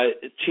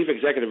 Chief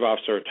Executive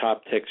Officer of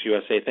Top Ticks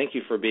USA, thank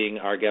you for being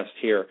our guest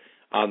here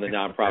on the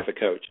Nonprofit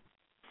Coach.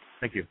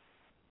 Thank you.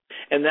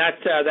 And that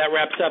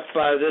wraps up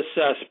this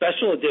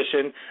special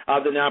edition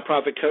of the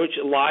Nonprofit Coach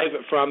live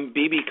from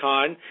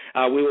BBCON.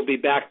 We will be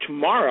back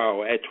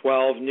tomorrow at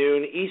 12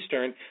 noon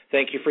Eastern.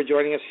 Thank you for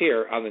joining us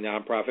here on the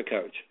Nonprofit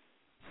Coach.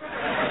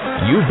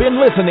 You've been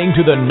listening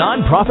to the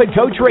Nonprofit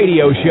Coach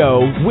Radio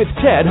Show with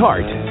Ted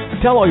Hart.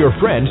 Tell all your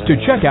friends to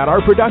check out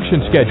our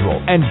production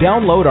schedule and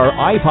download our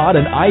iPod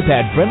and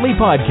iPad-friendly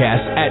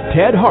podcast at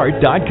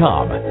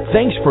tedhart.com.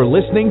 Thanks for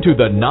listening to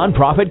the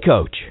Nonprofit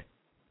Coach.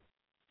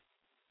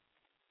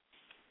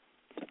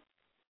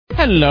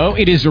 Hello,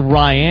 it is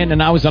Ryan,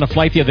 and I was on a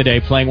flight the other day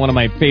playing one of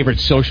my favorite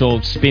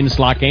social spin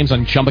slot games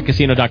on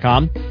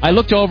ChumbaCasino.com. I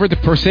looked over at the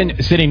person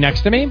sitting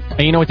next to me, and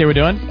you know what they were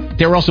doing?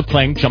 They were also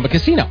playing Chumba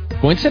Casino.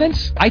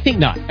 Coincidence? I think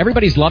not.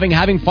 Everybody's loving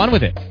having fun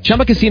with it.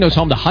 Chumba Casino is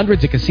home to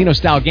hundreds of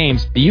casino-style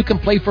games that you can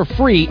play for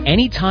free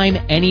anytime,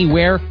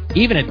 anywhere,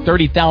 even at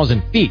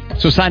 30,000 feet.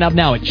 So sign up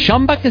now at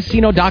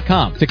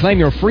ChumbaCasino.com to claim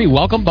your free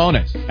welcome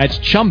bonus. That's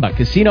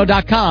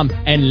ChumbaCasino.com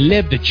and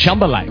live the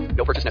Chumba life.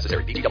 No purchase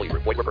necessary. VGW.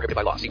 Void where prohibited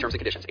by law. See terms and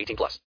conditions.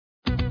 18+.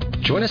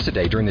 Join us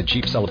today during the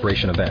Jeep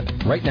Celebration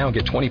event. Right now,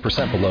 get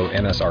 20% below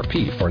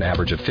MSRP for an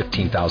average of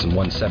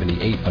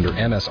 $15,178 under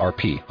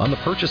MSRP on the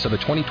purchase of a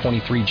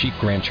 2023 Jeep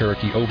Grand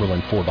Cherokee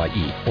Overland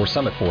 4xE or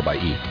Summit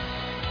 4xE.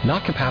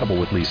 Not compatible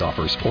with lease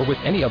offers or with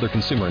any other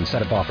consumer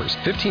incentive offers.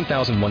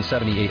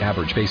 $15,178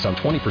 average based on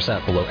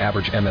 20% below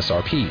average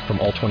MSRP from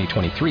all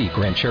 2023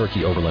 Grand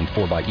Cherokee Overland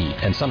 4xE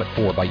and Summit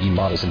 4xE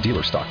models in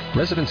dealer stock.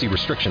 Residency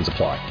restrictions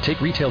apply.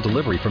 Take retail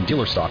delivery from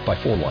dealer stock by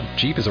 4/1.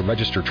 Jeep is a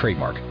registered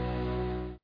trademark.